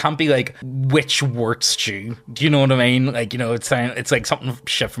names, and it can't be like witch wort stew. Do you know what I mean? Like, you know, it's like something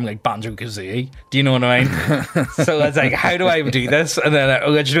shit from like Banjo-Kazooie. Do you know what I mean? So I was like, how do I do this? And then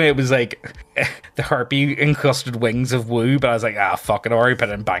originally it was like the harpy encrusted wings of Wu, but I was like, fuck it, I already put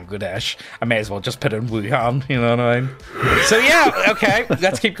in Bangladesh. I may as well just put in Wuhan. You know what I mean? So yeah, okay,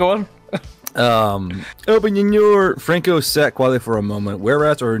 let's keep going. Open your Franco sat quietly for a moment.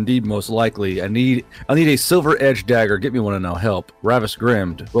 Were-rats are indeed most likely. I need a silver-edged dagger. Get me one and I'll help. Ravis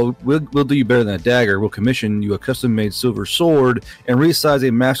grinned. Well, we'll do you better than a dagger. We'll commission you a custom-made silver sword and resize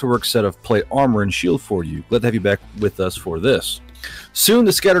a masterwork set of plate armor and shield for you. Glad to have you back with us for this. Soon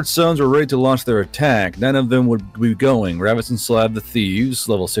the scattered sons were ready to launch their attack. 9 of them would be going. Ravis and Slav the thieves,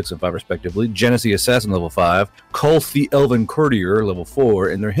 level 6 and 5 respectively. Janus the assassin, level 5. Kolth the elven courtier, level 4.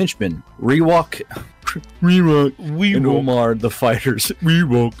 And their henchmen, Rewalk Rewalk. We And won't. Omar, the fighters.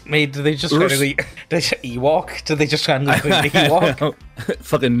 Rewalk. Mate, do they just try to Ewok? Do they just try and look like the Ewok?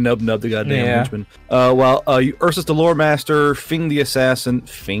 Fucking nub the goddamn Yeah. henchman. While Ursus the lore master, Fing the assassin,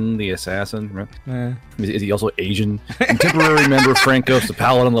 right? Is he also Asian? Contemporary member Francos the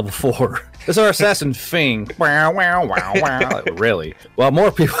paladin level 4. This is our assassin Fing. Wow, wow, wow, wow. Like, really? While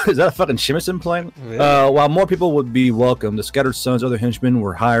more people is that a fucking Shimmerson playing? Really? While more people would be welcome, the Scattered Sons' other henchmen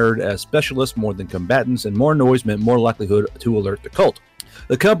were hired as specialists more than combatants, and more noise meant more likelihood to alert the cult.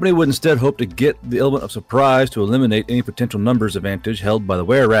 The company would instead hope to get the element of surprise to eliminate any potential numbers advantage held by the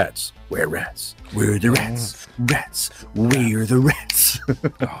were-rats. Were-rats. Where are the rats? Rats. Where are the rats?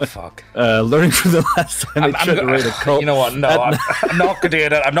 Oh, fuck. Learning from the last time they tried to raid a cult. You know what? No, I'm not going to do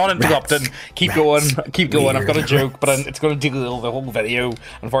it. I'm not interrupting. Keep going. Keep going. I've got a joke, but it's going to derail the whole video.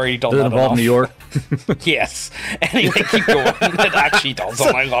 I've already done Does it that involve enough. New York? Yes. Anyway, keep going. It actually does.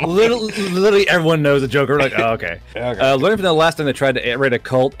 Oh my god. Literally everyone knows the Joker. Like, oh, okay. Okay. Learning from the last time they tried to raid a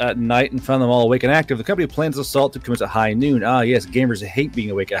cult at night and found them all awake and active, the company plans assault to commence at high noon. Ah, yes, gamers hate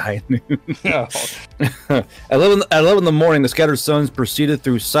being awake at high noon. Oh. At 11 in the morning, the Scattered Sons proceeded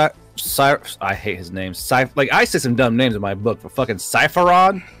through I hate his name. I say some dumb names in my book, but fucking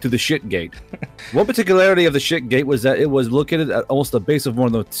Cypheron to the Shit Gate. One particularity of the Shit Gate was that it was located at almost the base of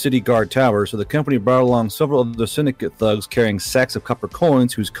one of the city guard towers, so the company brought along several of the syndicate thugs carrying sacks of copper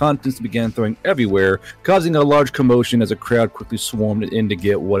coins, whose contents began throwing everywhere, causing a large commotion as a crowd quickly swarmed in to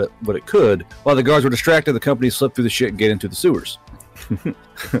get what it could. While the guards were distracted, the company slipped through the Shit Gate into the sewers.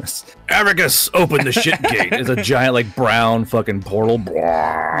 Aragus, open the Shit Gate. It's a giant, like, brown fucking portal.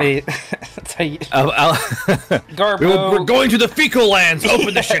 Mate, that's how you... We're going to the fecal lands.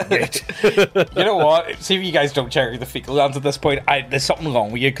 Open the Shit Gate. You know what? See if you guys don't check the fecal lands at this point. There's something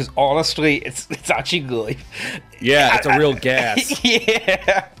wrong with you, because honestly, it's actually good. Yeah, it's a real gas.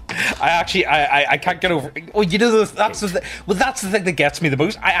 Yeah. I can't get over. Oh, you know, that's the thing that gets me the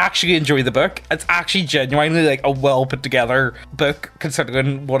most. I actually enjoy the book. It's actually genuinely like a well put together book,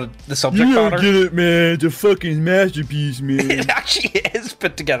 considering the subject matter. Get it, man. It's a fucking masterpiece, man. It actually is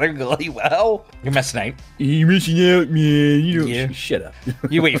put together really well. You're missing out. You're missing out, man. You don't. Yeah. Shut up.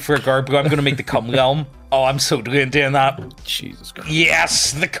 You wait for a garb. I'm going to make the cum realm. Oh, I'm so good doing that. Jesus Christ.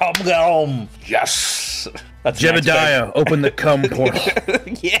 Yes, the cum realm. Yes. That's the next Jebediah, open the cum portal.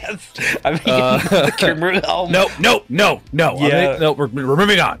 thing. Yes. I mean, the cum realm. No. Yeah. We're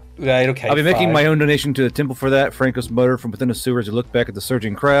moving on. Right, okay. I'll be making fine. my own donation to the temple for that. Francos muttered from within the sewers to look back at the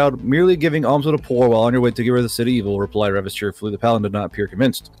surging crowd. Merely giving alms to the poor while on your way to get rid of the city evil, replied Revis cheerfully. The paladin did not appear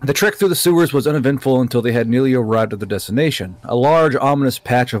convinced. The trek through the sewers was uneventful until they had nearly arrived at their destination. A large, ominous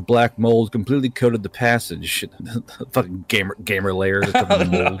patch of black mold completely coated the passage. Fucking gamer layers of the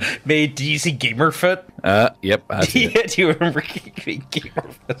mold. Mate, do you see Gamerfoot? Yep. I see it. Do you remember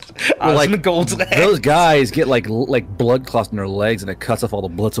Gamerfoot? Well, like, the gold legs. those guys get like blood clots in their legs, and it cuts off all the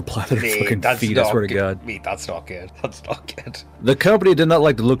blood supply to their fucking feet. I swear to God. Mate, that's not good. That's not good. The company did not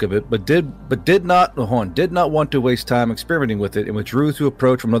like the look of it, but did not want to waste time experimenting with it, and withdrew to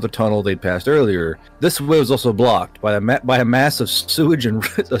approach from another tunnel they'd passed earlier. This way was also blocked by a mass of sewage and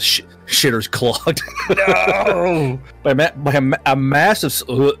shitters clogged. No. by a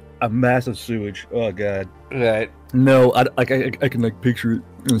massive sewage. Oh God. Right. No, I can like picture it.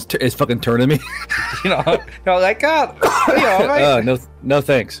 It's fucking turning me. You know, like God. You know, right? No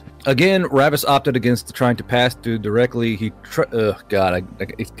thanks. Again, Ravis opted against trying to pass through directly. God,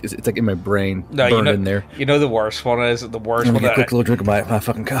 it's like in my brain, burned in there. You know the worst one is the worst I'm one. gonna get a quick little drink of my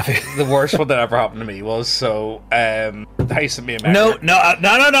fucking coffee. The worst one that ever happened to me was the house of me and No, I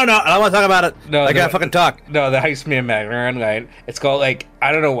don't want to talk about it. No, I gotta fucking talk. No, the house of me and Magner, and like it's got like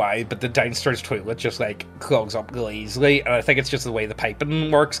I don't know why, but the downstairs toilet just like clogs up really easily, and I think it's just the way the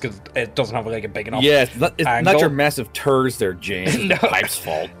piping works because it doesn't have like a big enough. Yeah, it's not angle. your massive turds there, James. It's No. the pipe's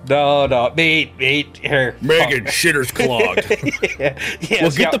fault. No, mate, here. Megan, shitter's clogged. Yes,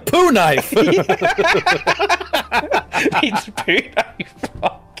 Well, get the poo knife. It's poo knife.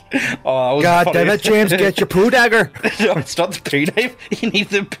 Fuck. Oh, that was God funny. damn it, James, get your poo dagger. No, it's not the poo knife. You need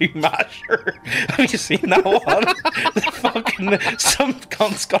the poo masher. Have you seen that one? Some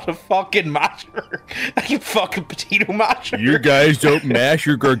cunt's got a fucking masher. Like a fucking potato masher. You guys don't mash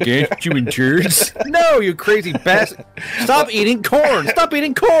your gargantuan turds? No, you crazy bastard. Stop eating corn. Stop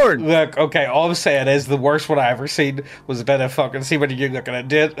eating corn. Look, okay, all I'm saying is the worst one I ever seen was a bit of fucking, see when you're looking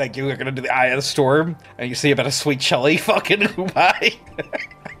at it, like you're looking into the eye of the storm, and you see a bit of sweet chili fucking go by.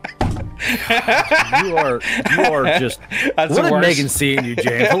 You are just. That's What the did worst. Megan see in you,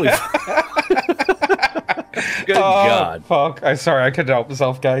 James? Holy Good God. Fuck. I'm sorry, I couldn't help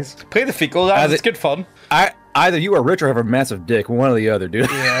myself, guys. Play the fecal lads, it's good fun. Either you are rich or have a massive dick. One or the other, dude.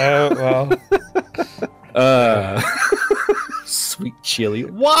 Yeah, well. Sweet chili.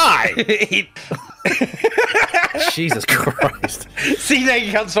 Why? Jesus Christ. See, now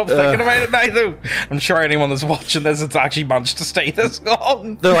you can't stop thinking about it now, though. I'm sure anyone that's watching this has actually managed to stay this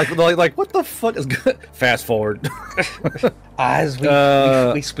long. They're like, what the fuck is good? Fast forward. As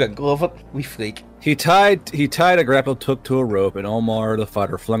we sprinkle of it, we freak. He tied a grapple hook to a rope, and Omar the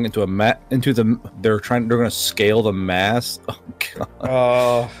fighter flung into they're gonna scale the mast. Oh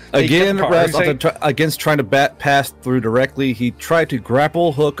god. Again, against trying to pass through directly, he tried to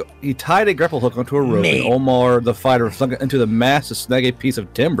grapple hook. He tied a grapple hook onto a rope, and Omar the fighter flung it into the mast to snag a piece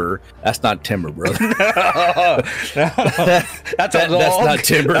of timber. That's not timber, brother. That's a log. That's not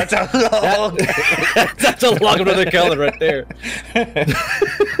timber. That's a log. That's a log of another color right there.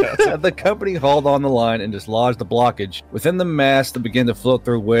 The company hauled on the line and dislodged the blockage. Within the mast that began to float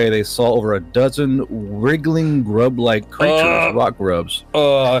their way, they saw over a dozen wriggling grub-like creatures, rock grubs.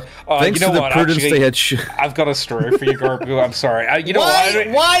 Thanks to the prudence they had. I've got a story for you, Garbo. I'm sorry. You know what?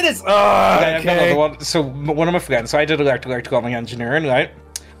 Why does? Okay. I've got another one. So one of my friends. So I did electrical engineering, right?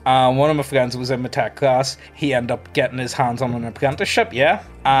 One of my friends was in my tech class. He ended up getting his hands on an apprenticeship, yeah?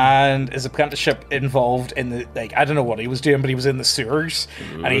 And his apprenticeship involved in the, like, I don't know what he was doing, but he was in the sewers.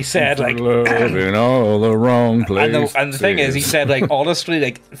 And he said, like... in all the wrong places. And the thing is, he said, like, honestly,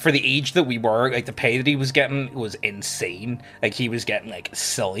 like, for the age that we were, like, the pay that he was getting was insane. Like, he was getting, like,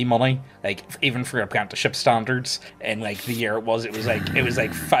 silly money. Like, even for apprenticeship standards. And, like, the year it was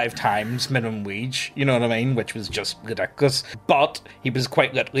like 5 times minimum wage. You know what I mean? Which was just ridiculous. But he was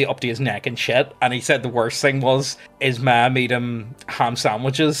quite literally up to his neck in shit. And he said the worst thing was his ma made him ham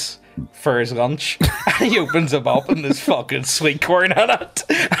sandwiches for his lunch, and he opens them up and there's fucking sweet corn in it,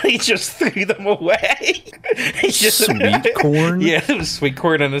 and he just threw them away. Sweet corn? Yeah, there was sweet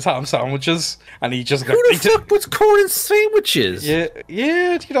corn in his ham sandwiches, and he just... Who the fuck puts corn in sandwiches? Yeah,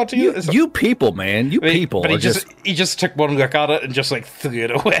 you know, you people, man, you people. But he just took one look at it and just, like, threw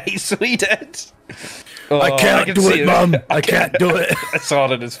it away, so he did. I can't do it, Mum. I can't do it. I saw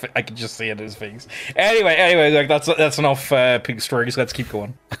it in his face. I could just see it in his face. Anyway, like that's enough pig stories. Let's keep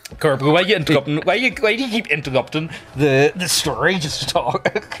going. Corporal, why are you interrupting? Why do you keep interrupting the story just to talk?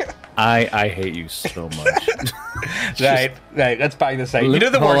 I hate you so much. Right. Let's bang this out. You know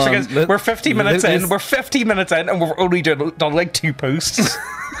the worst thing is we're 50 minutes in. We're 50 minutes in, and we've only done like 2 posts.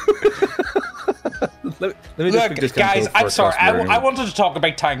 Let me Look, guys, I'm sorry. I wanted to talk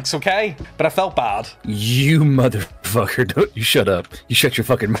about tanks, okay? But I felt bad. You motherfucker. Don't you shut up. You shut your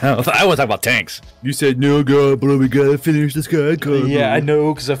fucking mouth. I want to talk about tanks. You said, no, God, but we gotta finish this guy. Yeah, I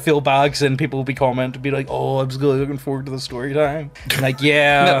know, because I feel bad, and people will be commenting and be like, oh, I'm just really looking forward to the story time. I'm like,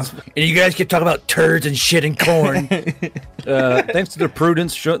 yeah. And you guys keep talking about turds and shit and corn. Thanks to their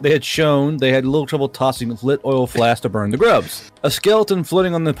prudence they had little trouble tossing lit oil flask to burn the grubs. A skeleton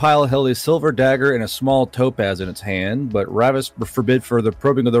floating on the pile held a silver dagger and a small topaz in its hand, but Ravis forbid further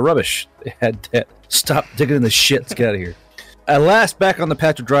probing of the rubbish. They had to stop digging in the shit. Let's get out of here. At last, back on the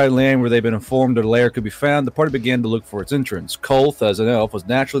patch of dry land where they'd been informed their lair could be found, the party began to look for its entrance. Kolth, as an elf, was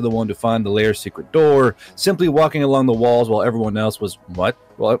naturally the one to find the lair's secret door, simply walking along the walls while everyone else was... What?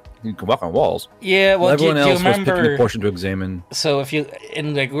 Well, you can walk on walls. Yeah, well, everyone else was picking a portion to examine. So if you...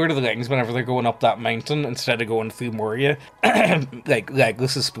 In, like, Lord of the Rings, whenever they're going up that mountain, instead of going through Moria, like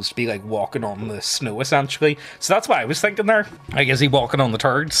this is supposed to be, like, walking on the snow, essentially. So that's why I was thinking there. Like, is he walking on the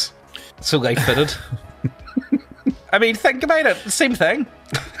turds? So, like, fitted. I mean, think about it. Same thing.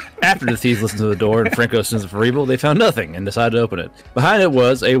 After the thieves listened to the door and Franco's sense for evil, they found nothing and decided to open it. Behind it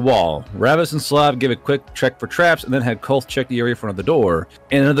was a wall. Ravis and Slav gave a quick check for traps and then had Kolth check the area in front of the door.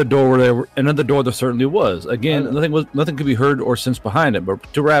 And another door there certainly was. Again, nothing could be heard or sensed behind it,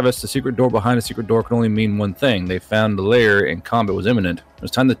 but to Ravis, the secret door behind a secret door could only mean one thing. They found the lair and combat was imminent. It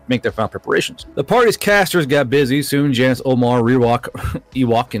was time to make their final preparations. The party's casters got busy. Soon Janice, Omar,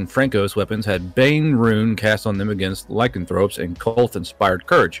 Ewok, and Franco's weapons had Bane Rune cast on them against lycanthropes, and Kolth inspired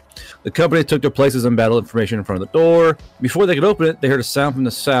courage. The company took their places in battle information in front of the door. Before they could open it, they heard a sound from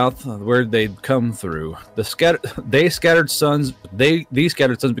the south where they'd come through. These scattered sons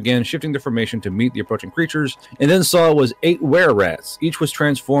began shifting their formation to meet the approaching creatures, and then saw was 8 were-rats. Each was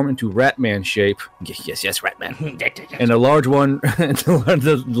transformed into Ratman shape. Yes, Ratman. And the large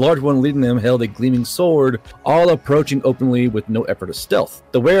one leading them held a gleaming sword, all approaching openly with no effort of stealth.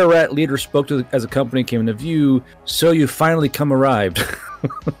 The were-rat leader spoke to as the company came into view. So you finally come arrived.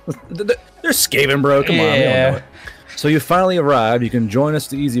 They're scaving, bro. Come on. We don't know it. So you finally arrived. You can join us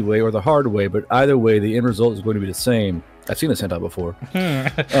the easy way or the hard way, but either way, the end result is going to be the same. I've seen this hentai before.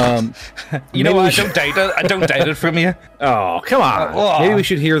 You know what? I don't doubt it from you. Oh, come on. Maybe we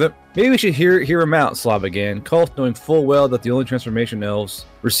should hear them. Maybe we should hear him out, Slav again. Kolth, knowing full well that the only transformation elves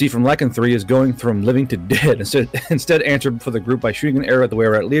received from Lycanthropy is going from living to dead. Instead answered for the group by shooting an arrow at the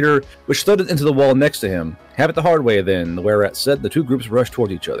were-rat leader, which thudded into the wall next to him. Have it the hard way, then, the were-rat said. The two groups rushed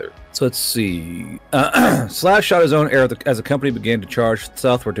toward each other. So let's see. Slav shot his own arrow as the company began to charge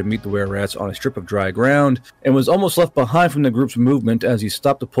southward to meet the were-rats on a strip of dry ground, and was almost left behind from the group's movement as he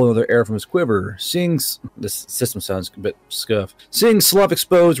stopped to pull another arrow from his quiver. Seeing this system sounds a bit scuffed. Seeing Slav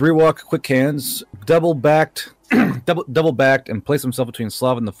exposed, Rewalk quick hands, double-backed and placed himself between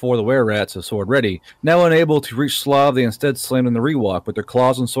Slav and the four of the were-rats, his sword ready. Now unable to reach Slav, they instead slammed in the Rewalk, but their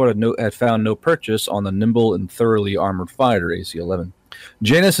claws and sword had found no purchase on the nimble and thoroughly armored fighter, AC 11.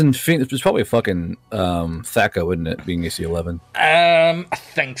 Janus and Fiend, it's probably fucking Thaco, isn't it, being AC 11? I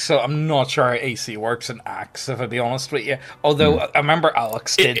think so. I'm not sure how AC works in ACKS, if I'll be honest with you. Although, I remember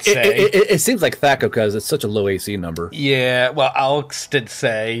Alex did say... It seems like Thaco, because it's such a low AC number. Yeah, well, Alex did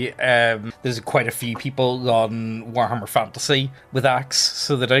say there's quite a few people on Warhammer Fantasy with ACKS,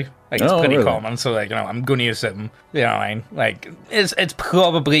 so they do. Like, it's pretty really? common, so, like, you know, I'm going to use them, you know what I mean? Like, this is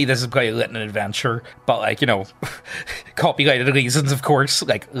probably lit an adventure, but, like, you know, copyrighted reasons, of course,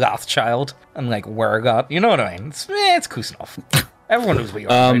 like Lathchild and, like, Wergot, you know what I mean? It's close enough. Everyone knows what you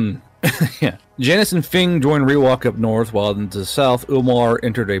are, right? Yeah. Janus and Fing joined Rewalk up north, while to the south, Umar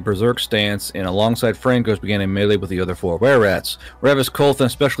entered a berserk stance, and alongside Frankos began a melee with the other four were-rats. Revis, Kolth, and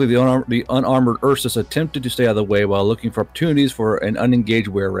especially the unarmored Ursus attempted to stay out of the way while looking for opportunities for an unengaged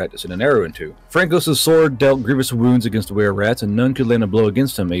were-rat to send an arrow into. Frankos' sword dealt grievous wounds against the were-rats, and none could land a blow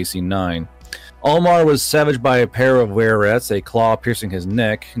against him, AC 9. Almar was savaged by a pair of were-rats, a claw piercing his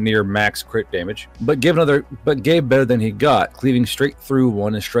neck, near max crit damage, but gave better than he got, cleaving straight through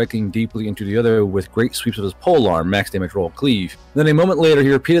one and striking deeply into the other with great sweeps of his polearm, max damage roll cleave. Then a moment later,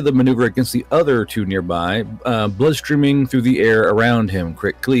 he repeated the maneuver against the other two nearby, blood streaming through the air around him,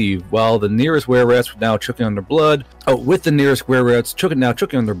 crit cleave, while the nearest were-rats were now choking on their blood. With the nearest were-rats choking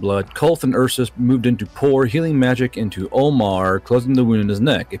on their blood, Kolth and Ursus moved in to pour healing magic into Omar, closing the wound in his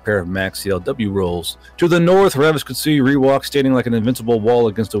neck, a pair of max CLW rolls. To the north, Ravis could see Rewalk standing like an invincible wall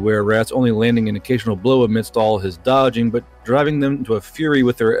against the were-rats, only landing an occasional blow amidst all his dodging, but driving them into a fury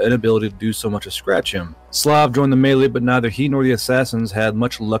with their inability to do so much as scratch him. Slav joined the melee, but neither he nor the assassins had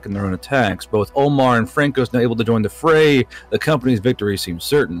much luck in their own attacks. Both Omar and Frankos now able to join the fray, the company's victory seemed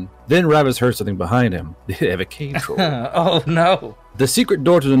certain. Then Ravis heard something behind him. They have a cave troll. Oh no! The secret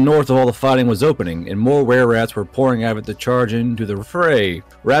door to the north of all the fighting was opening, and more were-rats were pouring out of it to charge into the fray.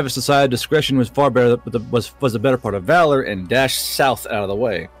 Ravis decided discretion was far better, was the better part of valor, and dashed south out of the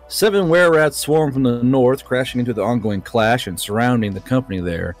way. 7 were-rats swarmed from the north, crashing into the ongoing clash and surrounding the company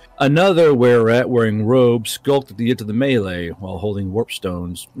there. Another were-rat wearing robes skulked at the edge of the melee while holding warp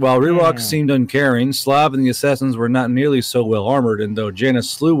stones. While Rewalk seemed uncaring, Slav and the assassins were not nearly so well armored, and though Janus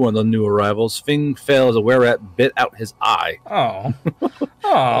slew one of the new arrivals, Fing fell as a were-rat bit out his eye. Oh.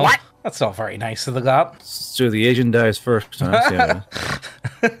 Oh. What? That's not very nice of the god. So the Asian dies first. Huh?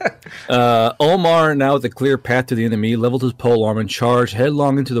 Omar, now with a clear path to the enemy, leveled his polearm and charged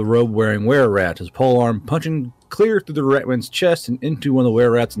headlong into the robe-wearing were-rat, his polearm punching clear through the ratman's chest and into one of the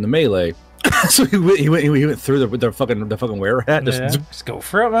were-rats in the melee. So he went through the fucking were-rat. Just go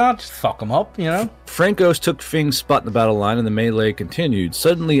for it, man. Just fuck him up, you know? Frankos took Fing's spot in the battle line, and the melee continued.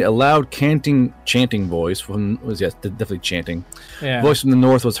 Suddenly, a loud chanting voice definitely chanting. Yeah. Voice from the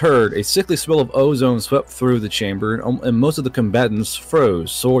north was heard. A sickly smell of ozone swept through the chamber, and most of the combatants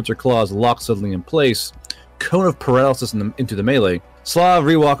froze. Swords or claws locked suddenly in place. Cone of paralysis into the melee. Slav,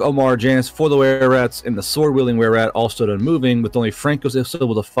 Rewalk, Omar, Janus, 4 of the were-rats, and the sword-wielding were-rat all stood unmoving, with only Frankos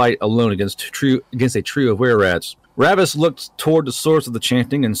able to fight alone against a trio of were-rats. Ravis looked toward the source of the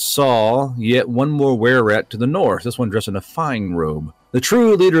chanting and saw yet one more were-rat to the north, this one dressed in a fine robe. The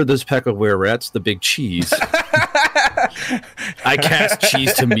true leader of this pack of were-rats, the Big Cheese. I cast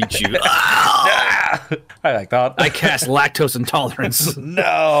cheese to meet you. I like that. I cast lactose intolerance.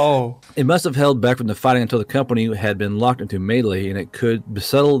 No! It must have held back from the fighting until the company had been locked into melee, and it could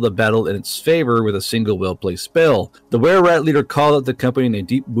settle the battle in its favor with a single well-placed spell. The were-rat leader called out the company in a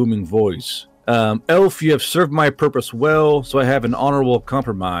deep, booming voice. Elf, you have served my purpose well, so I have an honorable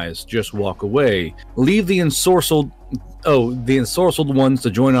compromise. Just walk away. Leave the ensorcelled ones to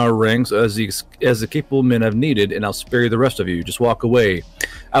join our ranks as the capable men have needed, and I'll spare you the rest of you. Just walk away.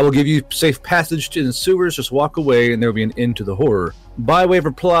 I will give you safe passage to the sewers. Just walk away, and there will be an end to the horror. By way of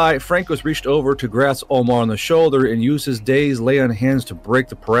reply, Frankos reached over to grasp Omar on the shoulder and used his dazed lay on hands to break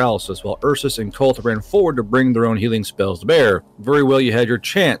the paralysis, while Ursus and Colt ran forward to bring their own healing spells to bear. Very well, you had your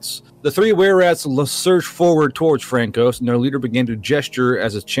chance. The 3 were-rats surged forward towards Frankos, and their leader began to gesture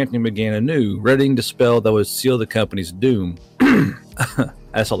as his chanting began anew, readying the spell that would seal the company's doom.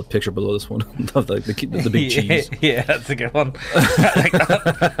 I saw the picture below this one of the big cheese. Yeah, that's a good one. I like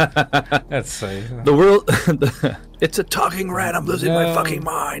that. Let's see. The world... It's a talking rat. I'm losing my fucking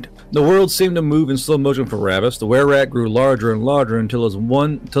mind. The world seemed to move in slow motion for Ravis. The were-rat grew larger and larger until it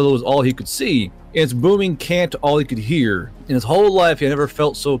was all he could see. In its booming cant, all he could hear. In his whole life, he had never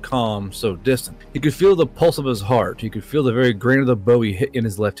felt so calm, so distant. He could feel the pulse of his heart. He could feel the very grain of the bow he hit in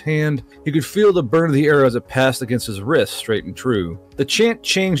his left hand. He could feel the burn of the arrow as it passed against his wrist, straight and true. The chant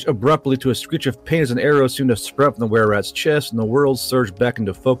changed abruptly to a screech of pain as an arrow seemed to sprout from the were-rat's chest, and the world surged back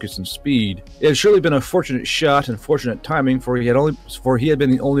into focus and speed. It had surely been a fortunate shot and fortunate timing, for he had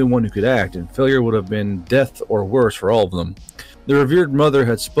been the only one who could act, and failure would have been death or worse for all of them. The revered mother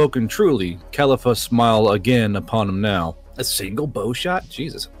had spoken truly. Caliphus smiled again upon him now. A single bow shot?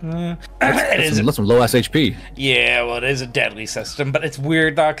 Jesus. That's some low-ass HP. Yeah, well, it is a deadly system, but it's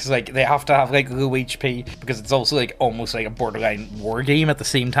weird, though, because, like, they have to have, like, low HP, because it's also, like, almost like a borderline war game at the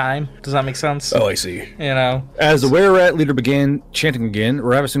same time. Does that make sense? Oh, I see. You know? As the were-rat leader began chanting again,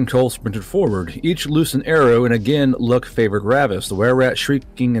 Ravis and Cole sprinted forward. Each loosed an arrow, and again luck favored Ravis, the were-rat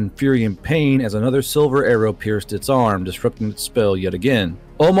shrieking in fury and pain as another silver arrow pierced its arm, disrupting its spell yet again.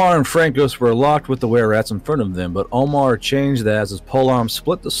 Omar and Francos were locked with the were-rats in front of them, but Omar changed that as his polearm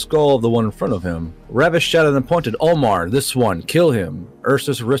split the skull of the one in front of him. Ravis shouted and pointed, "Omar, this one, kill him."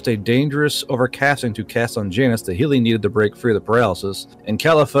 Ursus risked a dangerous overcasting to cast on Janus the healing needed to break free of the paralysis, and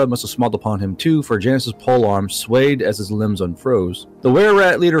Caliphate must have smiled upon him too, for Janus's polearm swayed as his limbs unfroze. The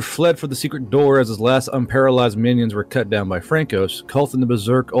were-rat leader fled for the secret door as his last unparalyzed minions were cut down by Francos. Kulth and the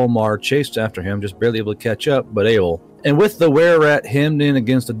berserk Omar chased after him, just barely able to catch up, but able. And with the were-rat hemmed in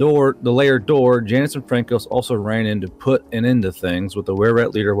against the layered door, Janus and Francos also ran in to put an end to things, but the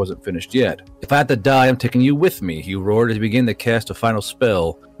were-rat leader wasn't finished yet. "If I had to die, I'm taking you with me," he roared as he began to cast a final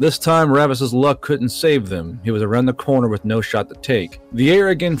spell. This time, Ravis's luck couldn't save them. He was around the corner with no shot to take. The air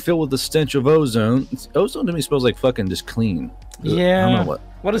again filled with the stench of ozone. Ozone to me smells like fucking just clean. Yeah. I don't know what.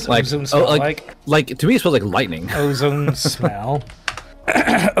 What does ozone smell like? Like, to me, it smells like lightning. Ozone smell.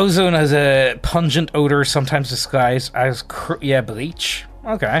 Ozone has a pungent odor, sometimes disguised as bleach.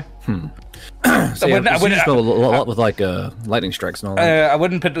 Okay. I wouldn't smell a lot with like lightning strikes and all that. I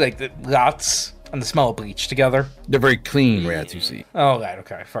wouldn't put like the rats and the smell of bleach together. They're very clean rats, you see. Oh, right,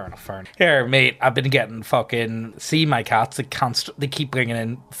 okay, fair enough. Here, mate, I've been getting fucking... See my cats, they keep bringing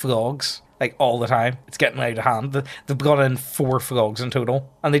in frogs, like, all the time. It's getting out of hand. They've got in 4 frogs in total,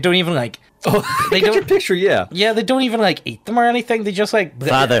 and they don't even, like... Oh, they got your picture, yeah. Yeah, they don't even, like, eat them or anything. They just, like...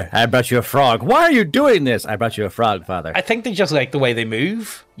 Father, I brought you a frog. Why are you doing this? I brought you a frog, Father. I think they just like the way they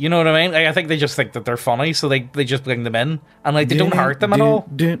move. You know what I mean? Like, I think they just think that they're funny, so they just bring them in. And, like, they don't hurt them at all.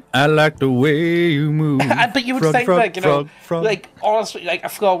 I like the way you move. But you would think, like, you know, like, honestly, like, a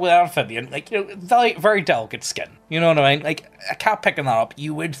frog with an amphibian, like, you know, very, very delicate skin. You know what I mean? Like, a cat picking that up,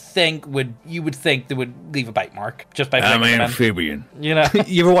 you would think they would leave a bite mark just by bringing them in. Amphibian. You know?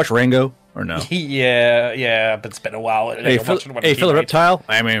 You ever watch Rango? Or no? Yeah, but it's been a while. Hey, Phil Reptile?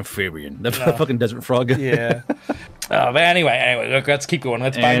 I'm amphibian. The fucking desert frog. Yeah. But anyway, look, let's keep going.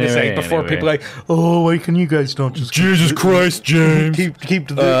 Let's bang this out before people are like, oh, why can you guys not just Jesus Christ, James. keep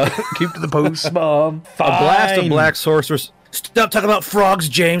to the post, Mom. A blast of black sorcerers. Stop talking about frogs,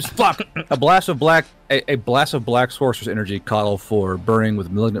 James. Fuck. A blast of black sorcerer's energy caught all 4, burning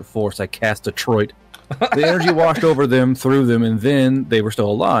with malignant force. I cast Detroit. The energy washed over them, through them, and then they were still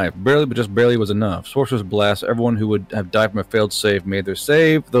alive. Barely, but just barely was enough. Sorcerer's Blast, everyone who would have died from a failed save made their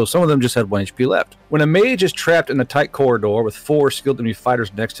save, though some of them just had 1 HP left. When a mage is trapped in a tight corridor with 4 skilled enemy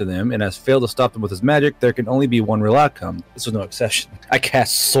fighters next to them and has failed to stop them with his magic, there can only be one real outcome. This was no exception. I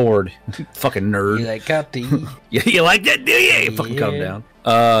cast Sword. Fucking nerd. You like that, do you? You like that, do you? Fucking calm down.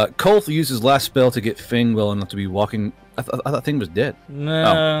 Kolth used his last spell to get Fing well enough to be walking... I thought Thing was dead.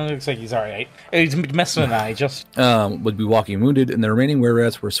 No, looks like he's alright. He's missing an eye, just... would be walking wounded, and the remaining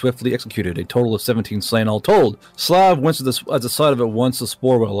were-rats were swiftly executed, a total of 17 slain all told. Slav winced at the sight of it once the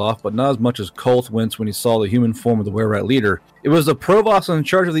spore went off, but not as much as Kolth winced when he saw the human form of the were-rat leader. It was the provost in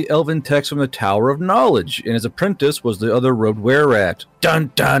charge of the elven text from the Tower of Knowledge, and his apprentice was the other robed were-rat.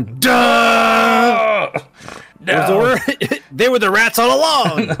 Dun dun dun! No. They were the rats all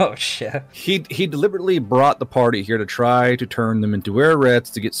along. Oh shit! He deliberately brought the party here to try to turn them into were-rats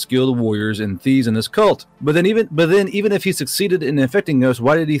to get skilled warriors and thieves in this cult. But then even if he succeeded in infecting us,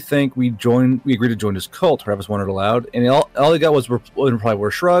 why did he think we agreed to join his cult? Travis wondered aloud, and all he got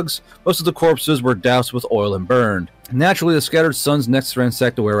were shrugs. Most of the corpses were doused with oil and burned. Naturally, the scattered sons next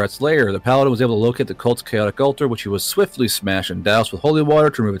ransacked the were-rat's lair. The paladin was able to locate the cult's chaotic altar, which he was swiftly smashed and doused with holy water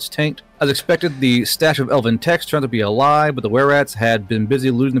to remove its taint. As expected, the stash of elven text turned out to be a lie, but the were-rats had been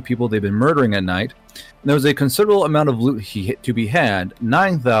busy looting the people they'd been murdering at night. There was a considerable amount of loot to be had,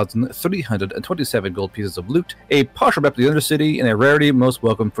 9,327 gold pieces of loot, a partial map of the Undercity, and a rarity most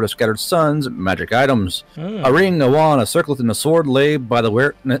welcome for the Scattered Suns magic items. A ring, a wand, a circlet, and a sword held by the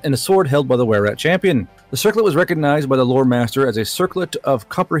Were-Rat champion. The circlet was recognized by the lore master as a circlet of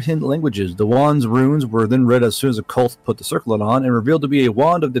comprehend languages. The wand's runes were then read as soon as the cult put the circlet on and revealed to be a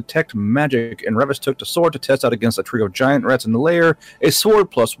wand of detect magic, and Revis took the sword to test out against a trio of giant rats in the lair, a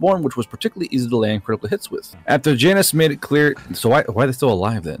sword +1 which was particularly easy to land critical hits with. After Janus made it clear, so why are they still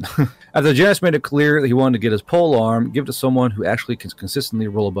alive then? After Janus made it clear that he wanted to get his pole arm, give it to someone who actually can consistently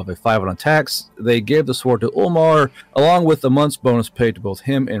roll above a 5 on attacks, they gave the sword to Ulmar, along with the month's bonus paid to both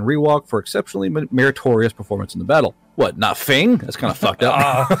him and Rewalk for exceptionally meritorious performance in the battle. What, not Fing? That's kind of fucked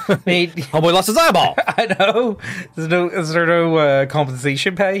up. Homeboy lost his eyeball. I know. Is there no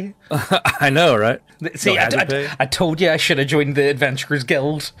compensation pay? I know, right? See, No I told you I should have joined the Adventurers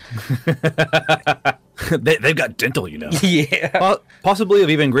Guild. They've got dental, you know. Yeah. Possibly of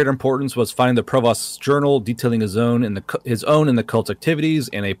even greater importance was finding the Provost's journal detailing his own and the cult's activities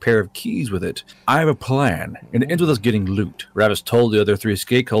and a pair of keys with it. I have a plan, and it ends with us getting loot. Ravis told the other 3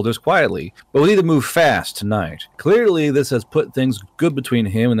 stakeholders quietly, but we need to move fast tonight. Clearly, this has put things good between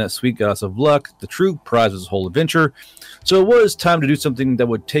him and that sweet goddess of luck, the true prize of his whole adventure. So it was time to do something that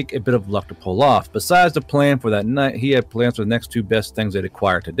would take a bit of luck to pull off. Besides the plan for that night, he had plans for the next 2 best things they'd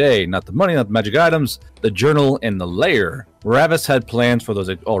acquire today. Not the money, not the magic items, the journal and the lair. Ravis had plans for those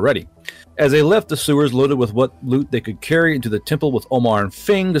already. As they left the sewers loaded with what loot they could carry into the temple with Omar and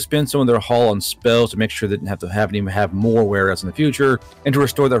Fing to spend some of their haul on spells to make sure they didn't have to have more wear-outs in the future, and to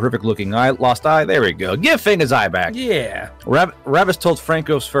restore that horrific-looking lost eye. There we go. Give Fing his eye back. Yeah. Ravis told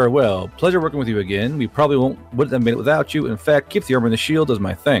Francos farewell. Pleasure working with you again. We probably wouldn't have made it without you. In fact, keep the armor and the shield as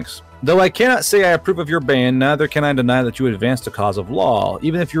my thanks. Though I cannot say I approve of your ban, neither can I deny that you advance the cause of law,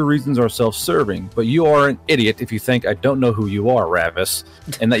 even if your reasons are self-serving. But you are an idiot if you think I don't know who you are, Ravis,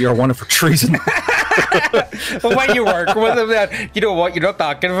 and that you're wanted for treason. Well, when you work with him, then, you know what? You're not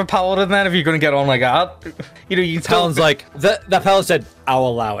that good of a paladin then if you're going to get on like that. You know, you Paladin's like, that paladin said, I'll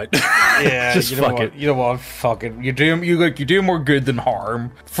allow it. Yeah, just fuck it. You know what? Fuck it. You do more good than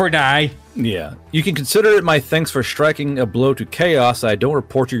harm for now. Yeah. You can consider it my thanks for striking a blow to chaos. I don't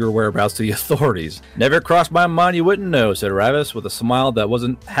report your whereabouts to the authorities. Never crossed my mind you wouldn't know, said Ravis with a smile that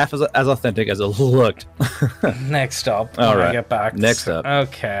wasn't half as authentic as it looked. Next up. All right. I get back. Next up.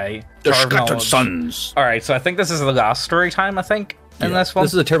 Okay. The Scattered Suns. All right, so I think this is the last story time, I think. In this one?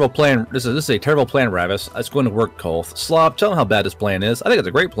 This is a terrible plan. This is a terrible plan, Ravis. It's going to work, Kolth. Slob, tell him how bad this plan is. I think it's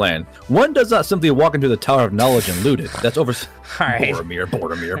a great plan. One does not simply walk into the Tower of Knowledge and loot it. That's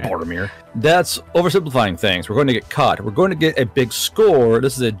Boromir. That's oversimplifying things. We're going to get caught. We're going to get a big score.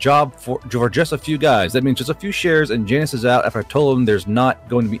 This is a job for just a few guys. That means just a few shares, and Janus is out after I told him there's not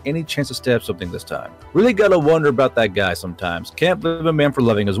going to be any chance to stab something this time. Really gotta wonder about that guy sometimes. Can't blame a man for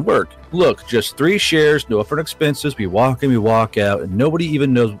loving his work. Look, just 3 shares, no upfront expenses. We walk in, we walk out, and nobody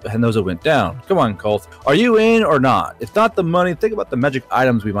even knows it went down. Come on, Kolth. Are you in or not? If not the money, think about the magic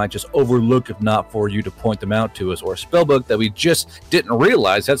items we might just overlook if not for you to point them out to us, or a spellbook that we just didn't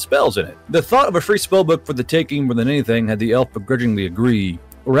realize had spells in it. The thought of a free spellbook for the taking more than anything had the elf begrudgingly agree.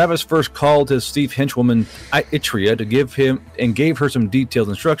 Ravis first called his thief henchwoman Itria to gave her some detailed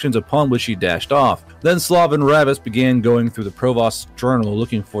instructions, upon which she dashed off. Then Slav and Ravis began going through the Provost's journal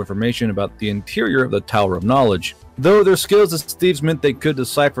looking for information about the interior of the Tower of Knowledge. Though their skills as thieves meant they could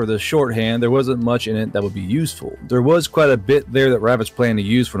decipher the shorthand, there wasn't much in it that would be useful. There was quite a bit there that Ravis planned to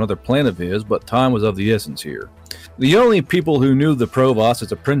use for another plan of his, but time was of the essence here. The only people who knew the Provost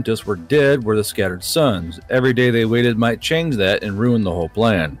as apprentice were dead were the Scattered Suns. Every day they waited might change that and ruin the whole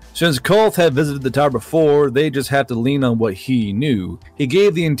plan. Since Kolth had visited the tower before, they just had to lean on what he knew. He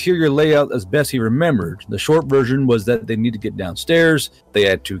gave the interior layout as best he remembered. The short version was that they need to get downstairs. They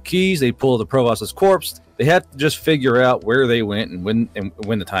had 2 keys. They pulled the Provost's corpse. They had to just figure out where they went and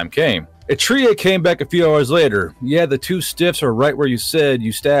when the time came. Atria came back a few hours later. Yeah, the 2 stiffs are right where you said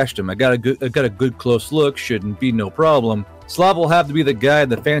you stashed them. I got a good close look. Shouldn't be no problem. Slav will have to be the guy in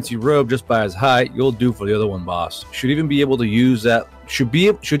the fancy robe just by his height. You'll do for the other one, boss. Should even be able to use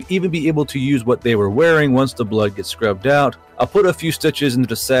what they were wearing once the blood gets scrubbed out. I'll put a few stitches into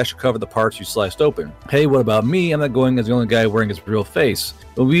the sash to cover the parts you sliced open. Hey, what about me? I'm not going as the only guy wearing his real face.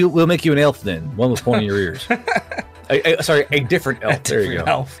 But we'll make you an elf then, one with pointing your ears. Sorry, a different elf. There you go.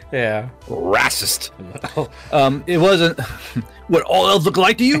 Elf. Yeah. Racist. It wasn't what all elves look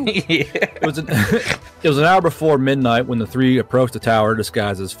like to you. Yeah. It was an hour before midnight when the 3 approached the tower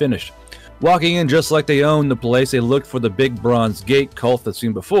disguised as finished. Walking in just like they owned the place, they looked for the big bronze gate Kolth had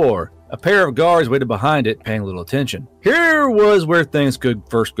seen before. A pair of guards waited behind it, paying little attention. Here was where things could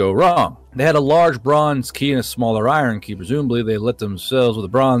first go wrong. They had a large bronze key and a smaller iron key. Presumably, they let themselves with a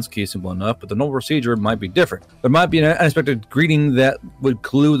bronze key, simple enough, but the normal procedure might be different. There might be an unexpected greeting that would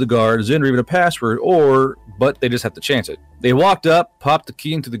clue the guards in, or even a password, but they just have to chance it. They walked up, popped the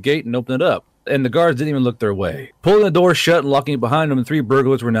key into the gate, and opened it up. And the guards didn't even look their way. Pulling the door shut and locking it behind them, the 3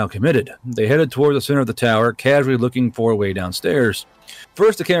 burglars were now committed. They headed toward the center of the tower, casually looking for a way downstairs.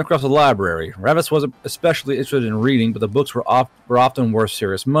 First, they came across a library. Ravis wasn't especially interested in reading, but the books were often worth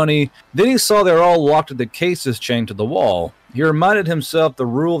serious money. Then he saw they were all locked in the cases chained to the wall. He reminded himself the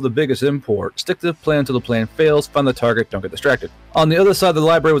rule of the biggest import. Stick to the plan until the plan fails, find the target, don't get distracted. On the other side of the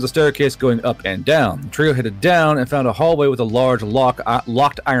library was a staircase going up and down. The trio headed down and found a hallway with a large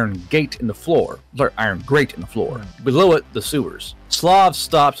locked iron gate in the floor. Sorry, iron grate in the floor. Below it, the sewers. Slav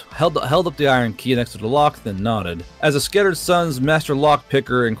stopped, held up the iron key next to the lock, then nodded. As a Scattered Sons master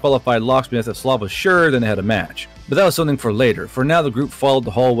lockpicker and qualified locksmith, if Slav was sure, then they had a match. But that was something for later. For now, the group followed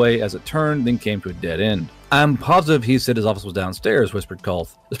the hallway as it turned, then came to a dead end. I'm positive he said his office was downstairs, whispered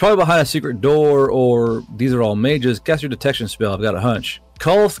Kulth. It's probably behind a secret door, or these are all mages. Cast your detection spell, I've got a hunch.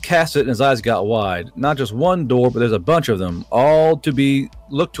 Kulth cast it and his eyes got wide. Not just one door, but there's a bunch of them, all to be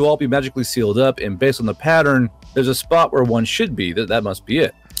magically sealed up, and based on the pattern, there's a spot where one should be. That must be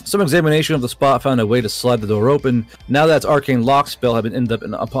it. Some examination of the spot found a way to slide the door open. Now that's arcane lock spell had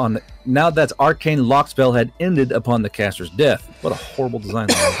ended upon the caster's death. What a horrible design.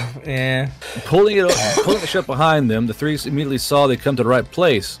 Yeah. Pulling it shut behind them, the 3 immediately saw they'd come to the right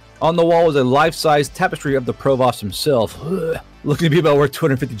place. On the wall was a life-size tapestry of the provost himself. Ugh. Looking to be about worth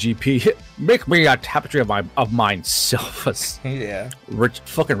 250 GP. Make me a tapestry of myself. Yeah.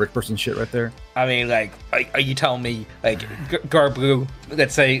 Fucking rich person shit right there. I mean, like, are you telling me, like, Garblu,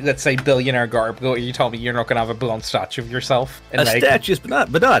 let's say billionaire Garblu, are you telling me you're not gonna have a bronze statue of yourself? And statue,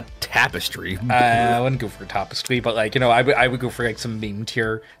 but not a tapestry. I wouldn't go for a tapestry, but like, you know, I would go for like some meme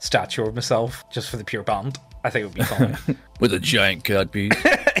tier statue of myself just for the pure bond. I think it would be fun. With a giant cut piece.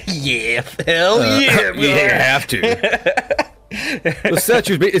 Yeah, hell yeah, you have to. The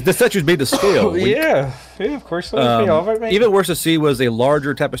statue's made to scale. Yeah, of course. Even worse to see was a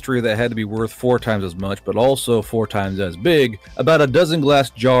larger tapestry that had to be worth 4 times as much, but also 4 times as big. About a dozen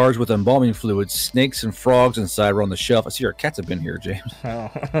glass jars with embalming fluids, snakes and frogs inside were on the shelf. I see our cats have been here, James. Oh.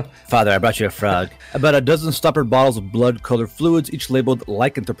 Father, I brought you a frog. About a dozen stoppered bottles of blood-colored fluids, each labeled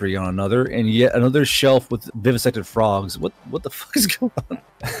lycanthropy on another, and yet another shelf with vivisected frogs. What the fuck is going on?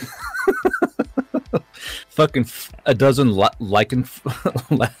 Fucking a dozen lichen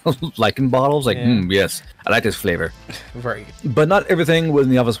bottles. Like, yes, I like this flavor. Right. But not everything in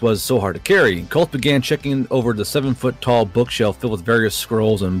the office was so hard to carry. Kulth began checking over the 7-foot-tall bookshelf filled with various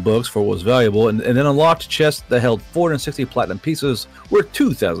scrolls and books for what was valuable, and then unlocked a chest that held 460 platinum pieces worth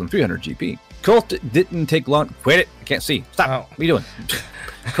 2,300 GP. Kulth didn't take long. Quit it! I can't see. Stop! Oh. What are you doing?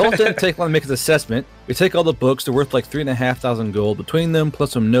 Kulth didn't take long to make his assessment. We take all the books, they're worth like 3,500 gold between them,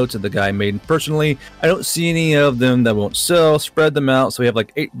 plus some notes that the guy made personally. I don't see any of them that won't sell. Spread them out so we have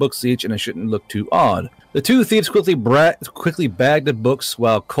like 8 books each, and it shouldn't look too odd. The 2 thieves quickly bagged the books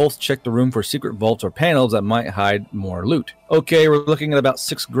while Kulth checked the room for secret vaults or panels that might hide more loot. Okay, we're looking at about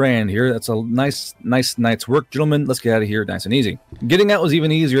 6 grand here. That's a nice night's work, gentlemen. Let's get out of here nice and easy. Getting out was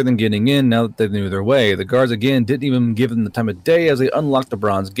even easier than getting in now that they knew their way. The guards again didn't even give them the time of day as they unlocked the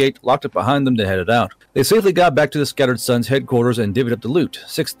bronze gate, locked it behind them, then headed out. They safely got back to the Scattered Sons headquarters and divvied up the loot,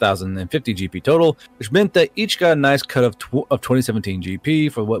 6,050 GP total, which meant that each got a nice cut of 2017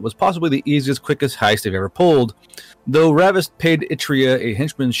 GP for what was possibly the easiest, quickest heist they've ever pulled. Though Ravis paid Itria a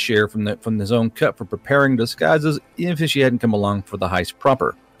henchman's share from his own cut for preparing disguises, even if she hadn't come along for the heist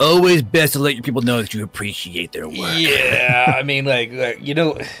proper. Always best to let your people know that you appreciate their work. Yeah, I mean, like you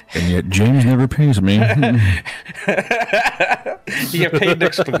know. And yet James never pays me. You get paid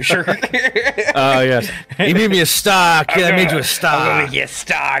exposure. Oh, yes. He made me a star. Kid, I made you a star. I'm gonna get a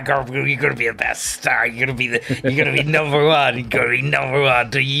star, Garbu. You're gonna be the best star. You're gonna be number one. You're gonna be number one.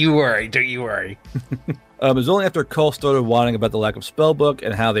 Don't you worry. It was only after Cole started whining about the lack of spellbook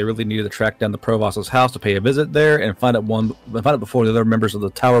and how they really needed to track down the Provost's house to pay a visit there and find it before the other members of the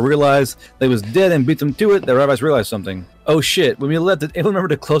tower realized they was dead and beat them to it, the rabbis realized something. Oh shit, when we left, did anyone remember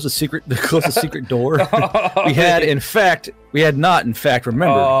to close the secret door? We had not in fact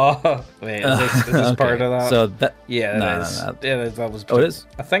remembered. Oh, wait, is this okay. part of that? So that, yeah, that is. No. Yeah, that was. Oh, it is?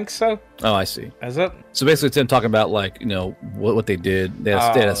 I think so. Oh, I see. Is it? So basically it's them talking about, like, you know, what they did. They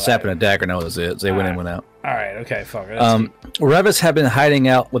had a sap and a dagger, and that was it. So they went in and went out. Alright, okay, fuck it. Ravis had been hiding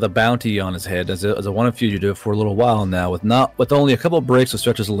out with a bounty on his head as a wanted fugitive for a little while now, with only a couple of breaks to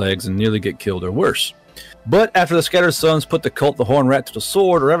stretch his legs and nearly get killed or worse. But after the Scattered Sons put the cult the Horn Rat to the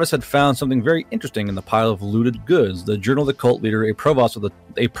sword, Ravis had found something very interesting in the pile of looted goods. The journal of the cult leader, a provost of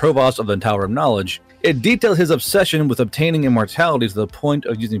the Tower of Knowledge. It detailed his obsession with obtaining immortality to the point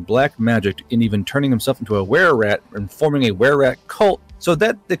of using black magic and even turning himself into a were-rat and forming a were-rat cult so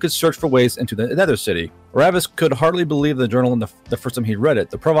that they could search for ways into the Nether City. Ravis could hardly believe the journal the first time he read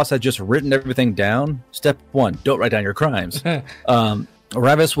it. The provost had just written everything down. Step 1, don't write down your crimes.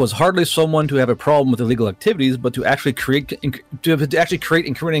 Ravis was hardly someone to have a problem with illegal activities, but to actually create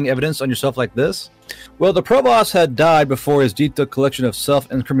incriminating evidence on yourself like this? Well, the provost had died before his detailed collection of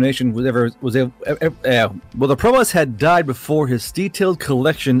self-incrimination the provost had died before his detailed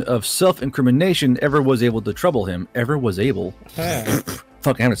collection of self-incrimination ever was able to trouble him. Ever was able.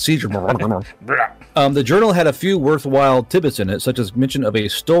 Fucking having a seizure. The journal had a few worthwhile tidbits in it, such as mention of a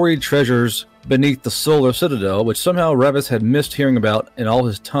storied treasures beneath the Solar Citadel, which somehow Ravis had missed hearing about in all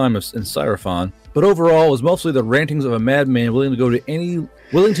his time in Syrophon. But overall, it was mostly the rantings of a madman willing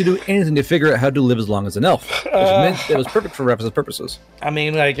to do anything to figure out how to live as long as an elf, which meant it was perfect for Ravis' purposes. I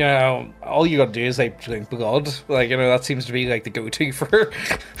mean, like, all you gotta do is like drink blood. Like, that seems to be like the go-to for.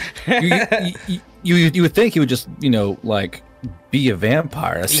 you would think he would just, like, be a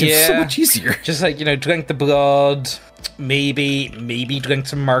vampire. That seems so much easier. Just like, drink the blood, maybe drink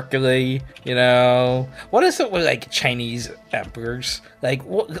some mercury, What is it with like Chinese emperors? Like,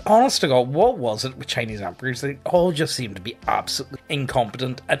 honest to God, what was it with Chinese emperors? They all just seem to be absolutely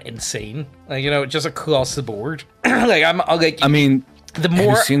incompetent and insane. Like, just across the board. I mean, the more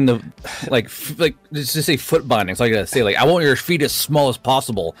have you seen the like let's just say foot bindings, like I say, like, I want your feet as small as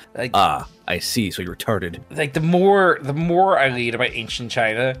possible. Like, I see, so you're retarded. Like, the more I read about ancient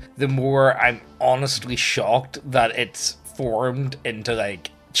China, the more I'm honestly shocked that it's formed into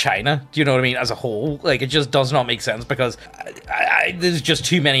like China, do you know what I mean, as a whole. Like, it just does not make sense, because there's just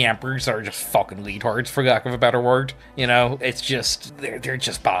too many emperors that are just fucking leadards, for lack of a better word. It's just they're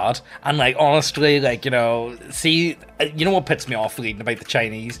just bad. And like, honestly, like, see, what pits me off reading about the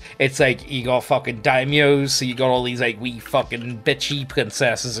Chinese? It's like, you got fucking daimyos, so you got all these like wee fucking bitchy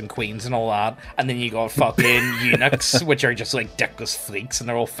princesses and queens and all that, and then you got fucking eunuchs, which are just like dickless freaks, and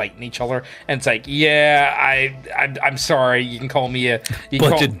they're all fighting each other. And it's like, I'm sorry, you can call me a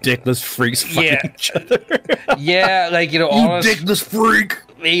bunch of dickless freaks fighting each other. Yeah, like, you dickless freak.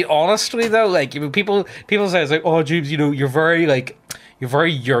 Mate, honestly though, like, people say, it's like, oh, James, you're very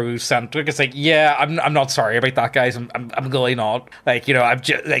Eurocentric. It's like, yeah, I'm not sorry about that, guys. I'm really not. Like, I'm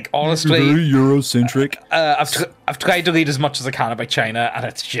just like, honestly, you're very Eurocentric. I've tried to read as much as I can about China, and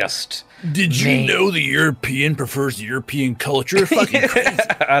it's just. Did you know the European prefers European culture? Fucking crazy.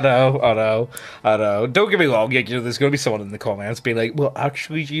 I know. Don't get me wrong. Like, there's going to be someone in the comments being like, well,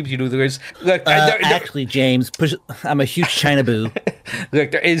 actually, James, there is. Look, actually, James, I'm a huge China boo. Look,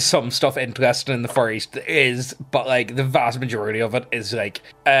 there is some stuff interesting in the Far East. There is, but like, the vast majority of it is like,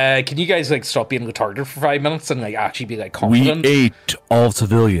 can you guys like stop being retarded for 5 minutes and like actually be like confident? We ate all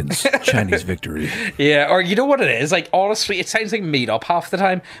civilians. Chinese victory. Yeah, or you know what it is? Like, honestly, it sounds like made up half the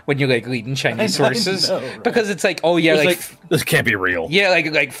time when you're like reading Chinese sources, right? Because it's like, oh yeah, like this can't be real. Yeah,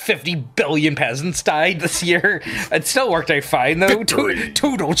 like 50 billion peasants died this year. It still worked out fine though.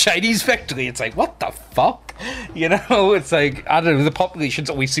 Total Chinese victory. It's like, what the fuck? It's like, I don't know, the populations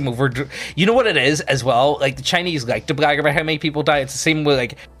always seem over. You know what it is as well? Like, the Chinese like to brag about how many people die. It's the same with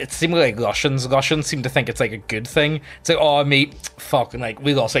like Russians. Russians seem to think it's like a good thing. It's like, oh mate, fucking like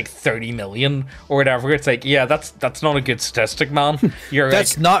we lost like 30 million or whatever. It's like, yeah, that's not a good statistic, man.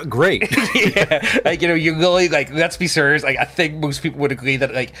 That's like, not great. Yeah, like, you really, like, let's be serious. Like, I think most people would agree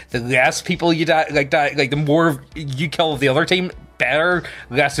that like the less people you die, like the more you kill the other team, better.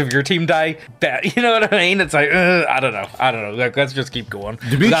 Less of your team die, better. You know what I mean? It's like, I don't know. Like, let's just keep going.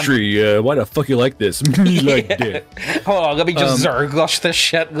 Dimitri, why the fuck you like this? Me like that. Hold on, let me just Zerglush this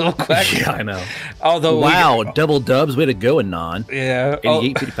shit real quick. Yeah, I know. Although, wow, double dubs, way to go, Anon. Yeah.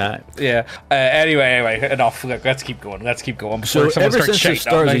 88-55. Yeah. Anyway, enough. Look, let's keep going. So ever since the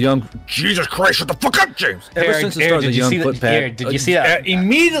start as a young... Jesus Christ, shut the fuck up, James! Ever since the start as a young footpad... Did you see that?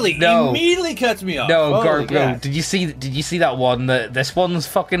 Immediately cuts me off. No, Garbo, did you see that one? This one's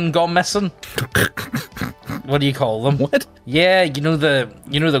fucking gone missing. What do you call them? What? Yeah, the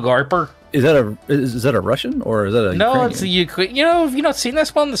LARPer. Is that a Russian or is that a No, Ukrainian? it's a Ukraine. Have you not seen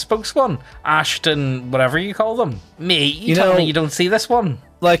this one? The spokes one, Ashton, whatever you call them. Mate, you tell me you don't see this one.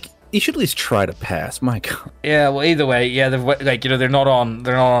 Like, should at least try to pass. My God. Yeah, well, either way, yeah, they're not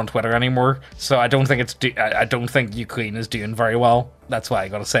on Twitter anymore, so I don't think I don't think Ukraine is doing very well. That's what I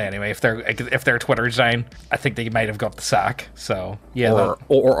gotta say anyway. If their Twitter's down, I think they might have got the sack. So yeah,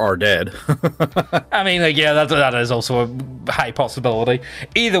 or are dead. I mean, that is also a high possibility.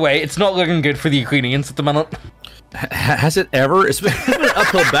 Either way, it's not looking good for the Ukrainians at the minute. Has it ever? It's been an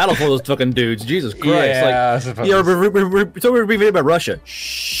uphill battle for those fucking dudes. Jesus Christ! Yeah, we're being invaded by Russia.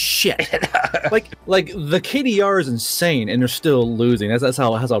 Shit! like the KDR is insane, and they're still losing. That's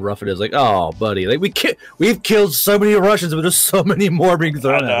how rough it is. Like, oh, buddy, like we've killed so many Russians, but there's so many more being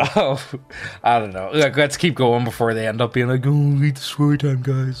thrown out. I don't know. Look, let's keep going before they end up being like, oh, read the story time,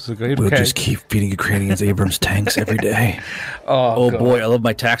 guys. Like, we'll just keep feeding Ukrainians Abrams tanks every day. Oh boy, I love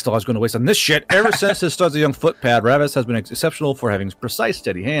my tax dollars going to waste on this shit. Ever since his start as a young footpad, Ravis has been exceptional for having precise,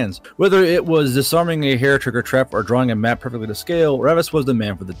 steady hands. Whether it was disarming a hair trigger trap or drawing a map perfectly to scale, Ravis was the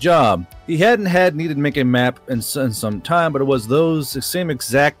man for the job. He hadn't needed to make a map in some time, but it was those same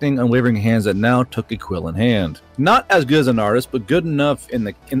exacting, unwavering hands that now took a quill in hand. Not as good as an artist, but good enough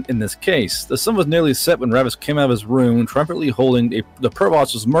in this case. The sun was nearly set when Ravis came out of his room, triumphantly holding the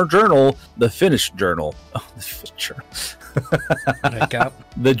Provost's journal, the finished journal. Oh, the finished journal.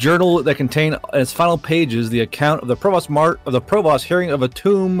 The journal that contained in its final pages the account of the provost hearing of a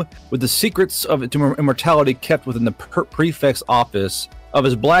tomb with the secrets of immortality kept within the prefect's office, of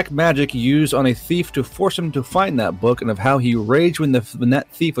his black magic used on a thief to force him to find that book, and of how he raged when that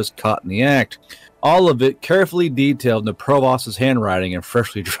thief was caught in the act. All of it carefully detailed in the provost's handwriting and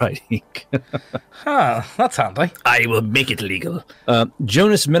freshly dried ink. Huh, that's handy. I will make it legal.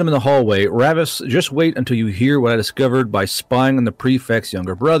 Jonas met him in the hallway. Ravis, just wait until you hear what I discovered by spying on the prefect's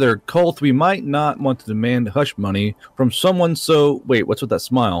younger brother. Kolth, we might not want to demand hush money from someone, so... Wait, what's with that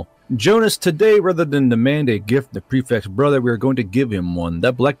smile? Jonas, today, rather than demand a gift from the prefect's brother, we are going to give him one.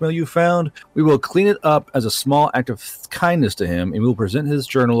 That blackmail you found, we will clean it up as a small act of kindness to him, and we will present his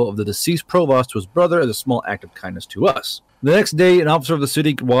journal of the deceased provost to his brother as a small act of kindness to us. The next day, an officer of the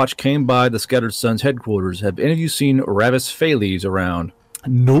city watch came by the Scattered Sons headquarters. Have any of you seen Ravis Phales around?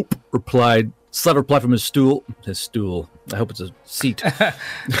 Nope, Slav replied from his stool. I hope it's a seat.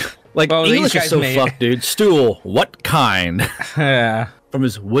 English is so fucked, dude. Stool, what kind? Yeah. From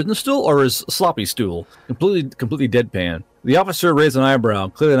his wooden stool or his sloppy stool? Completely deadpan. The officer raised an eyebrow,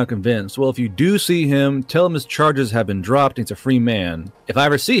 clearly not convinced. Well, if you do see him, tell him his charges have been dropped and he's a free man. If I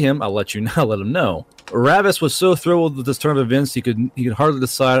ever see him, I'll let him know. Ravis was so thrilled with this turn of events he could hardly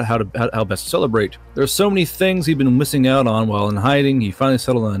decide how best to celebrate. There are so many things he'd been missing out on while in hiding. He finally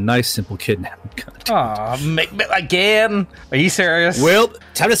settled on a nice, simple kidnapping. Again? Are you serious? Well,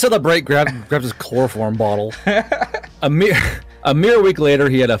 time to celebrate. Grabs his chloroform bottle. A mere week later,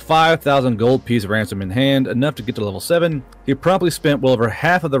 he had a 5,000 gold piece ransom in hand, enough to get to level 7. He promptly spent well over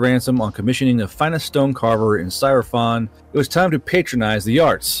half of the ransom on commissioning the finest stone carver in Syrophon. It was time to patronize the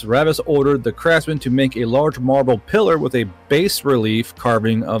arts. Ravis ordered the craftsman to make a large marble pillar with a bas relief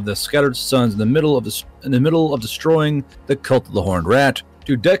carving of the Scattered Sons in the middle of destroying the cult of the Horned Rat,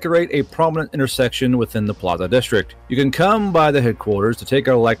 to decorate a prominent intersection within the Plaza District. You can come by the headquarters to take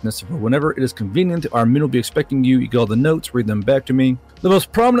our likeness for whenever it is convenient. Our men will be expecting you. You get all the notes, read them back to me. The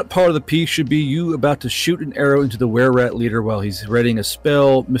most prominent part of the piece should be you about to shoot an arrow into the were-rat leader while he's readying a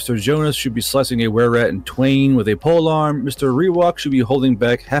spell. Mr. Jonas should be slicing a were-rat in twain with a polearm. Mr. Rewalk should be holding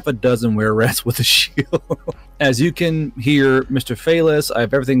back half a dozen were-rats with a shield. As you can hear, Mr. Phales, I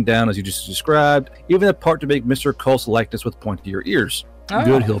have everything down as you just described, even the part to make Mr. Kolth's likeness with pointier ears.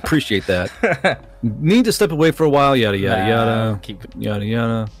 Good, he'll appreciate that. Need to step away for a while, yada yada yada. Yada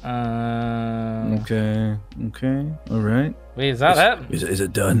yada. Okay, alright. Wait, is that it? Is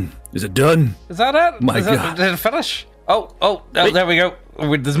it done? Is it done? Is that it? My God. Did it finish? Oh, there we go.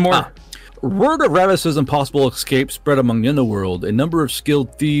 There's more. Word of Ravis's impossible escape spread among the underworld. A number of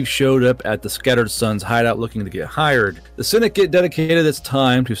skilled thieves showed up at the Scattered Sons hideout looking to get hired. The syndicate dedicated its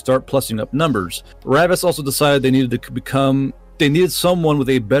time to start plussing up numbers. Ravis also decided they needed someone with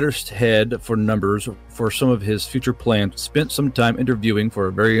a better head for numbers for some of his future plans. Spent some time interviewing for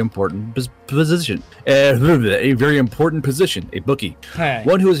a very important position. A very important position, a bookie. Hey.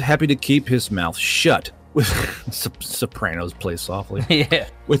 One who is happy to keep his mouth shut. With Sopranos play softly. Yeah.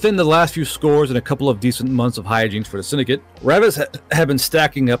 Within the last few scores and a couple of decent months of hijinks for the syndicate, Ravis had been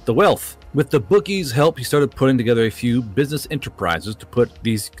stacking up the wealth. With the bookie's help, he started putting together a few business enterprises to put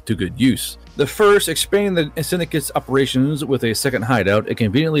these to good use. The first, expanding the syndicate's operations with a second hideout, a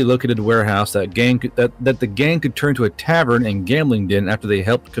conveniently located warehouse that the gang could turn to a tavern and gambling den after they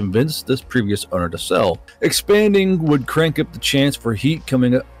helped convince this previous owner to sell. Expanding would crank up the chance for heat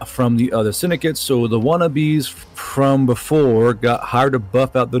coming from the other syndicates, so the wannabes from before got hired to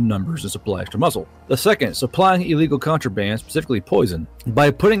buff out the numbers and supply extra muscle. The second, supplying illegal contraband, specifically poison.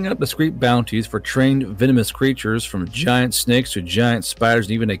 By putting up discreet bounties for trained venomous creatures from giant snakes to giant spiders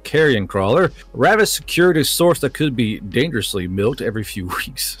and even a carrion crawler, Ravis secured a source that could be dangerously milked every few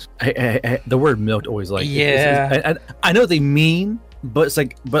weeks. The word milked always like... Yeah. I know what they mean, but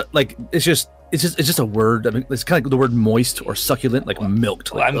it's just a word. I mean, it's kind of like the word moist or succulent, like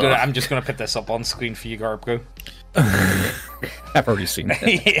milked. Well, like, I'm just gonna put this up on screen for you, Garbgo. I've already seen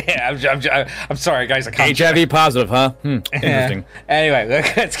it. Yeah, I'm sorry, guys. I can't. HIV positive, huh? Interesting. Anyway,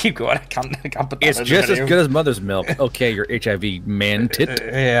 let's keep going. I can't put that It's in the just as video. good as mother's milk. Okay, you're HIV man tit.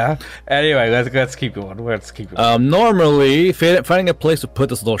 Yeah. Anyway, let's keep going. Normally, finding a place to put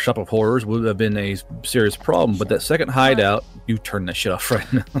this little shop of horrors would have been a serious problem, but that second hideout, you turn that shit off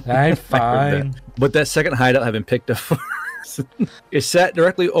right now. I'm fine. But that second hideout had been picked up for it sat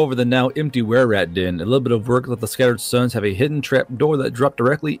directly over the now empty were-rat den. A little bit of work let the Scattered Sons have a hidden trap door that dropped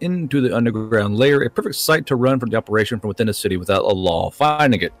directly into the underground layer, a perfect site to run from the operation from within the city without a law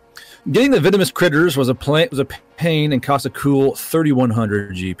finding it. Getting the venomous critters was a pain and cost a cool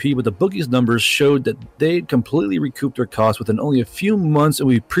 3,100 GP, but the bookies' numbers showed that they'd completely recouped their costs within only a few months and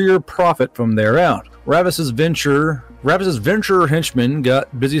would pure profit from there out. Ravis's venture henchmen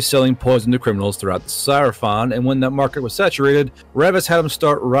got busy selling poison to criminals throughout the Seraphon, and when that market was saturated, Ravis had them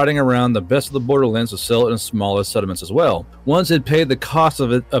start riding around the best of the borderlands to sell it in smaller settlements as well. Once it paid the cost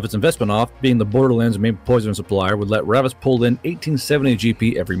of its investment off, being the borderlands' main poison supplier would let Ravis pull in 1870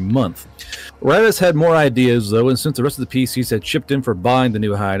 GP every month. Ravis had more ideas though, and since the rest of the PCs had chipped in for buying the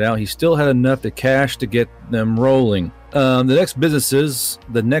new hideout, he still had enough to cash to get them rolling. The next business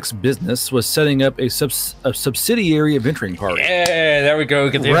was setting up a subsidiary adventuring party. Yeah, there we go.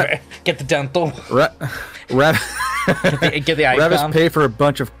 Get the dental. Get the icon. Ravis paid for a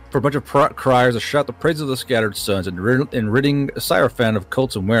bunch of criers to shout the praises of the Scattered Sons and ridding Seraphon of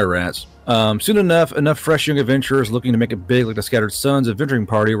cults and were-rats. Soon enough fresh young adventurers looking to make it big like the Scattered Sons adventuring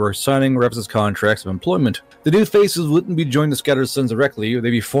party were signing Ravis's contracts of employment. The new faces wouldn't be joining the Scattered Sons directly, they'd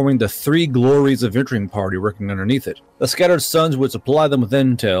be forming the Three Glories adventuring party working underneath it. The Scattered Sons would supply them with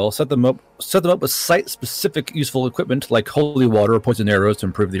intel, set them up with site-specific useful equipment like holy water or poison arrows to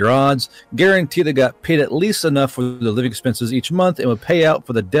improve their odds, guarantee they got paid at least enough for the living expenses each month, and would pay out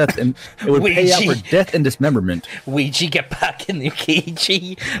for the death and death and dismemberment. Ouija, get back in the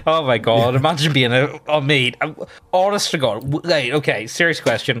cage. Oh my god, imagine being a maid. Honest to god. Right, okay, serious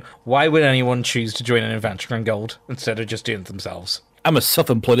question. Why would anyone choose to join an adventuring guild instead of just doing it themselves? I'm a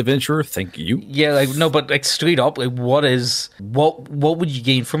self-employed adventurer, thank you. Yeah, like, no, but like straight up, like what would you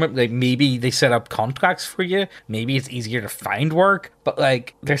gain from it? Like maybe they set up contracts for you, maybe it's easier to find work, but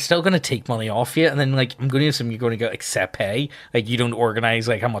like they're still gonna take money off you, and then like I'm gonna assume you're gonna get like set pay. Like you don't organize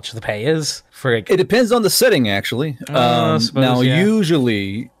like how much the pay is for like... It depends on the setting actually.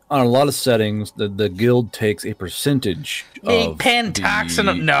 Usually on a lot of settings, the guild takes a percentage of paying tax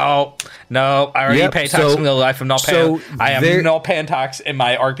and no, I already pay tax in real life. I'm not paying. I am not paying tax in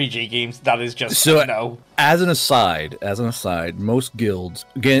my RPG games. That is just no. As an aside, most guilds,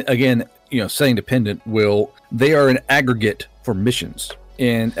 again, setting dependent, they are an aggregate for missions.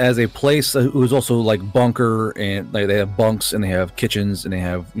 And as a place who's also like bunker, and like they have bunks and they have kitchens and they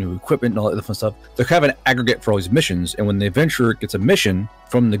have equipment and all that different stuff, they're kind of an aggregate for all these missions. And when the adventurer gets a mission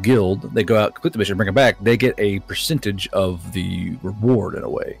from the guild, they go out, complete the mission, bring it back. They get a percentage of the reward in a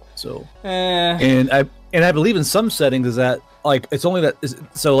way. So, and I believe in some settings is that like it's only that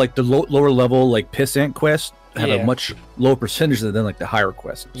so like the lower level like pissant quest have a much lower percentage than like the higher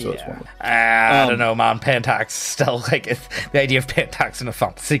quest. So it's one I don't know, man. Paying tax still like the idea of paying tax in a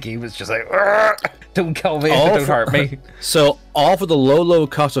fantasy game is just like don't kill me, don't hurt me. So all for the low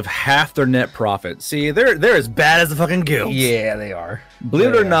cost of half their net profit. See, they're as bad as the fucking guilds. Yeah, they are.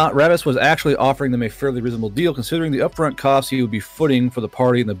 Believe it or not, Ravis was actually offering them a fairly reasonable deal considering the upfront costs he would be footing for the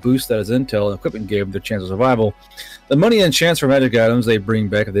party and the boost that his intel and equipment gave them their chance of survival. The money and chance for magic items they bring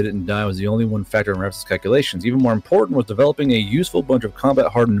back if they didn't die was the only one factor in Ravis's calculations. Even more important was developing a useful bunch of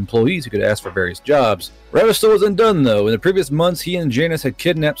combat-hardened employees who could ask for various jobs. Ravis still wasn't done, though. In the previous months, he and Janus had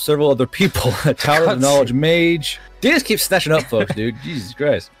kidnapped several other people. A talented knowledge mage, They just keep snatching up folks, dude. Jesus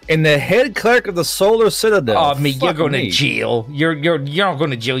Christ. And the head cleric of the Solar Citadel. Oh, me, you're going to jail. You're not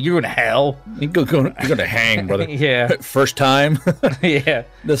going to jail. You're in hell. You're going to hang, brother. Yeah. First time. Yeah.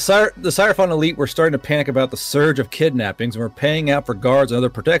 The Seraphon elite were starting to panic about the surge of kidnappings and were paying out for guards and other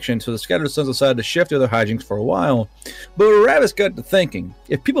protection, so the Scattered Sons decided to shift to their hijinks for a while. But Ravis got to thinking,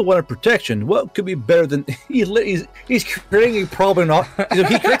 if people wanted protection, what could be better than... He's creating a problem.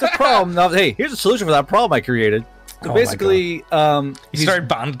 He creates a problem. Now, hey, here's a solution for that problem I created. So basically, he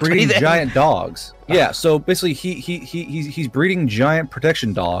started breeding giant dogs. Yeah, so basically, he's breeding giant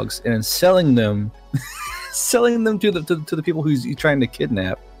protection dogs and then selling them to the people he's trying to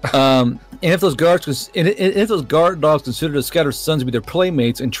kidnap. And if those guard dogs considered the Scattered Sons to be their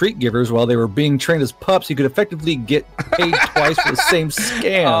playmates and treat givers while they were being trained as pups, he could effectively get paid twice for the same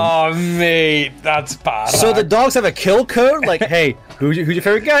scam. Oh, mate, that's bad. So the dogs have a kill code, like, hey, who's your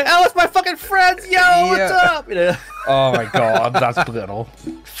favorite guy? Oh, it's my fucking friends. Yo, what's up? You know? Oh my god, that's brutal.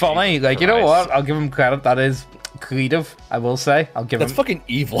 Funny, like, you know what? I'll give him credit. That is creative, I will say. That's fucking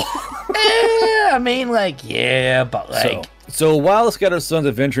evil. I mean, like, yeah, but like... So while the Scattered Sons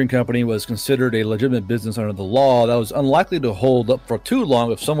Adventuring Company was considered a legitimate business under the law, that was unlikely to hold up for too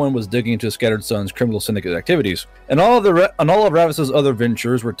long if someone was digging into Scattered Sons' criminal syndicate activities. And all of Ravis's other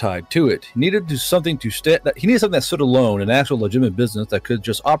ventures were tied to it. He needed something that stood alone, an actual legitimate business that could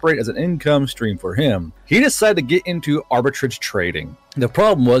just operate as an income stream for him. He decided to get into arbitrage trading. The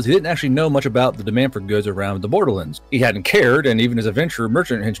problem was he didn't actually know much about the demand for goods around the borderlands. He hadn't cared, and even his adventurer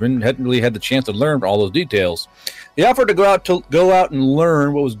merchant henchman hadn't really had the chance to learn all those details. He offered to go out and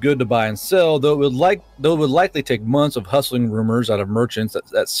learn what was good to buy and sell, though it would likely take months of hustling rumors out of merchants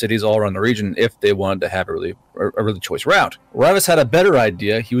at cities all around the region if they wanted to have a really choice route. Ravis had a better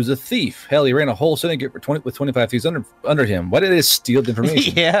idea. He was a thief. Hell, he ran a whole syndicate with 25 thieves under him. Why did they steal the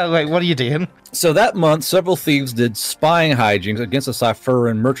information? Yeah, like, what are you doing? So that month, several thieves did spying hijinks against the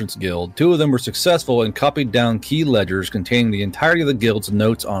Cypheran Merchants Guild. 2 of them were successful and copied down key ledgers containing the entirety of the guild's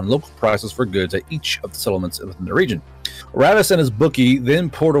notes on local prices for goods at each of the settlements within the region. Ravis and his bookie then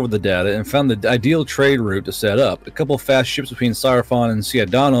pored over the data and found the ideal trade route to set up. A couple of fast ships between Seraphon and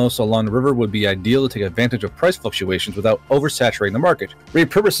Ciudadanos along the river would be ideal to take advantage of price fluctuations without oversaturating the market.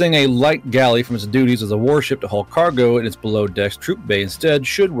 Repurposing a light galley from its duties as a warship to haul cargo in its below decks troop bay instead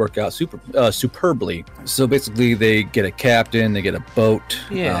should work out superbly. So basically, they get a captain, they get a boat.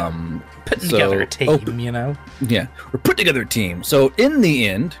 Yeah. Putting together a team, you know? Yeah, we're putting together a team. So in the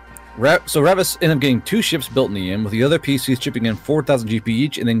end, Ravis ended up getting 2 ships built in the end, with the other PCs chipping in 4,000 GP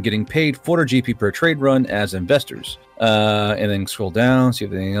each and then getting paid 400 GP per trade run as investors. And then scroll down, see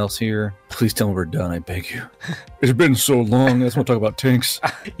if anything else here. Please tell me we're done, I beg you. It's been so long. I just want to talk about tanks.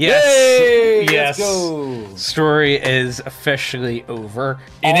 Yes. Yay! Yes. Let's go. Story is officially over.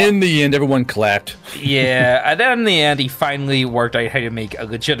 And in the end, everyone clapped. Yeah, and then in the end, he finally worked out how to make a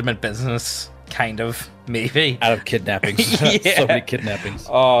legitimate business. Kind of, maybe. Out of kidnappings. Yeah. So many kidnappings.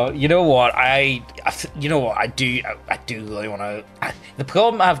 You know what? I do really want to. The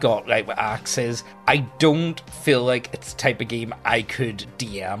problem I've got like with ACKS is I don't feel like it's the type of game I could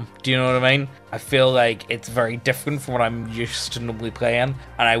DM. Do you know what I mean? I feel like it's very different from what I'm used to normally playing,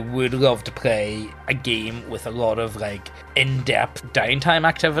 and I would love to play a game with a lot of like in-depth downtime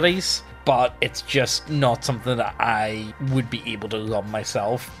activities. But it's just not something that I would be able to run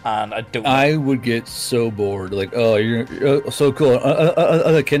myself, and I don't. I would get so bored. Like, oh, you're so cool.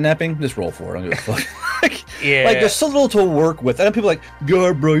 Kidnapping? Just roll for it. I don't give a fuck. Yeah. Like, there's so little to work with. I know people like,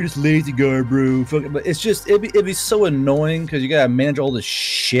 God, bro, you're just lazy, God, bro. But it's just, it'd be so annoying because you gotta manage all this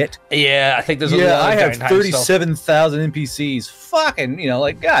shit. Yeah, I think there's a lot of I have downtime 37,000 NPCs. Fucking,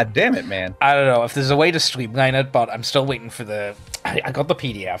 like, God damn it, man. I don't know if there's a way to streamline it, but I'm still waiting for the. I got the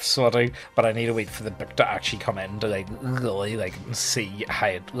PDF, so I do, but I need to wait for the book to actually come in to like really like see how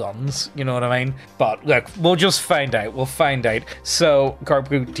it runs. You know what I mean? But look, we'll just find out. We'll find out. So,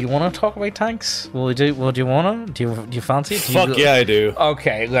 Garbrew, do you want to talk about tanks? Will you do? Well, do you wanna? Do you fancy it? Fuck yeah, I do.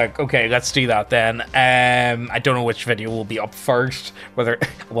 Okay, look. Okay, let's do that then. I don't know which video will be up first. Whether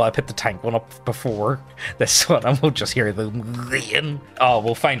I put the tank one up before this one, and we'll just hear the rain. Oh,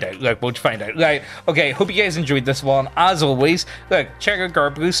 we'll find out. Look, we'll find out. Right. Okay. Hope you guys enjoyed this one. As always. Look, check out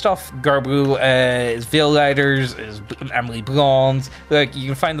Garbrew stuff. Garbrew is Veil Riders, is Emily Blondes. Look, you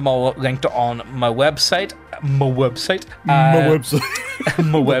can find them all linked on my website. My website.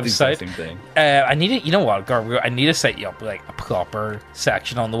 Same thing. I need to, you know what, Garbrew? I need to set you up with like a proper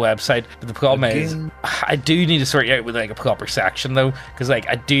section on the website. But the problem is, I do need to sort you out with like a proper section though, because like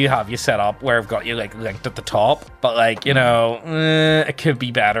I do have you set up where I've got you like linked at the top, but like it could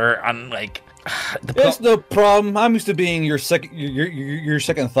be better, and like. It's no problem. I'm used to being your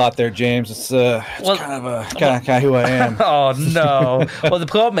second thought there, James. It's kind of who I am. Oh no! Well, the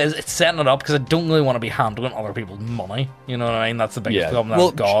problem is it's setting it up because I don't really want to be handling other people's money. You know what I mean? That's the biggest problem that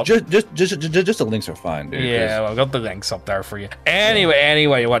I've got. Just the links are fine, dude. Yeah, well, I've got the links up there for you.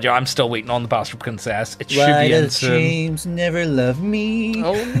 Anyway, what? I'm still waiting on the Bastard Princess. It should be in soon. James never loved me?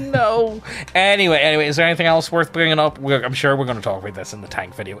 Oh no! Anyway, is there anything else worth bringing up? I'm sure we're going to talk about this in the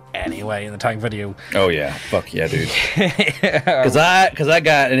tank video. Anyway, in the tank video. Oh yeah, fuck yeah, dude. Because I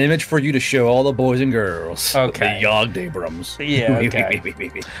got an image for you to show all the boys and girls. Okay. The Yogg Abrams. Yeah. Okay.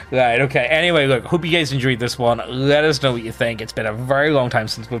 Right. Okay. Anyway, look. Hope you guys enjoyed this one. Let us know what you think. It's been a very long time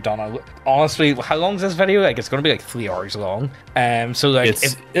since we've done it. Honestly, how long is this video? Like, it's going to be like 3 hours long. So like,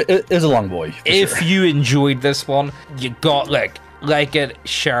 it's a long boy. If you enjoyed this one, you got like it,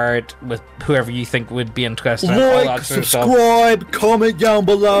 share it with whoever you think would be interested. Like, subscribe, comment down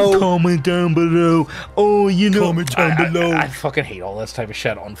below. Comment down below. Oh, you know, comment down below. I fucking hate all this type of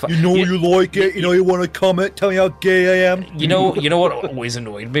shit on. You know you like it. You know you want to comment. Tell me how gay I am. You know what always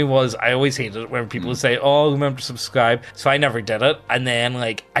annoyed me was I always hated it when people would say, "Oh, remember to subscribe." So I never did it, and then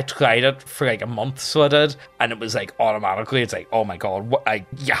like I tried it for like a month, so I did, and it was like automatically, it's like, oh my god,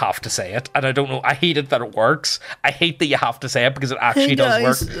 you have to say it, and I don't know. I hate it that it works. I hate that you have to say it because it actually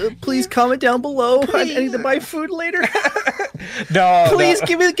does work. Please comment down below. I need to buy food later. No, please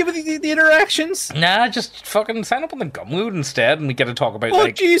give me the interactions. Nah, just fucking sign up on the Gumroad instead, and we get to talk about. Oh,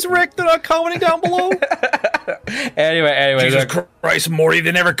 jeez, Rick, they're not commenting down below. Anyway, Jesus Christ, Morty,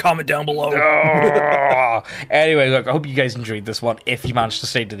 they never comment down below. Anyway, look, I hope you guys enjoyed this one. If you managed to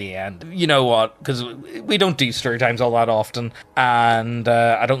stay to the end, you know what? Because we don't do story times all that often, and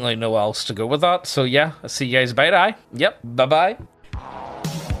I don't really know what else to go with that. So yeah, I'll see you guys. Bye. Yep. Bye.